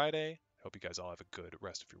good Friday. I hope you guys all have a good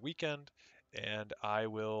rest of your weekend, and I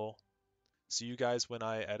will see you guys when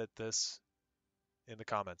I edit this in the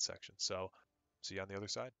comments section. So, see you on the other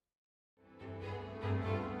side.